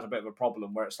culture has a bit of a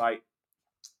problem, where it's like,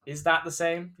 is that the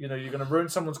same? You know, you're going to ruin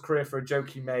someone's career for a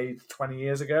joke he made 20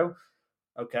 years ago,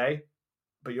 okay?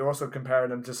 But you're also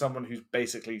comparing them to someone who's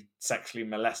basically sexually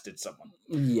molested someone.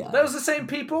 Yeah, those are the same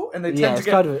people, and they tend to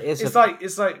get.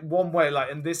 It's like one way, like,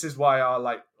 and this is why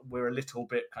we're a little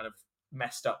bit kind of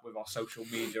messed up with our social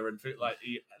media and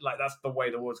like that's the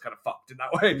way the world's kind of fucked in that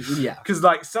way. Yeah, because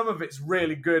like some of it's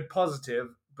really good, positive,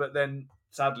 but then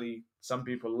sadly some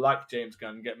people like James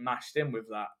Gunn get mashed in with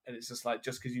that, and it's just like,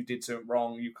 just because you did something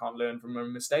wrong, you can't learn from a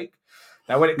mistake.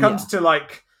 Now, when it comes to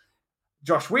like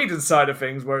Josh Whedon's side of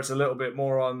things, where it's a little bit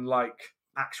more on like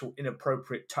actual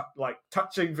inappropriate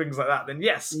touching things like that, then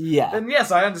yes,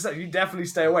 I understand. You definitely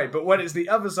stay away. But when it's the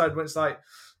other side, when it's like,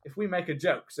 if we make a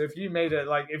joke, so if you made a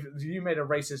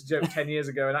racist joke 10 years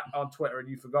ago on Twitter and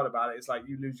you forgot about it, it's like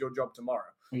you lose your job tomorrow.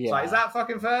 Yeah. It's like, is that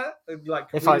fucking fair? Like,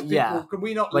 can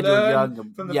we not learn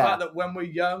from the fact that when we're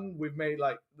young, we've made,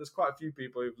 like, there's quite a few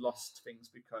people who've lost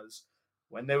things because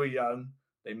when they were young,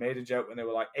 they made a joke when they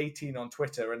were like 18 on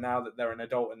Twitter, and now that they're an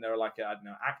adult and they're like I don't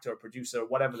know, actor or producer or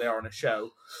whatever they are on a show.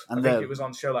 And I think it was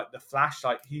on a show like The Flash.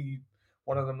 Like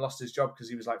one of them lost his job because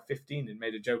he was like 15 and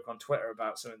made a joke on Twitter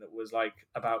about something that was like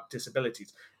about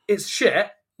disabilities. It's shit.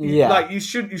 Yeah, like you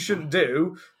shouldn't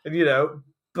do, and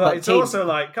But it's also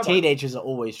like, come teenagers are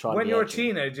always trying. When you're a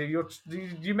teenager,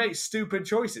 you make stupid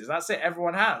choices. That's it.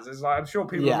 Everyone has. It's like I'm sure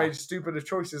people have made stupider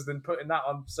choices than putting that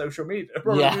on social media.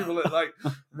 Probably people that like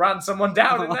ran someone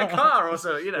down in their car or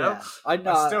so. I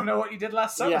know. I still know what you did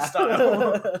last summer.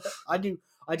 Style. I do.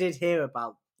 I did hear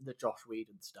about the Josh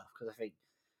Whedon stuff because I think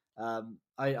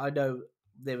I know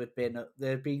there have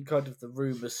been kind of the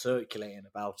rumors circulating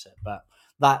about it, but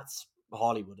that's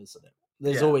Hollywood, isn't it?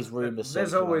 There's always rumors.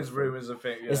 There's always rumors of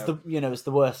it. It's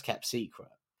the worst kept secret.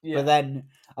 Yeah. But then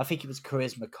I think it was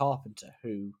Charisma Carpenter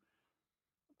who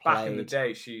back in the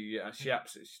day she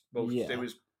absolutely it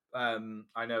was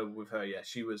I know with her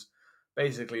she was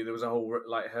basically there was a whole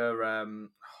like her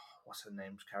what's her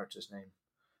character's name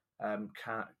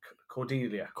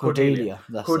Cordelia.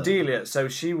 Cordelia. So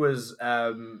she was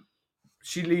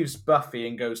she leaves Buffy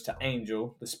and goes to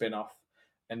Angel, the spin-off.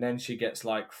 And then she gets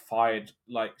like fired,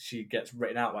 like she gets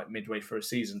written out like midway through a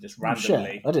season, just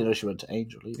randomly. Shit. I didn't know she went to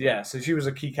Angel either. Yeah, so she was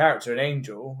a key character in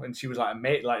Angel, and she was like a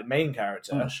main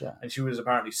character. And she was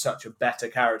apparently such a better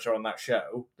character on that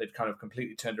show. They'd kind of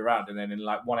completely turned around, and then in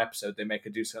like one episode, they make her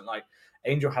do something like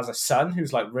Angel has a son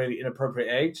who's like really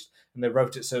inappropriate aged, and they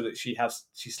wrote it so that she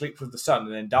sleeps with the son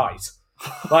and then dies.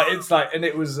 Like it's like, and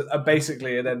it was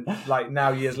basically, and then like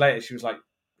now years later, she was like,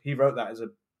 he wrote that as a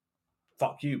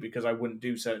fuck you because I wouldn't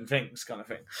do certain things kind of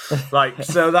thing. Like,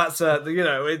 so that's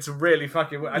it's really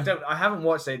fucking I haven't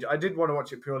watched Angel. I did want to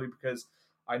watch it purely because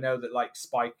I know that like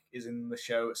Spike is in the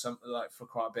show for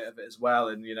quite a bit of it as well,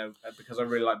 and because I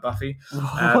really like Buffy. So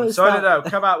I don't know,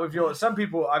 come out with some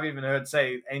people I've even heard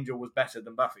say Angel was better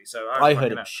than Buffy, so I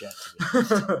heard him shit.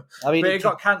 I mean, but it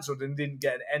got cancelled and didn't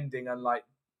get an ending, unlike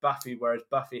Buffy, whereas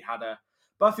Buffy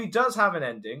does have an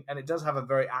ending, and it does have a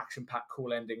very action-packed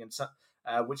cool ending, and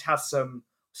which has some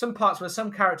parts where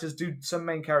some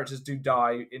main characters do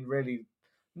die in really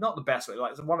not the best way.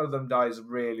 Like one of them dies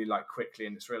really like quickly,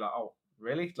 and it's really like, oh,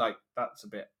 really? Like that's a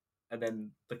bit. And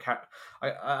then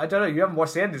I don't know. You haven't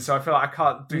watched the ending, so I feel like I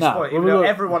can't do spoil. Even though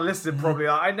everyone listening probably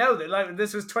I know that like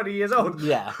this was 20 years old.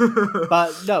 Yeah,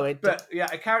 but no, But yeah,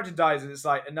 a character dies, and it's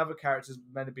like another character's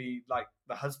meant to be like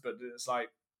the husband, and it's like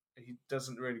he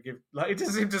doesn't really give he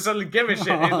doesn't seem to suddenly give a shit.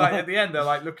 It's like at the end they're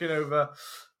like looking over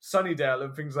Sunnydale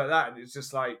and things like that, and it's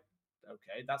just like,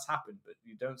 okay, that's happened, but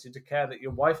you don't seem to care that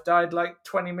your wife died like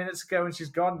 20 minutes ago and she's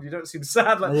gone. You don't seem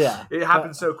sad. Like it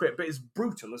happened so quick, but it's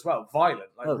brutal as well,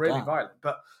 violent, like really violent.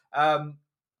 But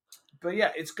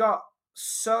yeah, it's got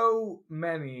so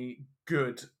many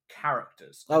good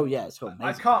characters. Oh yeah, it's got amazing.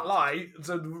 I can't lie.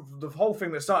 So the whole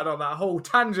thing that started on that whole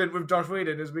tangent with Josh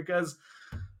Whedon is because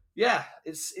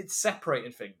it's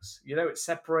separating things. It's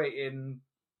separating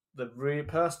the real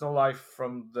personal life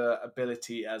from the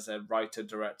ability as a writer,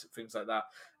 director, things like that.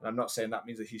 And I'm not saying that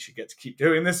means that he should get to keep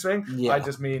doing this thing. Yeah. I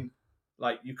just mean,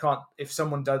 like, you can't, if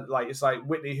someone does, like, it's like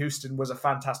Whitney Houston was a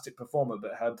fantastic performer,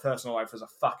 but her personal life was a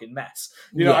fucking mess.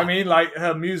 You know what I mean? Like,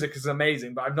 her music is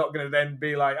amazing, but I'm not going to then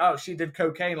be like, oh, she did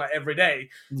cocaine like every day.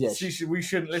 Yeah, we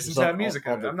shouldn't listen to her music.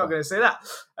 I'm not going to say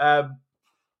that.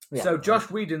 So Josh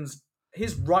Whedon's,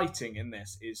 his writing in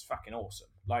this is fucking awesome.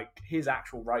 Like his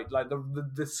actual like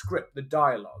the script, the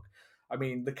dialogue. I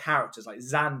mean, the characters like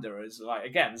Xander is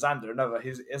like Xander. Another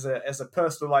as a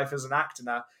personal life as an actor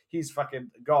now, he's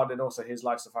fucking god, and also his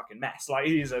life's a fucking mess. Like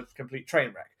he's a complete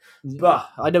train wreck. But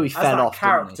I know he fell off.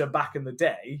 Character back in the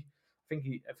day,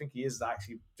 I think he is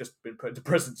actually just been put into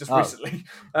prison just recently.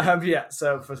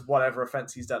 So for whatever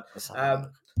offense he's done.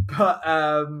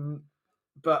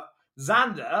 But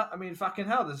Xander, I mean, fucking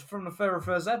hell, this is from the very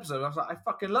first episode. I was like, I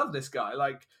fucking love this guy.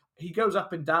 Like, he goes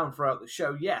up and down throughout the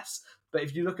show, yes. But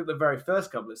if you look at the very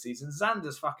first couple of seasons,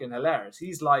 Xander's fucking hilarious.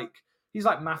 He's like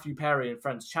Matthew Perry and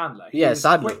Friends Chandler. He's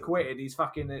quick-witted. He's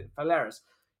fucking hilarious.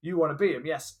 You want to be him.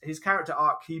 Yes, his character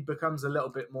arc, he becomes a little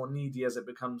bit more needy as it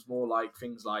becomes more like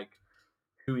things like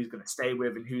who he's going to stay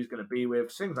with and who he's going to be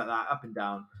with, things like that, up and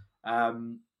down.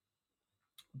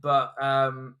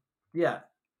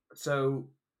 So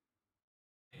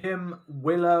him,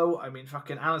 Willow, I mean,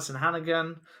 fucking Alison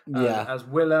Hannigan as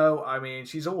Willow. I mean,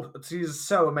 she's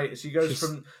so amazing.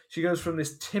 She goes from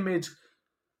this timid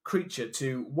creature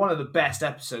to one of the best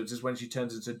episodes is when she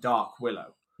turns into Dark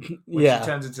Willow. She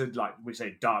turns into, like, we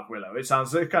say Dark Willow. It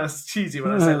sounds kind of cheesy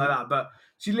when I say it like that, but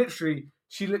she literally,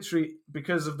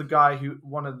 because of the guy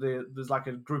there's like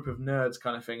a group of nerds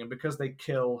kind of thing, and because they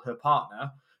kill her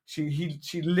partner,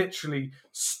 she literally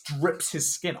strips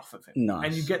his skin off of him, Nice.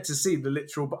 and you get to see the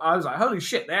literal. I was like, holy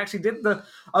shit! They actually did the.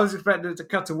 I was expecting it to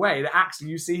cut away. That actually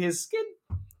you see his skin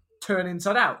turn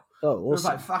inside out. Oh, It was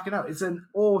awesome. like fucking hell. It's an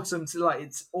awesome.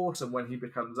 It's awesome when he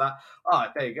becomes that. Oh,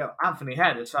 there you go. Anthony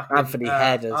Head is fucking. Anthony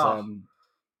Head is.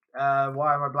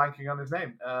 why am I blanking on his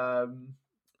name?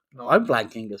 I'm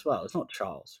blanking as well. It's not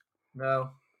Charles.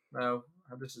 No.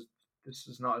 This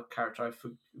is not a character I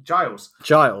forget. Giles.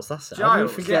 Giles, that's it.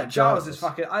 Giles. I forget Giles is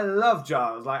fucking. I love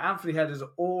Giles. Like Anthony Head is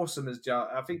awesome as Giles.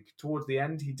 I think towards the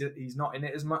end he's not in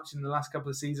it as much in the last couple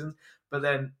of seasons. But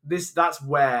then that's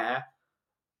where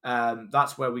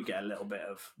we get a little bit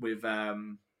of with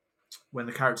when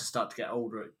the characters start to get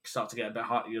older, it starts to get a bit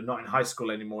hard. You're not in high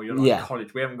school anymore. You're not in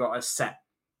college. We haven't got a set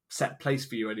place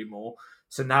for you anymore.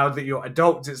 So now that you're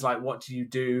adults, it's like, what do you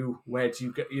do? Where do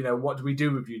you go? What do we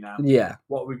do with you now? Yeah.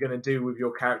 What are we going to do with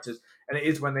your characters? And it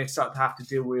is when they start to have to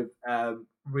deal with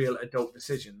real adult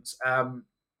decisions.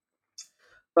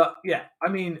 But yeah, I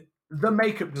mean, the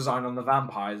makeup design on the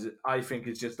vampires, I think,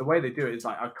 is just the way they do it is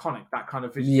like iconic. That kind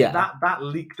of vision. Yeah. That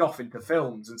leaked off into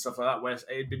films and stuff like that, where it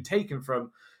had been taken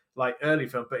from like early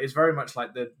film, but it's very much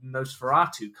like the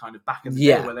Nosferatu kind of back in the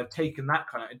day, where they've taken that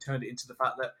kind of and turned it into the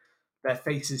fact that their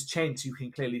faces change so you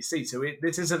can clearly see. So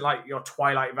this isn't like your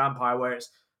Twilight vampire where it's,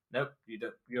 nope, you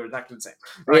don't, you're exactly the same.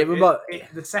 Right?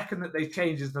 The second that they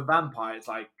change as the vampire, it's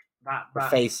like that the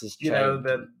faces change. You know,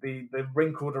 the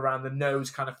wrinkled around the nose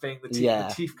kind of thing,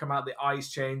 the teeth come out, the eyes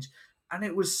change. And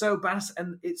it was so bad,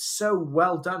 and it's so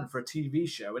well done for a TV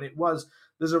show. And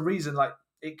there's a reason, like,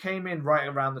 it came in right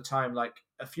around the time, like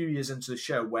a few years into the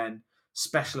show, when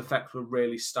special effects were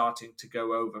really starting to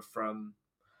go over from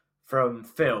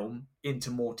film into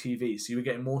more TV. So you were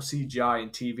getting more CGI in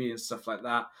TV and stuff like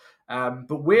that.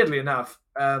 But weirdly enough,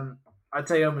 I'd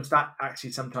say almost that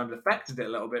actually sometimes affected it a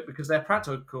little bit, because their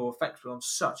practical effects were on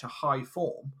such a high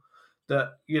form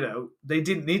that, you know, they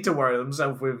didn't need to worry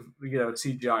themselves with, you know,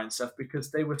 CGI and stuff, because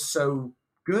they were so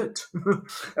good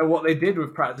at what they did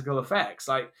with practical effects.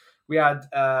 Like, we had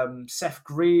Seth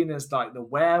Green as like the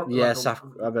werewolf. Yeah, I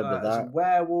remember that. As a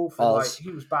werewolf. And, like,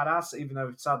 he was badass, even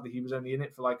though sadly he was only in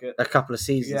it for like a couple of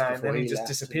seasons. Yeah, and then he just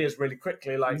disappears really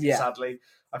quickly. Like, sadly,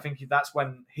 I think that's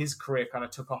when his career kind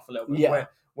of took off a little bit. Yeah.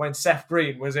 When Seth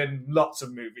Green was in lots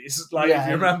of movies, like if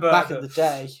you remember back in the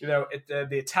day, you know,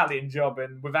 the Italian Job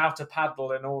and Without a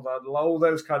Paddle and all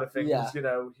those kind of things. Yeah. You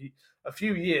know, a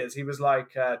few years he was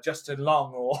like Justin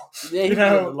Long or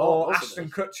or Ashton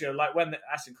Kutcher. Like when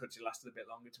Ashton Kutcher lasted a bit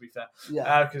longer, to be fair,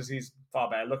 because he's far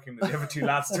better looking than the other two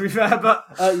lads, to be fair. But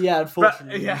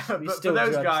unfortunately, but for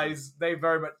those guys, they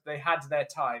had their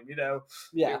time. You know,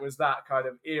 it was that kind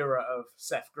of era of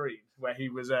Seth Green where he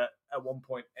was at one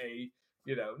point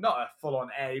you know, not a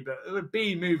full-on A, but a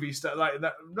B movie stuff like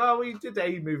that. No, he did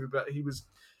A movie, but he was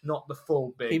not the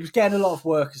full big. He was getting a lot of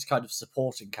work as kind of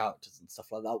supporting characters and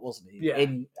stuff like that, wasn't he? Yeah.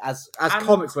 As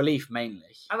comic relief mainly.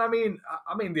 And I mean,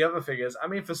 the other figures. I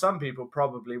mean, for some people,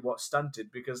 probably what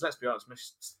stunted, because let's be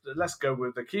honest, let's go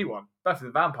with the key one. Buffy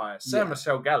the Vampire. Sarah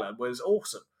Michelle Gellar was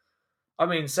awesome. I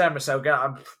mean, Sarah Michelle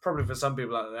Gellar. Probably for some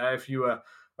people out there, if you were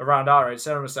around our age,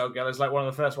 Sarah Michelle Gellar is like one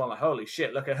of the first one. Like, holy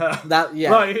shit, look at her.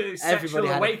 Like, sexual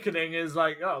awakening is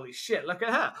like, holy shit, look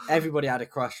at her. Everybody had a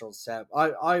crush on Sarah.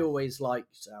 I always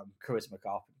liked Charisma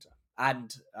Carpenter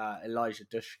and Elijah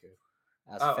Dushku.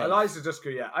 Elijah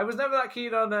Dushku, yeah. I was never that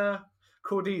keen on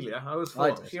Cordelia. I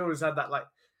thought she always had that like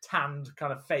tanned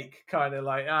kind of fake kind of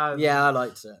like. I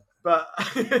liked it. But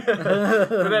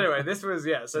anyway, this was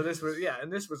and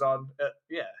this was on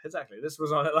exactly. This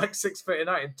was on at like 6 foot at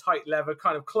night in tight leather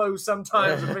kind of clothes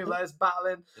sometimes, and people like us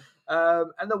battling.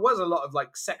 And there was a lot of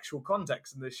like sexual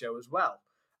context in this show as well.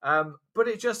 But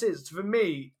it just is, for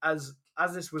me, as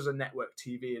this was a network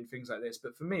TV and things like this,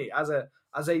 but for me, as a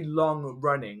long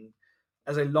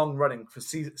running for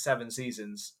 7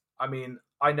 seasons, I mean,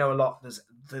 I know a lot.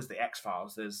 There's the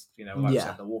X-Files, there's, you know, like I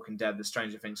said, The Walking Dead, the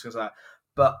Stranger Things, things like that.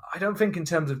 But I don't think in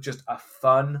terms of just a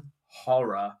fun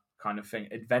horror kind of thing,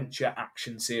 adventure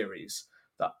action series,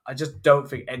 that I just don't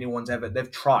think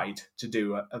they've tried to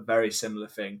do a very similar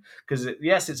thing. Because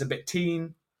it's a bit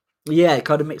teen. Yeah, it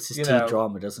kind of mixes teen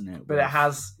drama, doesn't it? But it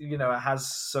has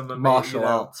some martial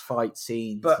arts fight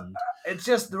scenes. But it's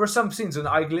just, there are some scenes, and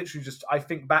I literally I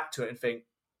think back to it and think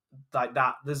like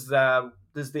that. There's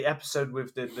the episode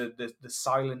with the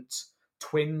silent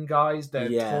twin guys, they're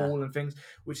tall and things,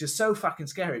 which is so fucking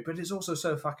scary, but it's also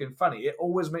so fucking funny. It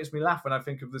always makes me laugh when I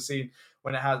think of the scene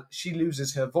when she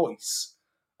loses her voice,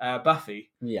 Buffy,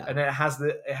 and it has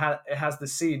the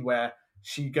scene where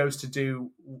she goes to do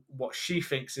what she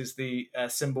thinks is the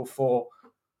symbol for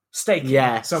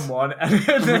staking someone,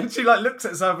 and then she like looks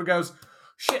at herself and goes,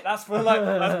 shit, that's for like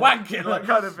that's wanking, like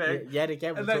kind of thing. Yet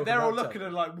again, and they're all looking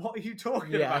at like, what are you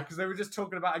talking about? Because they were just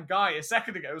talking about a guy a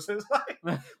second ago. So it's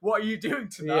like, what are you doing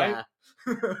tonight?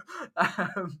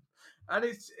 And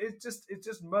it's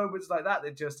just moments like that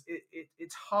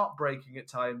it's heartbreaking at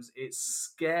times. It's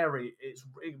scary. It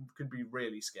could be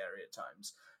really scary at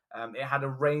times. It had a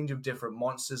range of different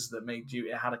monsters that made you.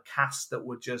 It had a cast that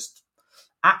were just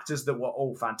actors that were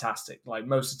all fantastic. Like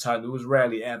most of the time, there was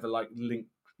rarely ever like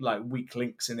weak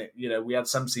links in it. You know, we had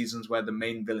some seasons where the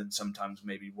main villain sometimes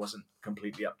maybe wasn't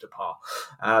completely up to par.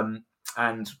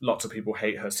 And lots of people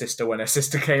hate her sister when her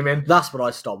sister came in. That's when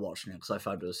I stopped watching it because I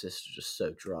found her sister just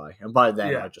so dry, and by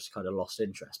then I just kind of lost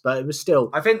interest. But it was still.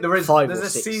 I think there's a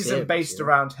season based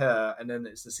around her, and then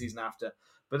it's the season after.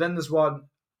 But then there's one.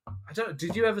 I don't.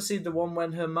 Did you ever see the one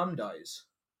when her mum dies?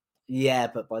 Yeah,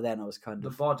 but by then I was kind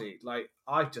of the body. Like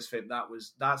I just think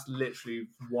that's literally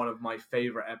one of my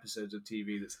favorite episodes of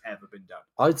TV that's ever been done.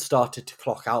 I'd started to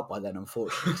clock out by then,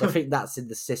 unfortunately. So I think that's in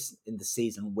the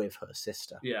season with her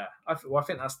sister. Yeah, I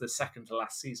think that's the second to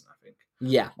last season. I think.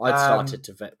 Yeah, I'd started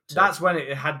to. That's when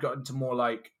it had gotten to more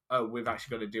like, oh, we've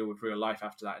actually got to deal with real life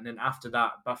after that, and then after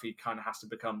that, Buffy kind of has to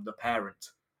become the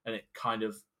parent, and it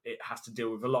has to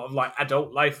deal with a lot of like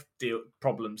adult life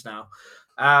problems now.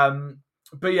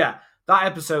 But yeah, that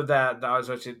episode there that I was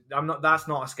watching, that's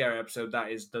not a scary episode.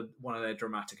 That is one of their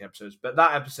dramatic episodes. But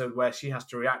that episode where she has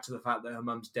to react to the fact that her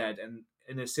mum's dead, and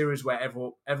in a series where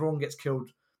everyone gets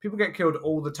killed, people get killed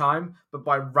all the time, but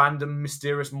by random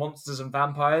mysterious monsters and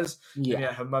vampires. Yeah. And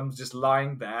yet her mum's just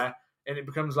lying there, and it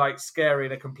becomes like scary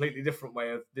in a completely different way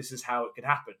of this is how it could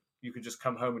happen. You could just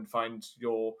come home and find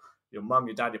your mum,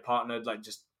 your dad, your partner, like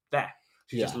just there.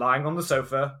 She's just lying on the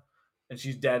sofa. And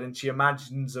she's dead, and she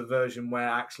imagines a version where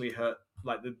actually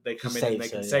they come in and they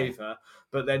can save her.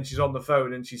 But then she's on the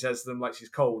phone and she says to them like she's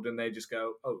cold, and they just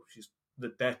go, "Oh,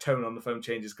 their tone on the phone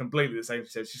changes completely the same." She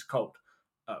says she's cold.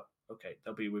 Oh, okay,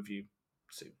 they'll be with you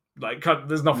soon. Like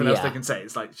there's nothing else they can say.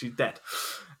 It's like she's dead.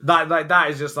 That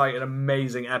is just like an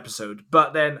amazing episode.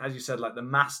 But then, as you said, like the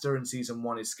Master in season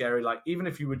 1 is scary. Like even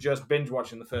if you were just binge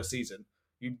watching the first season,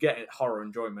 you'd get horror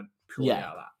enjoyment purely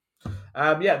out of that.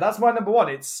 That's my number one.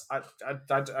 It's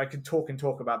I can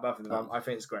talk about Buffy. I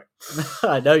think it's great.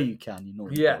 I know you can. You know.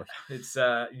 Yeah, it's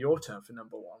your turn for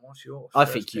number one. What's yours? I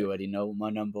think you already know what my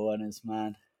number one is,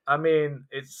 man. I mean,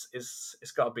 it's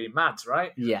got to be Mads,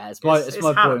 right? Yeah, it's my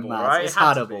boy Mads. Right? It's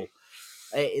Hannibal.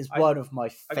 It is one of my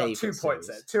favorite. I got 2 points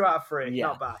there. 2 out of 3. Yeah.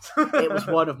 Not bad. It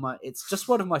was it's just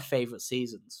one of my favorite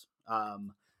seasons.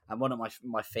 And one of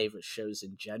my favorite shows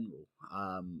in general.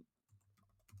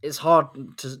 It's hard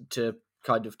to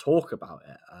kind of talk about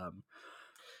it.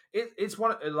 It's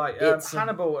one like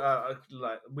Hannibal.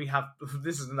 Like we have.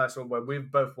 This is a nice one where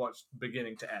we've both watched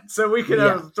beginning to end, so we can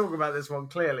talk about this one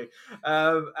clearly.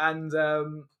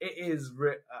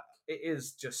 It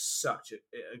is just such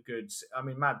a good. I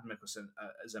mean, Mads Mikkelsen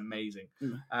is amazing.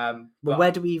 But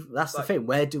where do we? That's the thing.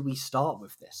 Where do we start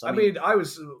with this? I mean,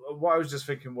 what I was just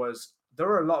thinking was. There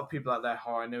are a lot of people out there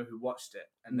who I know who watched it,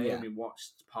 and they only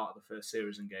watched part of the first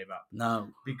series and gave up. No,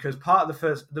 because part of the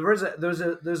first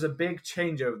there's a big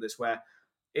change over this where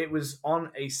it was on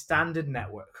a standard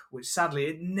network, which sadly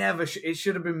it never it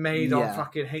should have been made on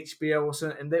fucking HBO or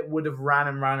something, and it would have ran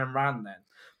then.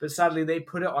 But sadly, they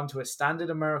put it onto a standard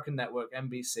American network,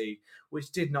 NBC,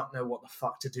 which did not know what the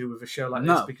fuck to do with a show like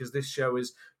this because this show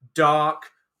is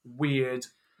dark, weird,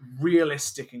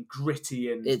 realistic and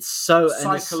gritty, and it's so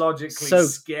psychologically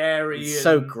scary, it's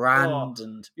so grand,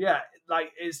 and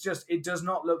like it's just it does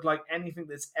not look like anything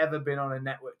that's ever been on a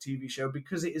network TV show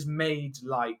because it is made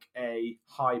like a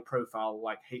high profile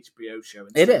like HBO show.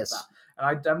 It is, and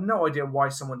I have no idea why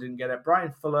someone didn't get it.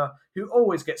 Brian Fuller, who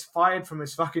always gets fired from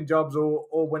his fucking jobs,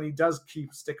 or when he does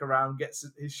stick around,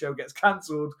 his show gets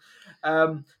cancelled.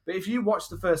 But if you watch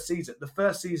the first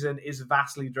season is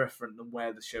vastly different than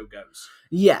where the show goes.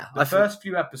 Yeah, the first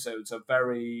few episodes are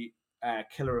very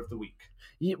killer of the week.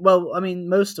 Yeah, well, I mean,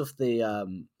 most of the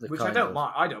which I don't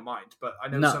mind, but I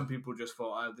know some people just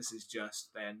thought, oh, this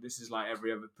is like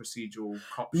every other procedural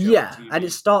cop show. Yeah, and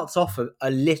it starts off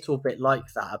a little bit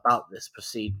like that about this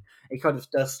It kind of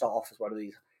does start off as one of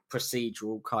these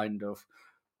procedural kind of.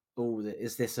 Oh,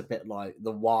 is this a bit like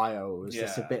The Wire, or is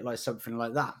this a bit like something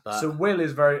like that? But so Will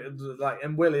is very like,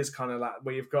 and Will is kind of like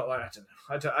where you've got like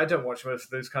I don't watch most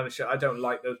of those kind of shit. I don't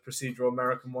like those procedural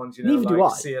American ones, you know, Neither like do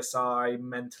I. CSI,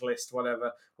 Mentalist,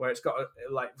 whatever, where it's got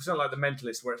like something like The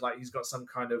Mentalist, where it's like he's got some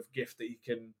kind of gift that he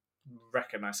can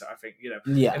recognize it. I think,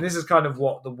 Yeah. and this is kind of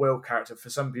what the Will character, for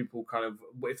some people, kind of,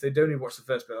 if they don't even watch the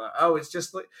first bit, like, oh, it's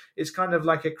just like, it's kind of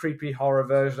like a creepy horror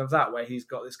version of that, where he's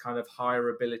got this kind of higher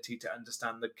ability to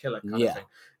understand the killer kind of thing.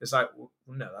 It's like, well,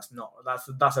 no, that's not.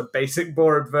 That's a basic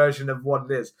boring version of what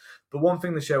it is. But one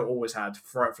thing the show always had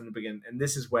right from the beginning, and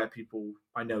this is where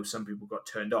I know some people got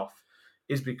turned off,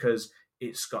 is because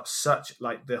it's got such,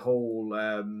 like, the whole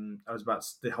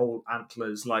the whole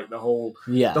antlers, like the whole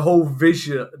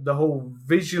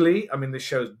visually. I mean, this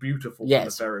show is beautiful from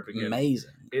the very beginning.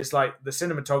 Amazing. It's like the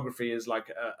cinematography is like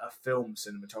a film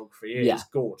cinematography. It is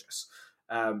gorgeous,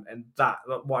 and that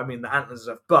what I mean, the antlers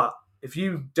and stuff. But if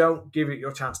you don't give it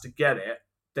your chance to get it,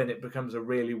 then it becomes a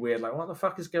really weird, like, what the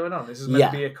fuck is going on? This is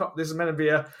meant to be this is meant to be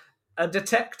a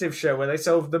detective show where they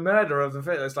solve the murder of the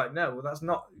film. It's like, no, well, that's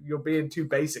not. You're being too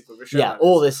basic with a show. Yeah,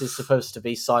 all this is supposed to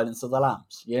be Silence of the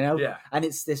Lambs, Yeah, and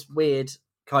it's this weird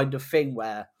kind of thing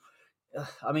where,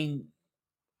 I mean,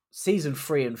 season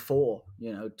 3 and 4,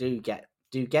 do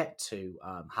get to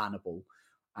Hannibal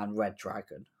and Red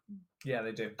Dragon. Yeah,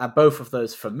 they do. And both of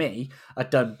those, for me, are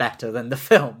done better than the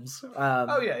films.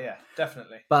 Oh yeah,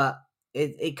 definitely. But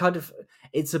it kind of,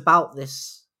 it's about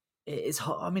this. It's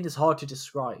hard to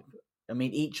describe. I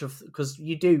mean, because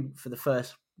you do for the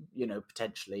first,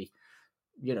 potentially,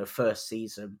 first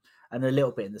season and a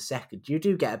little bit in the second, you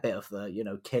do get a bit of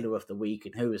the, killer of the week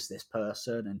and who is this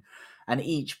person, and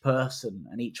each person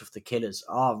and each of the killers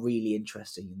are really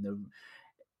interesting.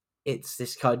 It's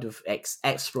this kind of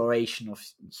exploration of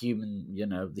human,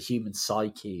 the human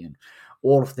psyche and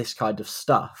all of this kind of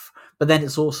stuff. But then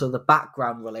it's also the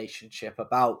background relationship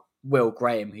about Will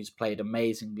Graham, who's played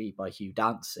amazingly by Hugh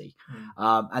Dancy.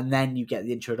 And then you get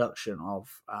the introduction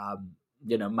of,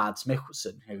 Mads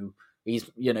Mikkelsen, who he's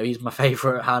my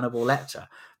favourite Hannibal Lecter.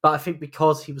 But I think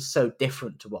because he was so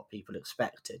different to what people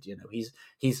expected,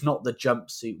 he's not the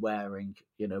jumpsuit wearing,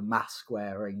 mask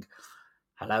wearing,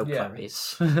 hello,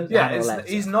 Clarice. Yeah,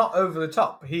 he's not over the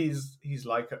top. He's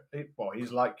like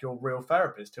your real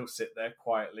therapist. He'll sit there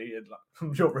quietly and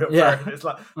like your real therapist.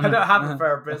 Like, I don't have a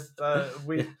therapist.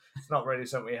 It's not really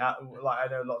something we have. Like, I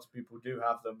know lots of people do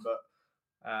have them, but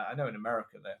I know in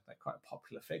America they're quite a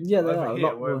popular thing. Yeah, they are.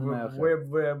 Here,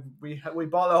 we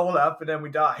bottle it all up and then we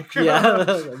die. Yeah,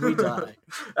 we die.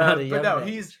 But no,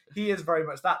 he is very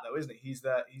much that though, isn't he?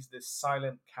 He's this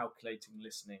silent, calculating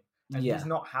listening. And he's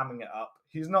not hamming it up.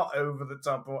 He's not over the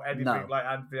top or anything like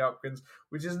Anthony Hopkins,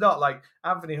 which is not like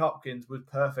Anthony Hopkins was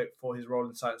perfect for his role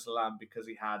in Silence of the Lamb because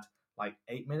he had like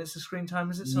 8 minutes of screen time.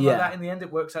 Is it something like that? In the end,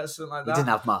 it works out something like that. He didn't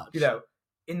have much.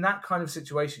 In that kind of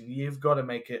situation, you've got to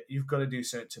make it. You've got to do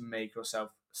something to make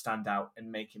yourself stand out and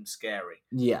make him scary.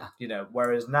 Yeah.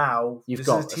 Whereas now you've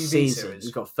got a TV series.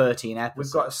 You've got 13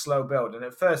 episodes. We've got a slow build, and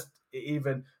at first,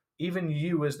 even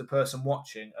you as the person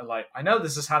watching are like, I know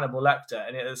this is Hannibal Lecter,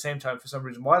 and at the same time, for some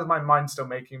reason, why is my mind still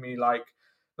making me like,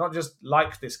 not just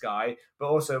like this guy, but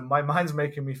also my mind's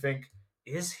making me think,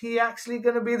 is he actually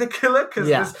going to be the killer?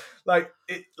 Because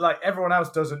everyone else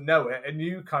doesn't know it, and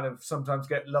you kind of sometimes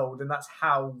get lulled, and that's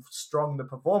how strong the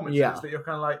performance is, that you're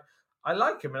kind of like, I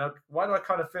like him, and why do I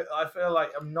kind of feel? I feel like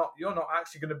you're not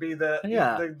actually going to be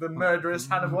the murderous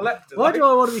Hannibal Lecter. Why do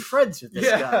I want to be friends with this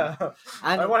guy?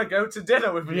 And I want to go to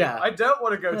dinner with you. Yeah. I don't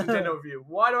want to go to dinner with you.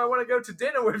 Why do I want to go to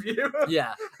dinner with you?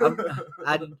 Yeah,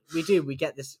 and we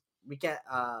get this.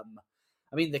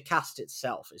 I mean, the cast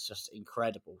itself is just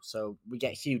incredible. So we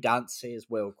get Hugh Dancy as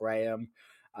Will Graham,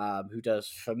 who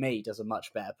does a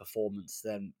much better performance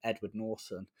than Edward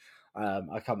Norton.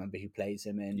 I can't remember who plays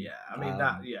him in. Yeah, I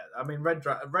mean Red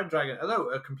Dragon, although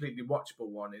a completely watchable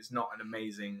one, is not an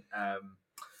amazing.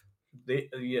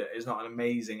 It's not an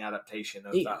amazing adaptation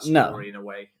of that story in a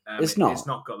way. It's not. It's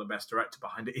not got the best director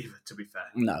behind it either, to be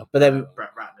fair. No, but then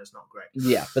Brett Ratner's not great.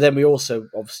 Yeah, but then we also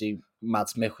obviously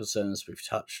Mads Mikkelsen, as we've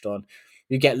touched on.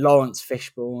 You get Lawrence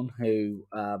Fishburne, who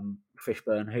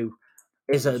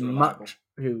is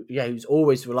who's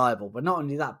always reliable. But not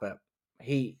only that, but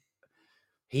he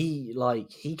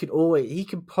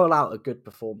can pull out a good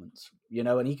performance,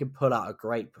 and he can pull out a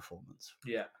great performance.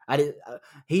 Yeah, and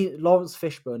Lawrence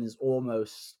Fishburne is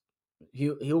almost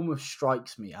he almost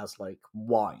strikes me as like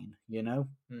wine,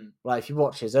 Like if you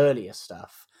watch his earlier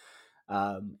stuff,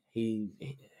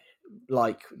 he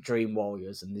like Dream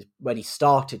Warriors, and when he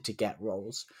started to get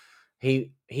roles,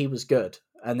 he was good.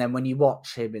 And then when you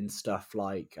watch him in stuff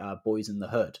like Boys in the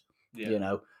Hood,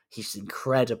 he's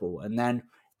incredible. And then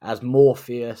as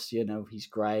Morpheus, he's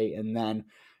great. And then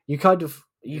you kind of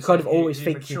always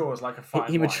think he matures like a fine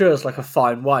wine. He matures like a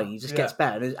fine wine. He just gets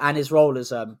better. And his role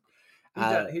as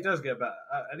He does get better.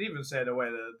 I'd even say in a way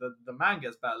that the man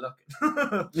gets better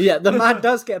looking. Yeah, the man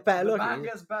does get better The looking. man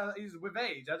gets better. He's with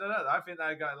age. I don't know. I think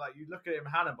that guy, like, you look at him,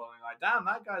 Hannibal, and you're like, damn,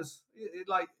 that guy's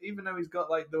like, even though he's got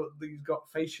like he's got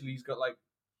facially, he's got like,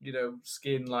 you know,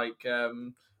 skin like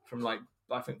from like,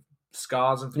 I think,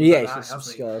 scars and things like that, some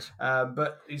hasn't he? scars.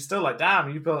 But he's still like, damn,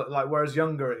 you feel like, whereas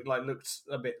younger, it like looks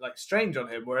a bit like strange on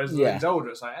him, whereas when he's older,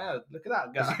 it's like, look at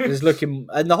that guy. He's looking,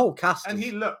 and the whole cast, and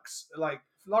he looks like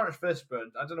Lawrence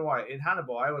Fishburne. I don't know why in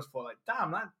Hannibal, I always thought like,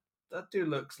 damn, that dude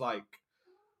looks like.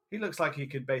 He looks like he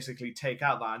could basically take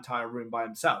out that entire room by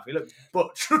himself. He looks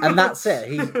butch, and that's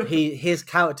it. His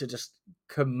character just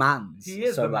commands. He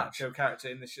is so the much. macho character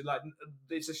in the show. Like,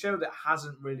 it's a show that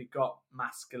hasn't really got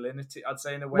masculinity. I'd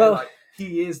say in a way, like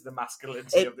he is the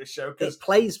masculinity of this show because it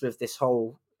plays with this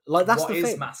whole that's what the is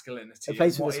thing. masculinity. It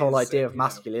plays with this whole idea of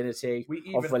masculinity,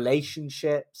 of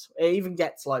relationships. It even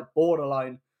gets like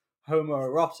borderline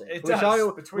homoerotic. It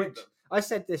does between them. I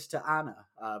said this to Anna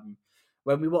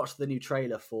when we watched the new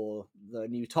trailer for the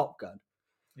new Top Gun.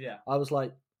 Yeah, I was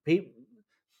like,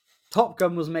 Top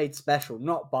Gun was made special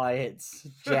not by its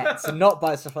jets and not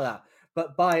by stuff like that,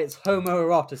 but by its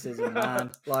homoeroticism, man.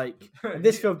 Like,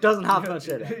 this film doesn't have much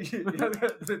in it.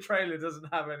 The trailer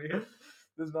doesn't have any.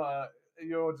 There's not a.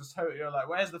 You're like,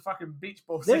 where's the fucking beach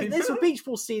ball scene? There's a beach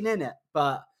ball scene in it,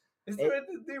 but is there a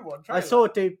new one? I saw a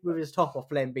dude with his top off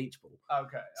playing beach ball.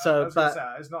 Okay, so but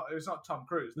it's not Tom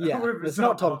Cruise. Yeah, it's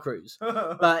not Tom Cruise,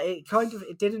 but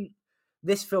it didn't.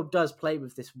 This film does play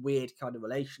with this weird kind of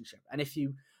relationship, and if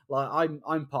you like,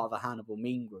 I'm part of a Hannibal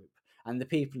meme group, and the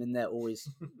people in there always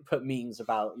put memes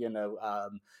about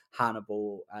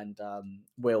Hannibal and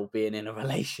Will being in a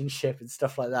relationship and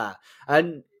stuff like that.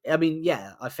 And I mean,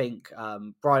 yeah, I think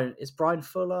Brian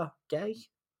Fuller gay?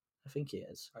 I think he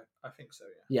is. I think so,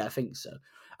 yeah. Yeah, I think so.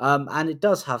 And it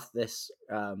does have this,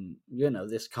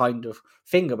 this kind of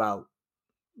thing about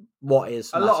what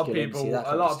is a lot of people hope,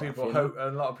 a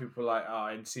lot of people like,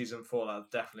 in season 4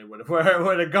 that definitely would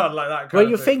have gone like that. Well,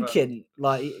 you're thinking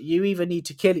like you either need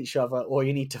to kill each other or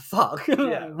you need to fuck.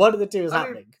 Yeah. One of the two is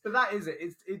happening. But that is it.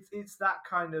 It's that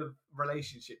kind of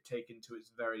relationship taken to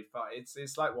its very far.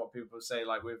 It's like what people say,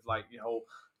 like with like your whole,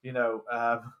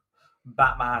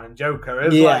 Batman and Joker.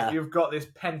 It's like you've got this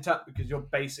pent up because you're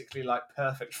basically like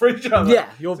perfect for each other. Yeah,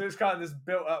 so it's kind of this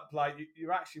built up like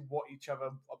you're actually what each other,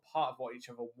 a part of what each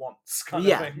other wants. Kind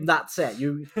of thing. That's it.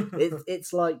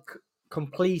 It's like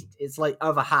complete. It's like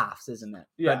other halves, isn't it?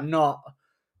 Yeah, but not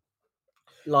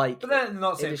like. But then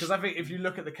not saying because I think if you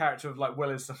look at the character of like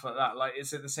Will and stuff like that, like it's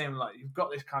the same. Like you've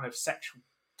got this kind of sexual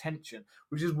tension,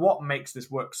 which is what makes this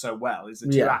work so well. Is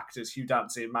the two actors, Hugh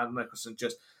Dancy and Mads Mikkelsen,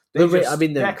 they're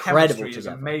incredible together. Is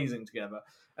amazing together.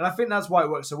 And I think that's why it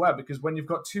works so well, because when you've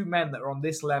got two men that are on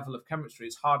this level of chemistry,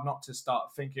 it's hard not to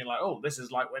start thinking like, oh, this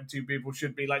is like when two people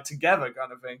should be like together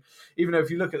kind of thing. Even though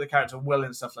if you look at the character of Will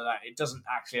and stuff like that, it doesn't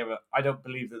actually ever, I don't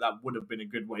believe that would have been a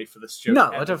good way for the show.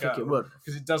 No, I don't think it would.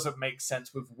 Because it doesn't make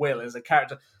sense with Will as a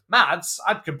character. Mads,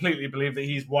 I'd completely believe that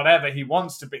he's whatever he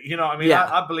wants to be. You know what I mean? Yeah.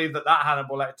 I believe that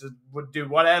Hannibal Lecter would do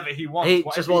whatever he wants. He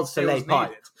just wants to lay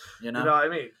pipe. You know what I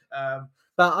mean?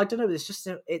 But I don't know.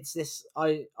 It's this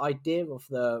idea of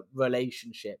the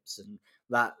relationships and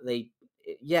that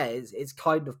it's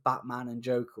kind of Batman and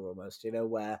Joker almost,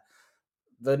 where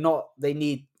they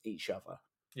need each other.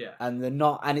 Yeah, and they're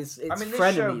not, and it's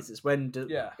frenemies. It's when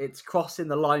it's crossing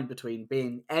the line between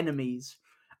being enemies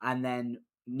and then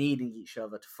needing each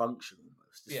other to function.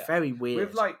 Almost, it's very weird.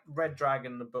 With like Red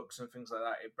Dragon, the books and things like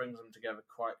that, it brings them together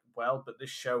quite well. But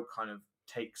this show kind of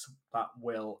takes that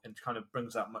Will and kind of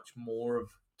brings out much more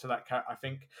to that character. I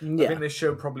think this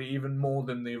show probably even more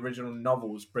than the original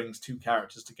novels brings two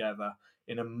characters together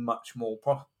in a much more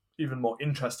even more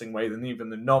interesting way than even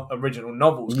the original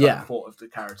novels kind of thought of the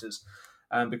characters.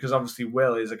 Because obviously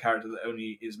Will is a character that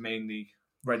only is mainly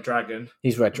Red Dragon.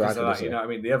 He's Red Dragon, you know what I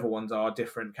mean? The other ones are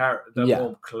different characters. They're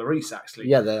more Clarice, actually.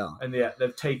 Yeah, they are. And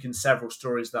they've taken several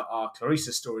stories that are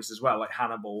Clarice's stories as well, like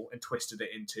Hannibal, and twisted it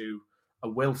into a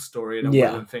Will story and a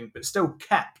Will thing, but still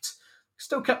kept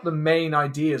the main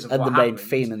ideas of and what the happened. Main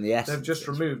theme and the essence. They've just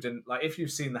removed, and like if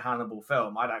you've seen the Hannibal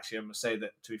film, I'd actually almost say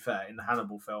that, to be fair, in the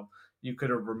Hannibal film, you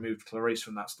could have removed Clarice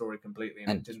from that story completely,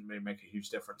 and it didn't really make a huge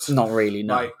difference. Not really,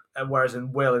 no. Whereas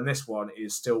in Will, in this one,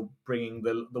 is still bringing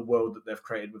the world that they've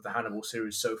created with the Hannibal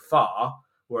series so far,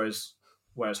 whereas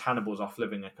Hannibal's off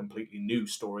living a completely new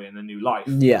story and a new life.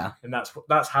 Yeah, and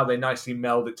that's how they nicely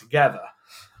meld it together.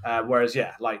 Whereas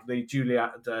like the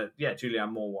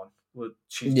Julianne Moore one,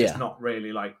 she's just not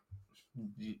really like.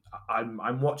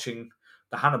 I'm watching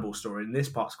the Hannibal story, and this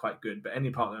part's quite good, but any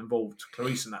part that involved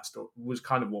Clarice in that story was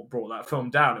kind of what brought that film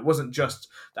down. It wasn't just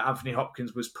that Anthony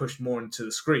Hopkins was pushed more into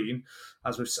the screen,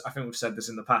 as I think we've said this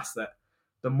in the past, that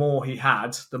the more he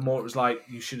had, the more it was like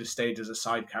you should have stayed as a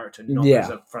side character, not as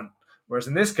a front. Whereas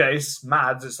in this case,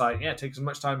 Mads, it's like, take as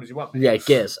much time as you want. Yeah, it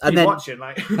gives. And then watching,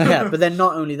 like yeah, but then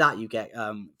not only that, you get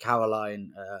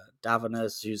Caroline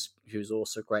Daverners, who's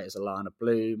also great as Alana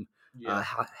Bloom,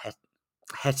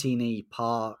 Hetine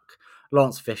Park,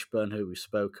 Lawrence Fishburne, who we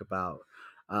spoke about,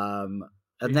 and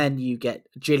then you get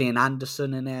Gillian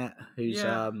Anderson in it, who's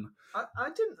I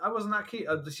wasn't that keen.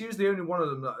 She was the only one of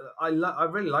them that I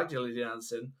really liked Gillian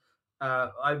Anderson.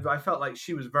 I felt like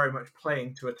she was very much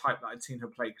playing to a type that I'd seen her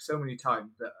play so many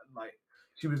times that like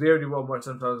she was the only one where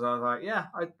sometimes I was like, yeah,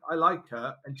 I like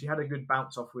her, and she had a good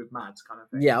bounce off with Mads kind of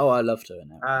thing. Yeah, I loved her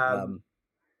in it.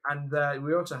 And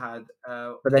we also had,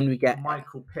 but then we get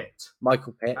Michael Pitt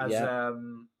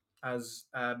as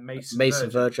Mason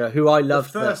Verger, who I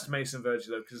loved. The first Mason Verger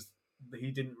though, because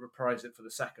he didn't reprise it for the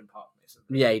second part of Mason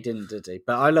Verger. Yeah, he didn't, did he?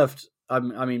 But I loved. I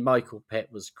mean, Michael Pitt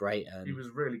was great, and he was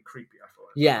really creepy. I thought.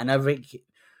 Yeah, and I think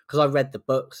because I read the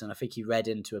books, and I think he read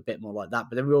into a bit more like that.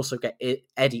 But then we also get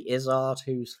Eddie Izzard,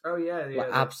 who's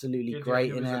absolutely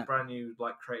great in it. He was a brand new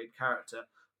created character,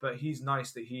 but he's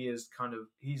nice that he is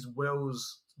he's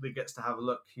Will's that gets to have a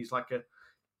look. He's like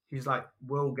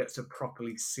Will gets to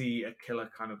properly see a killer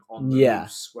kind of on the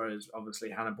loose, whereas obviously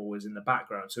Hannibal is in the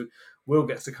background. So Will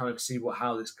gets to kind of see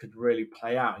how this could really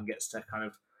play out, and gets to kind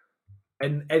of.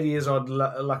 And Eddie Izzard,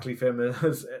 luckily for him,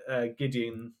 as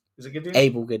Gideon. Is it Gideon?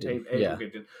 Abel Gideon. Abel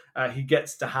Gideon. He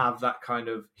gets to have that kind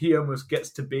of. He almost gets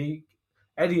to be.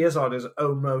 Eddie Izzard is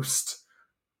almost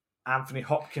Anthony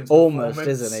Hopkins. Almost,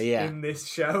 isn't he? Yeah. In this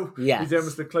show, yeah, he's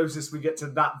almost the closest we get to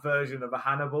that version of a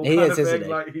Hannibal. He is, isn't he?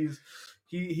 Like he's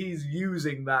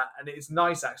using that, and it's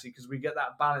nice actually because we get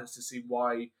that balance to see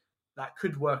why that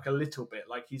could work a little bit.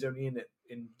 Like he's only in it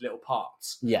in little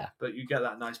parts. Yeah. But you get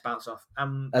that nice bounce off.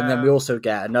 And then we also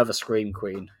get another Scream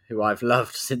Queen who I've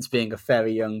loved since being a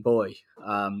very young boy.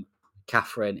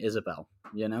 Catherine Isabel,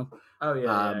 Oh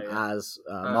yeah. As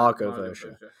Margot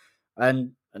Verger.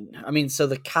 And I mean, so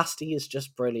the casting is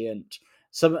just brilliant.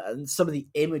 Some of the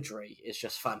imagery is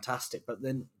just fantastic, but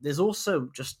then there's also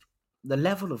just the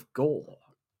level of gore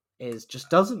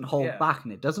doesn't hold back,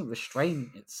 and it doesn't restrain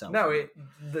itself. No,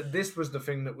 this was the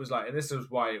thing that was like, and this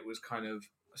was why it was kind of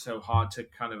so hard to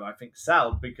kind of, I think,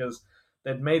 sell, because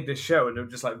they'd made this show and they were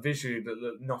just like visually that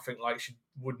looked nothing like she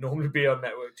would normally be on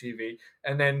network TV,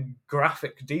 and then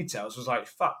graphic details was like,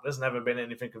 fuck, there's never been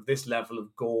anything of this level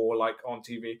of gore like on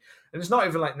TV, and it's not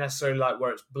even like necessarily like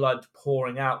where it's blood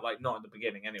pouring out, like not in the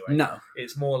beginning anyway. No,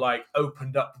 it's more like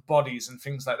opened up bodies and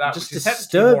things like that, just which is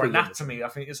technically more anatomy. I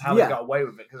think is how they got away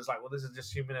with it, because it's like, well, this is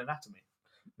just human anatomy,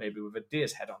 maybe with a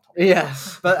deer's head on top. Yeah,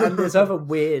 and there's other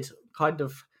weird kind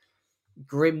of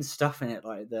grim stuff in it,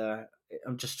 like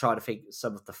I'm just trying to think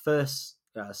some of the first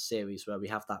series where we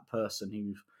have that person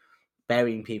who's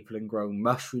burying people and growing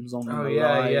mushrooms on them.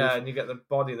 Yeah, and you get the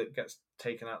body that gets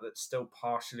taken out that's still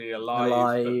partially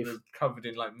alive. But covered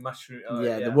in like mushroom.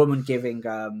 The woman giving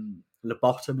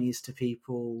lobotomies to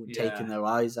people, taking their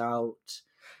eyes out.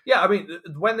 Yeah, I mean,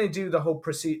 when they do the whole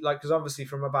because obviously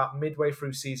from about midway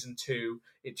through season 2,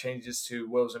 it changes to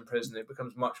Will's in prison. It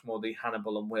becomes much more the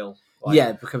Hannibal and Will.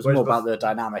 It becomes more about the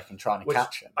dynamic and trying to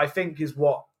catch him. I think is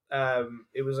what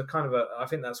it was a kind of I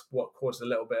think that's what caused a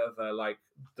little bit of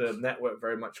the network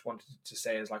very much wanted to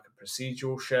say as like a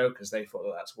procedural show, because they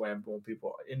thought that's where more people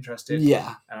are interested.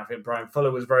 Yeah, and I think Brian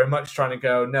Fuller was very much trying to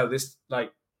go, no, this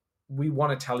we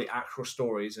want to tell the actual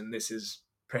stories, and this is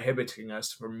prohibiting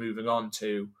us from moving on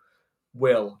to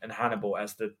Will and Hannibal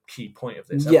as the key point of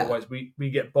this. Otherwise, we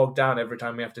get bogged down every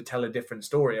time we have to tell a different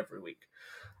story every week.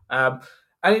 And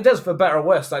it does, for better or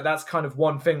worse. Like that's kind of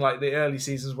one thing. Like the early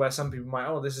seasons where some people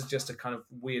might, this is just a kind of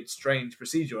weird, strange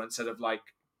procedural instead of like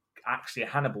actually a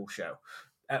Hannibal show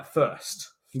at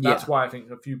first. That's why I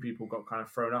think a few people got kind of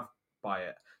thrown off by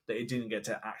it. That it didn't get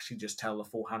to actually just tell the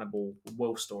full Hannibal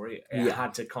Will story. It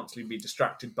had to constantly be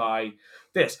distracted by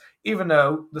this. Even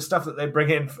though the stuff that they bring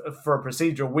in for a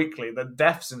procedural weekly, the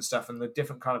deaths and stuff and the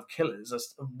different kind of killers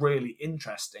are really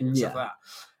interesting and stuff like that.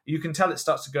 You can tell it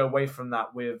starts to go away from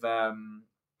that with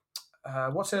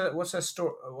what's her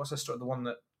story? The one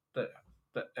that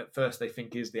at first they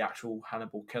think is the actual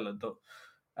Hannibal killer.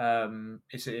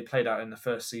 It played out in the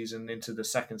first season. Into the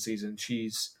second season,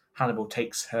 Hannibal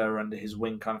takes her under his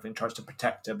wing, kind of thing, tries to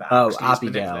protect her. But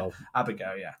Abigail.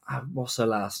 Abigail, yeah. What's her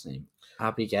last name?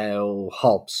 Abigail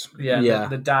Hobbs. Yeah.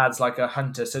 The dad's like a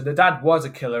hunter. So the dad was a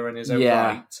killer in his own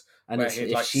right. And where he'd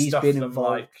if like she's stuff been them,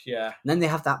 involved, yeah. and then they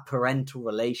have that parental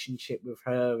relationship with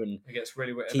her, and it gets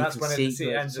really weird. And keeping that's when it's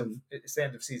the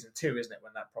end of season 2, isn't it?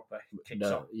 When that proper kicks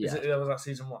off. Yeah. Was that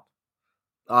season 1?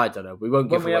 I don't know. We won't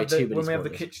give away too many when we have the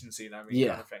spoilers. kitchen scene. I mean, Yeah.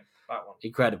 kind of thing. That one.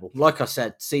 Incredible. Like I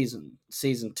said, season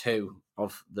 2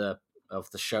 of the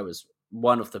show is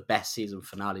one of the best season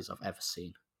finales I've ever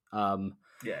seen.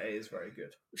 Yeah, it is very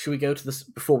good. Should we go to this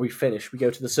before we finish? We go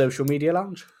to the social media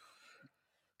lounge.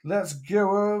 Let's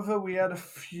go over. We had a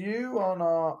few on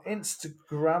our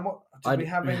Instagram. Did we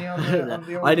have any on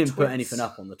the old I didn't put twits? anything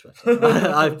up on the Twitter.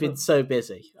 I've been so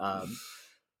busy.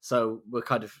 So we're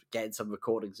kind of getting some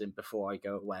recordings in before I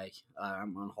go away.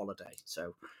 I'm on holiday,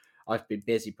 so I've been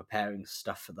busy preparing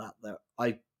stuff for that.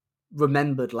 I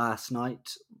remembered last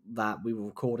night that we were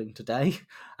recording today,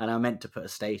 and I meant to put a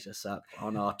status up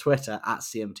on our Twitter at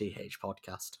CMTH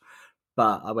Podcast.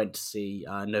 But I went to see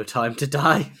No Time to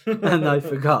Die, and I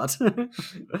forgot.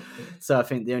 So I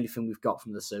think the only thing we've got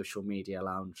from the social media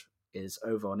lounge is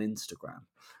over on Instagram.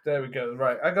 There we go.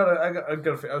 Right, I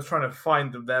was trying to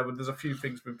find them there, but there's a few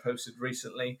things been posted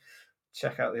recently.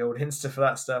 Check out the old Insta for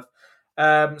that stuff.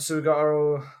 So we've got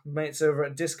our mates over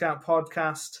at Discount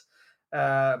Podcast,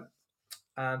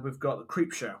 and we've got the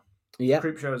Creep Show. Yeah,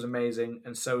 Creep Show is amazing,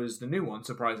 and so is the new one.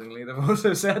 Surprisingly, they've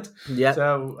also said. Yeah.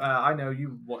 So I know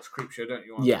you watch Creep Show, don't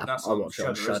you? That's I watch it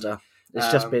on Shudder.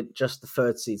 It's just the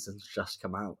third season's just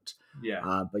come out.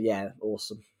 Yeah. But yeah,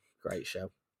 awesome, great show.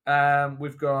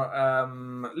 We've got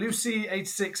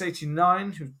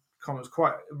Lucy8689 who comments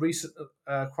quite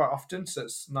often, so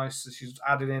it's nice that she's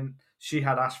added in. She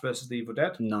had Ash versus the Evil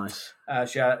Dead. Nice.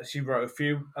 She wrote a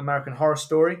few American Horror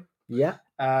Story. Yeah.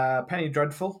 Penny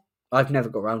Dreadful. I've never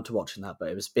got around to watching that, but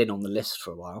it was been on the list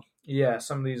for a while. Yeah,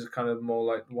 some of these are kind of more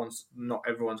like ones not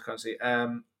everyone's kind of see.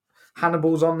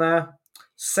 Hannibal's on there.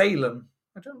 Salem.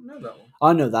 I don't know that one.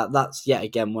 I know that. That's yet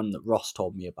again one that Ross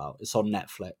told me about. It's on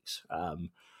Netflix. I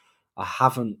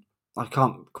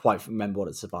can't quite remember what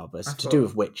it's about, but it's to do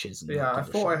with witches. And I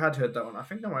thought I had heard that one. I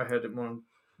think I might have heard it more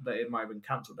that it might have been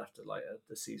cancelled after like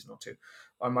the season or two.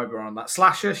 I might be wrong on that.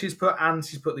 Slasher, she's put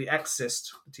The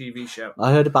Exorcist, the TV show.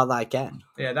 I heard about that again.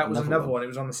 Yeah, that was another one. It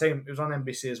was on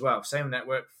NBC as well. Same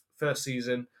network. First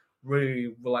season,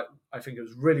 really I think it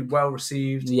was really well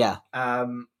received. Yeah.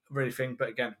 Really thing, but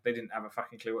again, they didn't have a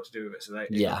fucking clue what to do with it, so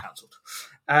it got cancelled.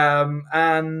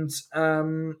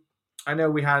 I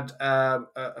know we had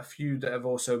a few that have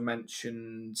also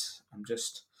mentioned. I'm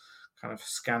just kind of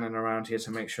scanning around here to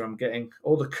make sure I'm getting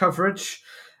all the coverage.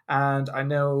 And I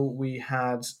know we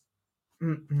had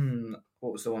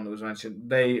what was the one that was mentioned?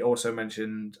 They also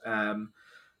mentioned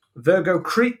Virgo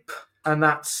Creep, and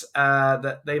that's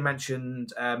that they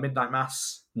mentioned Midnight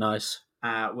Mass. Nice.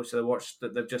 Which they watched,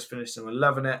 that they've just finished and were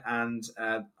loving it, and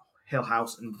Hill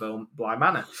House and Bly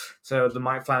Manor. So the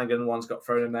Mike Flanagan one's got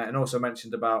thrown in there, and also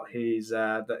mentioned about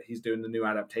that he's doing the new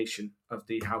adaptation of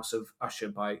The House of Usher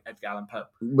by Edgar Allan Poe,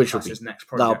 which will be his next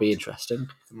project. That'll be interesting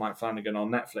for Mike Flanagan on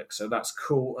Netflix. So that's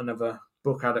cool. Another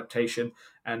book adaptation,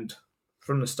 and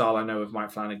from the style I know of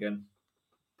Mike Flanagan,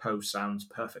 Poe sounds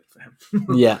perfect for him.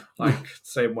 Yeah,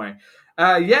 same way.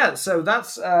 So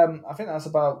that's I think that's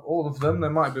about all of them.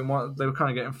 There might have been one, they were kind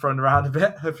of getting thrown around a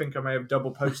bit. I think I may have double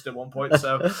posted at one point,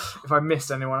 so if I missed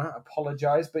anyone, I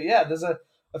apologise. But yeah, there's a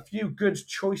few good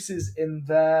choices in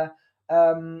there.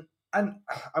 And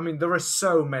I mean, there are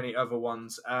so many other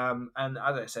ones. And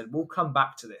as I said, we'll come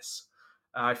back to this.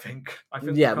 I think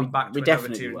we'll come back to we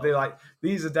definitely will.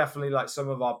 These are definitely like some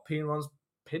of our pin ones.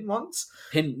 These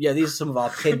are some of our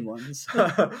pin ones.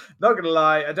 Not gonna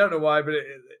lie, I don't know why, but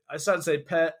I started to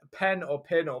say pen or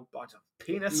pin or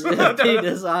penis.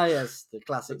 Penis, yes, the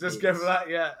classic. Just go for that,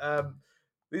 yeah.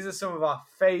 These are some of our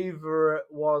favourite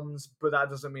ones, but that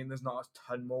doesn't mean there's not a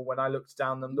ton more. When I looked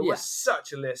down them, there was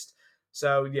such a list.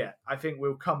 So yeah, I think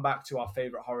we'll come back to our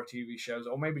favourite horror TV shows,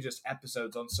 or maybe just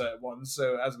episodes on certain ones.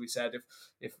 So as we said,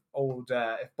 if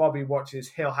Bobby watches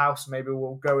Hill House, maybe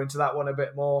we'll go into that one a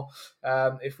bit more.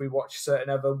 If we watch certain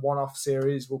other one-off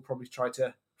series, we'll probably try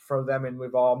to throw them in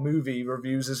with our movie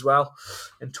reviews as well,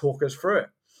 and talk us through it.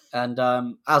 And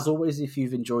as always, if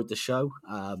you've enjoyed the show,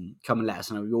 come and let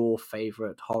us know your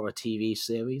favourite horror TV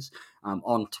series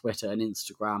on Twitter and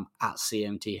Instagram at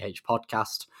CMTH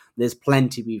Podcast. There's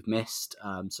plenty we've missed,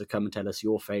 so come and tell us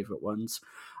your favourite ones.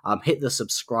 Hit the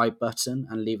subscribe button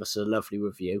and leave us a lovely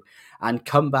review. And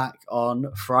come back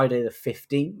on Friday the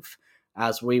 15th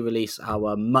as we release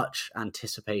our much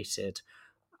anticipated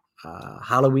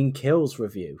Halloween Kills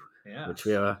review. Yeah.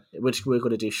 Which we're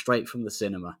going to do straight from the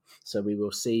cinema. So we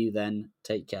will see you then.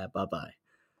 Take care. Bye-bye.